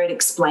get better at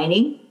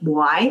explaining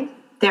why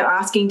they're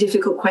asking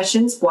difficult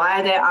questions,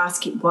 why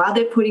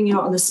they're putting you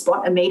on the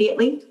spot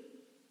immediately,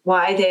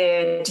 why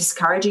they're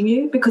discouraging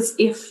you. Because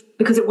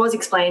it was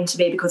explained to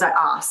me because I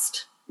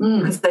asked,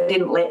 because they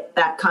didn't let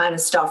that kind of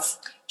stuff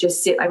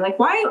just sit. I'm like,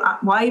 why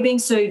are you being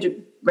so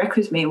direct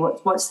with me?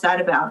 What's that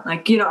about?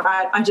 Like,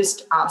 I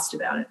just asked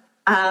about it.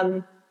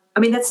 I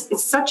mean,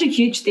 it's such a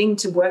huge thing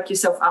to work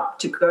yourself up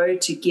to go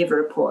to give a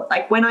report.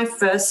 Like when I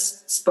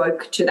first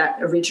spoke to that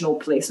original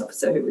police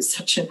officer who was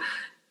such an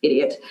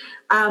idiot,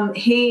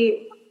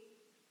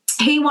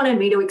 he wanted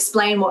me to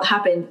explain what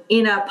happened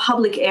in a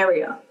public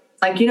area.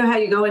 Like, you know how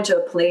you go into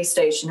a police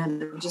station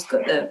and they've just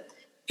got the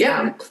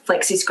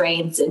flexi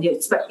screens,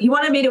 but he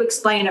wanted me to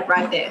explain it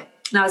right there.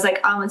 And I was like,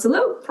 it's a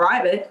little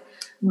private.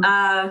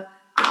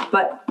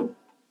 But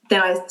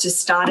then I just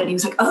started. He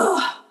was like,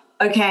 oh,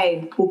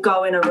 okay, we'll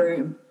go in a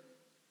room.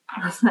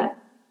 I was like,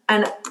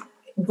 And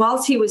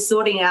whilst he was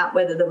sorting out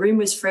whether the room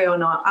was free or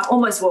not, I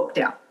almost walked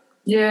out.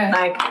 Yeah.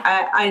 Like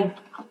I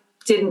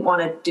didn't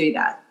want to do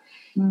that.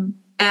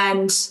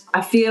 And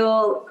I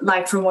feel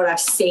like from what I've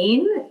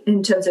seen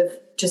in terms of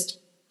just,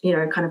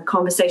 kind of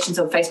conversations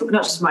on Facebook,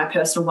 not just my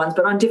personal ones,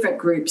 but on different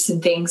groups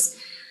and things,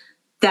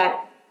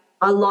 that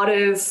a lot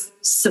of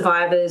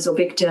survivors or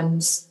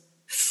victims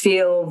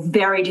feel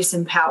very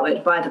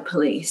disempowered by the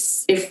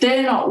police. If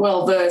they're not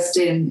well versed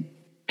in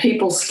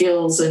people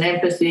skills and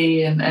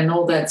empathy and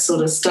all that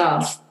sort of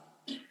stuff,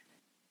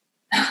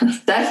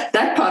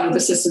 that part of the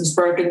system's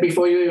broken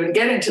before you even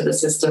get into the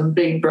system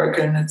being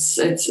broken. It's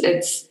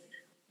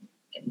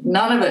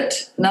none of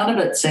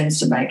it seems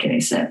to make any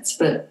sense.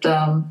 But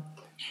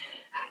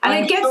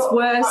and it gets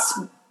worse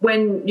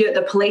when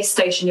the police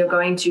station you're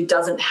going to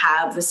doesn't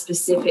have a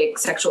specific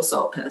sexual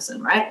assault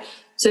person, right?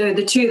 So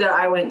the two that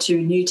I went to,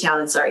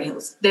 Newtown and Surrey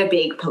Hills, they're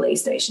big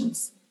police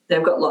stations.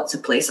 They've got lots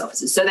of police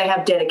officers. So they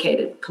have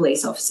dedicated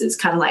police officers,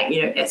 kind of like,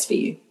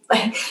 SVU.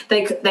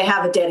 They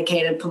have a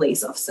dedicated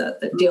police officer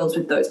that deals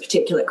with those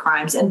particular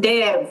crimes. And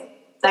they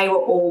were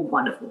all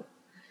wonderful.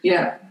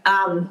 Yeah.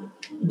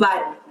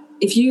 But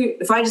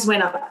if I just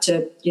went up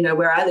to,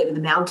 where I live in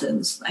the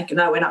mountains,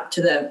 and I went up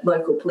to the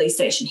local police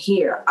station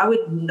here, I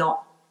would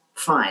not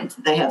find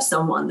they have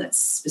someone that's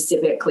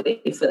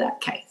specifically for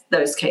that case,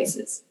 those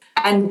cases.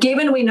 And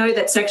given we know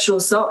that sexual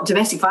assault,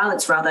 domestic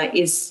violence rather,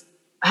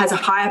 has a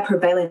higher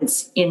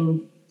prevalence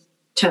in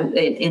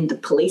the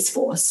police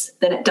force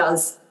than it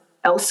does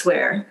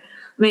elsewhere.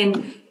 I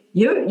mean,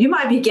 you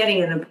might be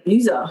getting an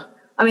abuser.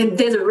 I mean,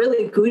 there's a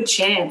really good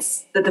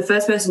chance that the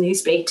first person you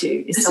speak to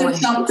is this someone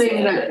is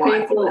something that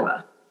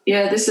people.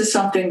 Yeah, this is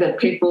something that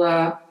people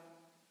are.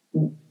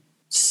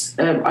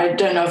 I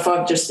don't know if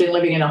I've just been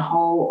living in a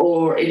hole,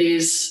 or it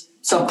is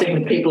something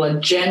that people are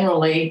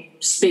generally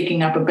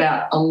speaking up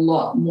about a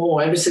lot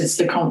more ever since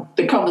the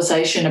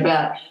conversation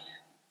about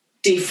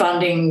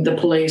defunding the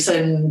police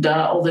and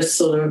all this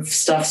sort of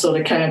stuff sort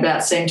of came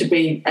about. Seemed to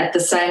be at the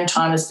same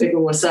time as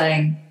people were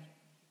saying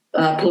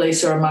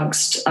police are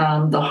amongst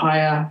the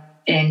higher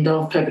end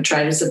of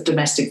perpetrators of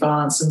domestic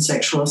violence and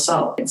sexual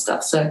assault and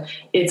stuff. So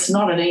it's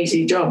not an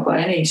easy job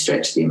by any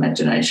stretch of the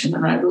imagination,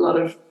 and I have a lot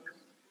of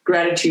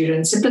gratitude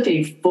and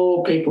sympathy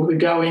for people who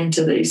go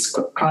into these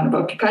kind of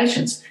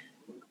occupations.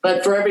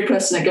 But for every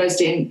person that goes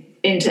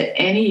into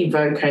any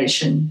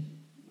vocation,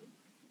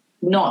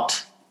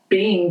 not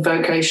being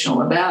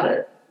vocational about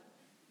it,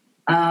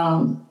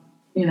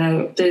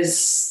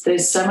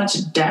 there's so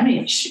much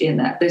damage in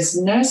that.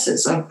 There's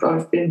nurses.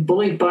 I've been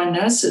bullied by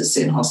nurses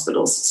in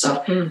hospitals and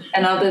stuff,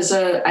 and others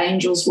are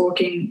angels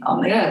walking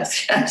on the earth.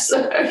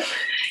 So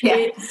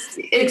yeah,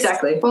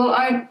 exactly. Well,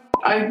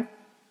 I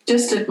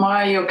just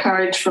admire your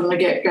courage from the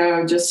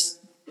get-go,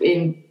 just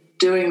in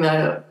doing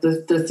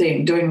the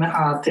thing, doing the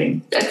hard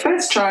thing. At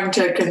first trying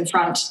to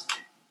confront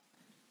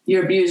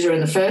your abuser in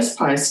the first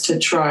place to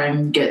try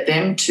and get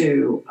them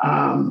to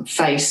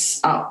face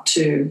up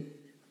to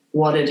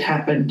what had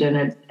happened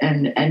and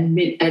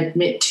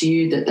admit to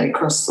you that they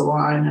crossed the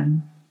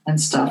line and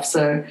stuff.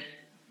 So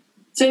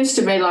it seems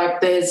to me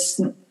like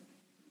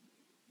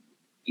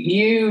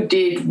you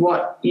did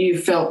what you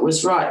felt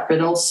was right, but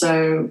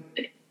also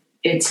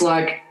it's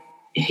like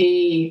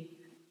he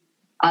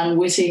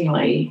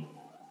unwittingly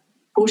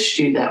pushed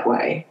you that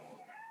way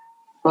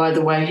by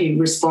the way he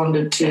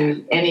responded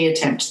to any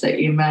attempt that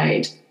you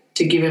made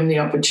to give him the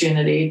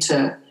opportunity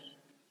to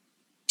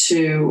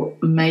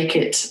make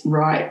it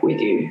right with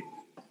you.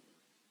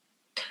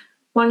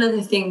 One of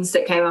the things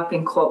that came up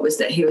in court was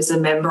that he was a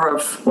member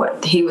of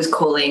what he was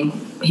calling,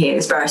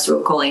 his barrister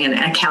were calling an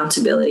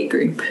accountability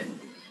group,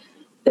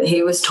 that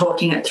he was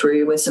talking it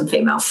through with some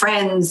female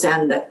friends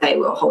and that they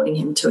were holding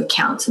him to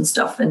account and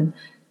stuff. And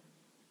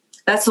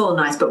that's all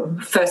nice,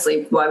 but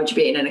firstly, why would you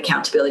be in an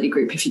accountability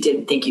group if you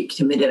didn't think you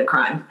committed a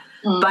crime?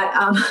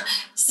 But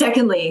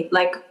secondly,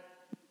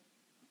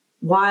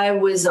 why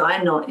was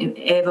I not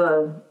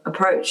ever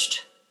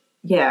approached?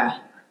 Yeah.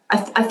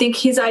 I think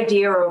his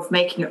idea of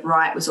making it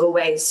right was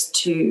always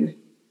to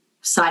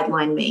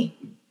sideline me,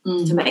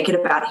 to make it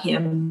about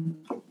him.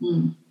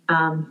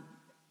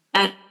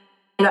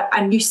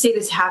 And you see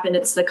this happen.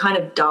 It's the kind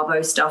of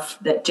Darbo stuff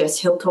that Jess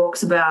Hill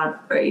talks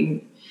about, where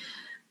you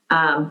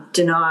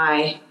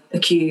deny,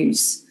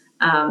 accuse,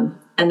 and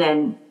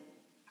then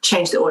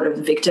change the order of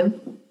the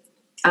victim.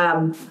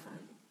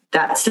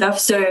 That stuff.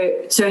 So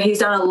he's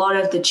done a lot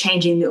of the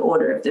changing the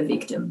order of the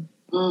victim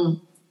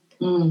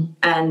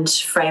and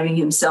framing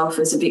himself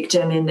as a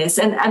victim in this.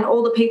 And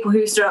all the people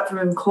who stood up for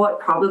him in court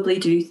probably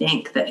do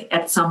think that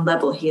at some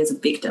level he is a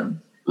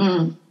victim,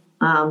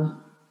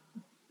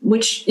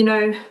 which,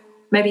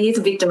 maybe he's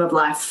a victim of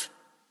life,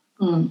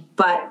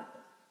 but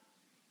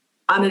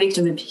I'm a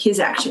victim of his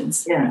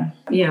actions. Yeah.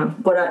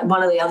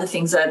 One of the other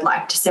things I'd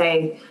like to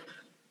say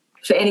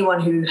for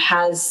anyone who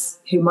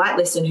might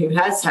listen, who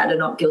has had a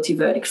not guilty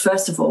verdict,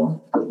 first of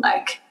all,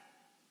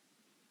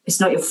 it's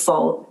not your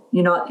fault.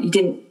 You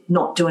didn't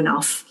not do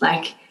enough.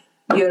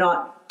 You're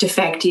not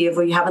defective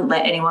or you haven't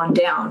let anyone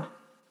down.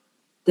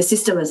 The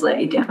system has let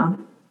you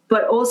down.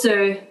 But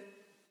also,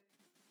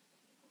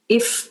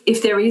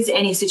 if there is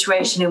any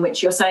situation in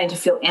which you're starting to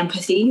feel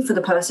empathy for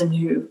the person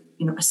who,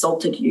 you know,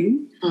 assaulted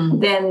you,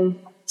 then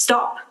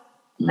stop.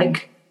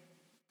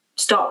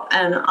 Stop.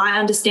 And I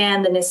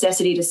understand the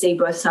necessity to see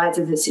both sides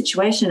of the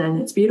situation,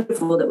 and it's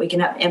beautiful that we can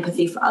have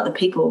empathy for other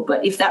people.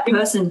 But if that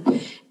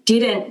person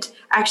didn't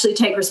actually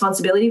take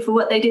responsibility for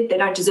what they did, they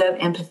don't deserve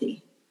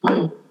empathy.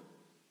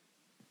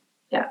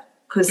 Yeah,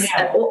 because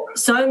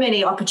so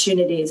many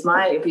opportunities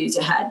my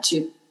abuser had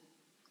to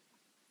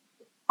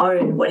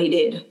own what he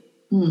did,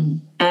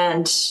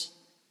 and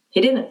he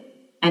didn't,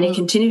 and he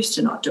continues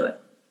to not do it.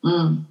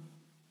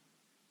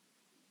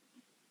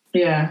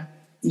 Yeah,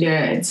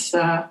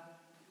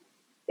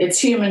 it's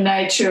human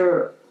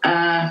nature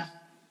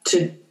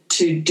to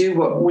do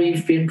what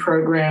we've been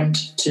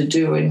programmed to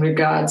do in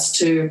regards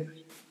to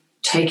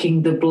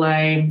taking the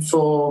blame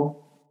for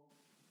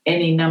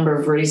any number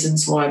of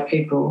reasons why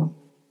people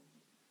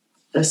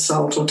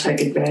assault or take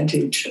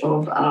advantage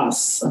of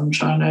us. I'm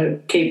trying to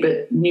keep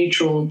it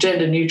neutral,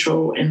 gender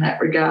neutral in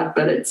that regard,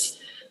 but it's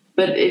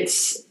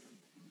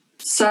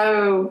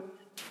so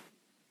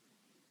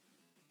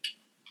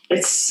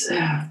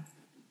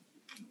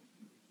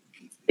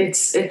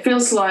it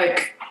feels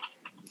like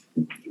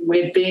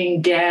we're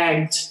being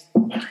gagged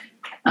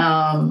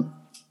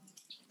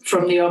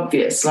from the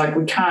obvious. Like,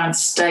 we can't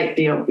state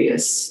the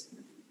obvious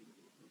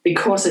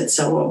because it's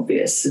so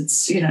obvious.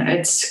 It's, you know,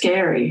 it's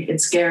scary.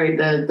 It's scary,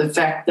 the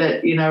fact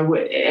that, you know,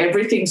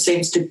 everything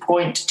seems to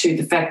point to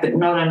the fact that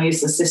not only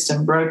is the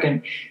system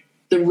broken,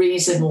 the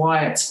reason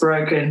why it's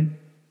broken,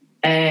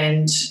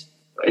 and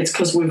it's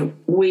because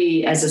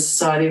we as a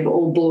society have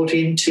all bought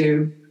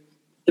into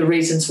the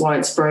reasons why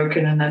it's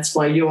broken, and that's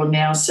why you're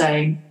now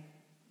saying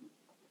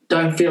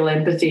don't feel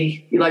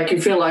empathy. You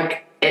feel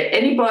like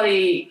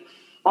anybody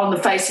on the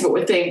face of it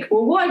would think,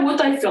 well, why would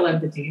they feel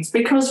empathy? It's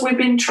because we've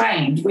been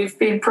trained, we've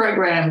been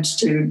programmed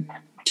to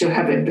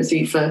have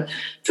empathy for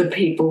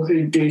people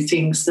who do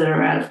things that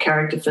are out of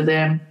character for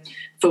them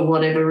for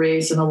whatever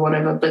reason or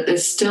whatever, but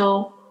there's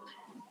still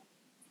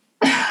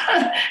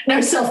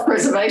no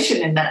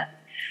self-preservation in that.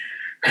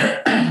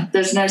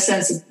 There's no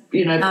sense of,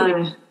 you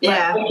know,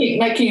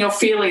 making your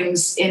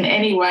feelings in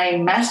any way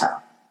matter.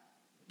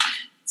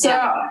 So,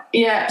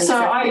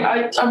 so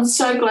I'm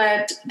so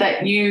glad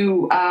that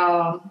you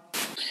are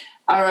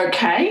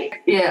okay.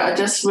 Yeah, I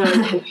just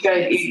really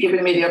appreciate you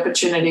giving me the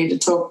opportunity to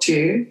talk to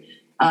you.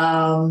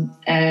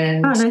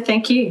 And no,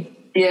 thank you.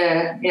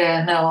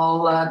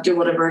 I'll do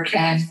whatever I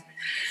can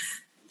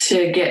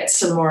to get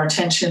some more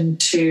attention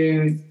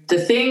to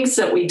the things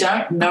that we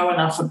don't know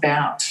enough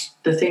about,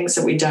 the things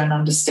that we don't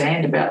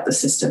understand about the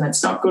system.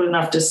 It's not good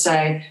enough to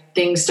say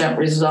things don't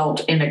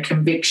result in a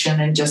conviction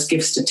and just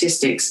give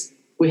statistics.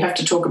 We have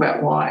to talk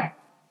about why.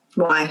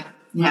 Why?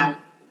 Yeah.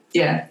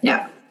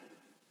 Yeah.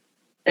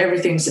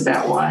 Everything's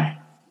about why.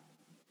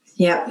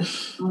 Yeah.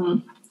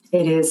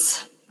 It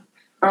is.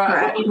 All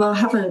right. Well,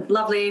 have a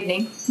lovely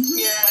evening.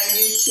 Yeah,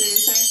 you too.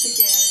 Thanks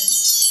again.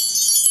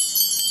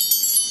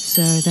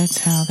 So that's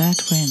how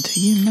that went.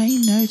 You may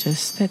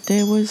notice that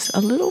there was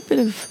a little bit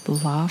of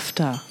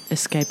laughter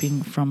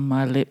escaping from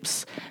my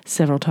lips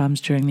several times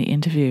during the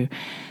interview.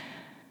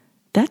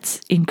 That's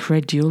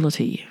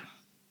incredulity.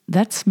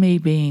 That's me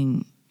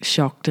being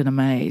shocked and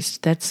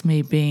amazed. That's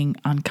me being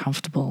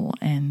uncomfortable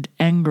and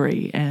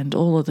angry and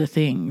all of the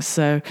things.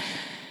 So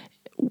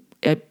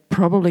it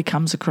probably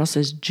comes across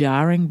as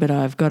jarring, but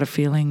I've got a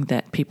feeling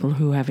that people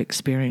who have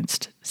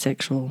experienced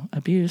sexual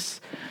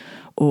abuse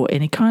or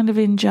any kind of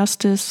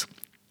injustice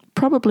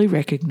probably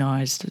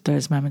recognised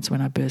those moments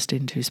when I burst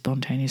into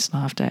spontaneous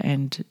laughter,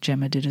 and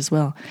Gemma did as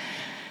well.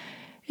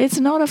 It's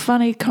not a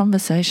funny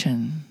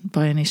conversation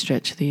by any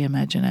stretch of the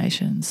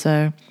imagination.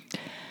 So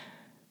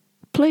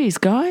please,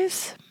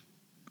 guys,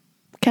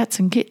 cats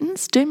and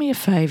kittens, do me a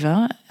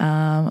favour.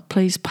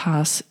 Please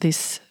pass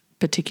this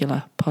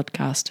particular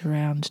podcast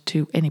around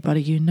to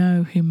anybody you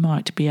know who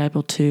might be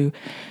able to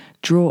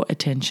draw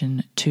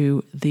attention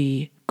to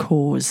the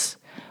cause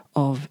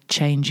of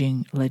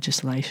changing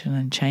legislation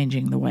and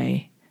changing the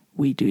way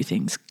we do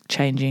things,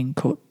 changing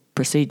court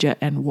procedure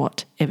and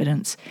what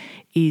evidence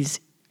is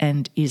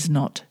and is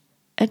not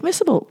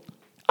admissible.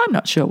 I'm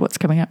not sure what's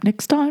coming up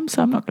next time,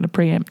 so I'm not going to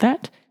preempt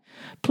that.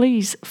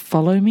 Please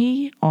follow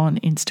me on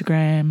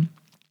Instagram.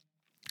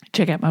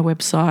 Check out my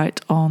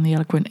website on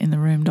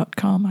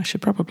theeloquentintheroom.com. I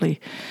should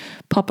probably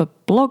pop a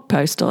blog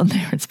post on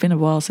there. It's been a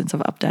while since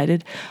I've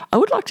updated. I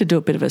would like to do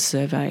a bit of a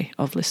survey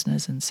of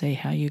listeners and see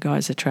how you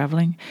guys are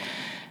travelling.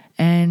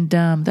 And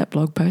that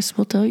blog post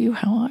will tell you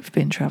how I've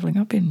been travelling.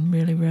 I've been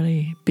really,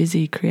 really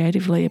busy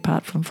creatively.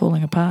 Apart from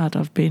falling apart,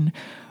 I've been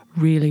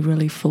really,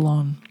 really full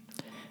on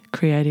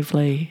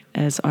creatively.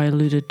 As I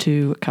alluded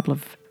to a couple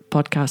of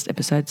podcast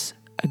episodes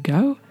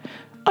ago,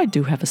 I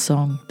do have a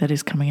song that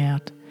is coming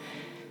out.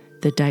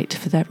 The date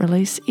for that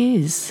release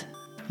is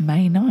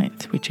May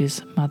 9th, which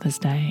is Mother's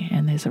Day,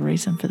 and there's a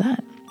reason for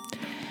that.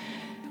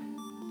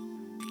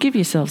 Give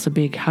yourselves a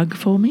big hug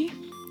for me.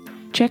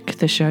 Check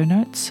the show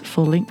notes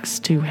for links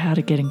to how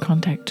to get in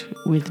contact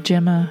with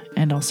Gemma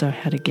and also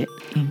how to get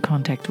in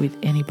contact with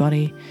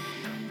anybody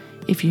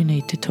if you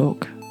need to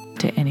talk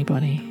to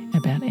anybody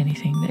about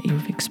anything that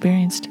you've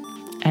experienced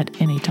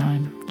at any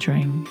time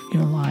during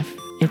your life.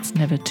 It's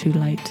never too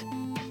late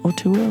or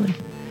too early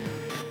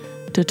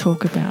to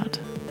talk about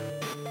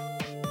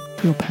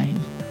your pain.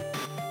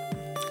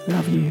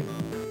 Love you.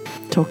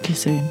 Talk to you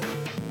soon.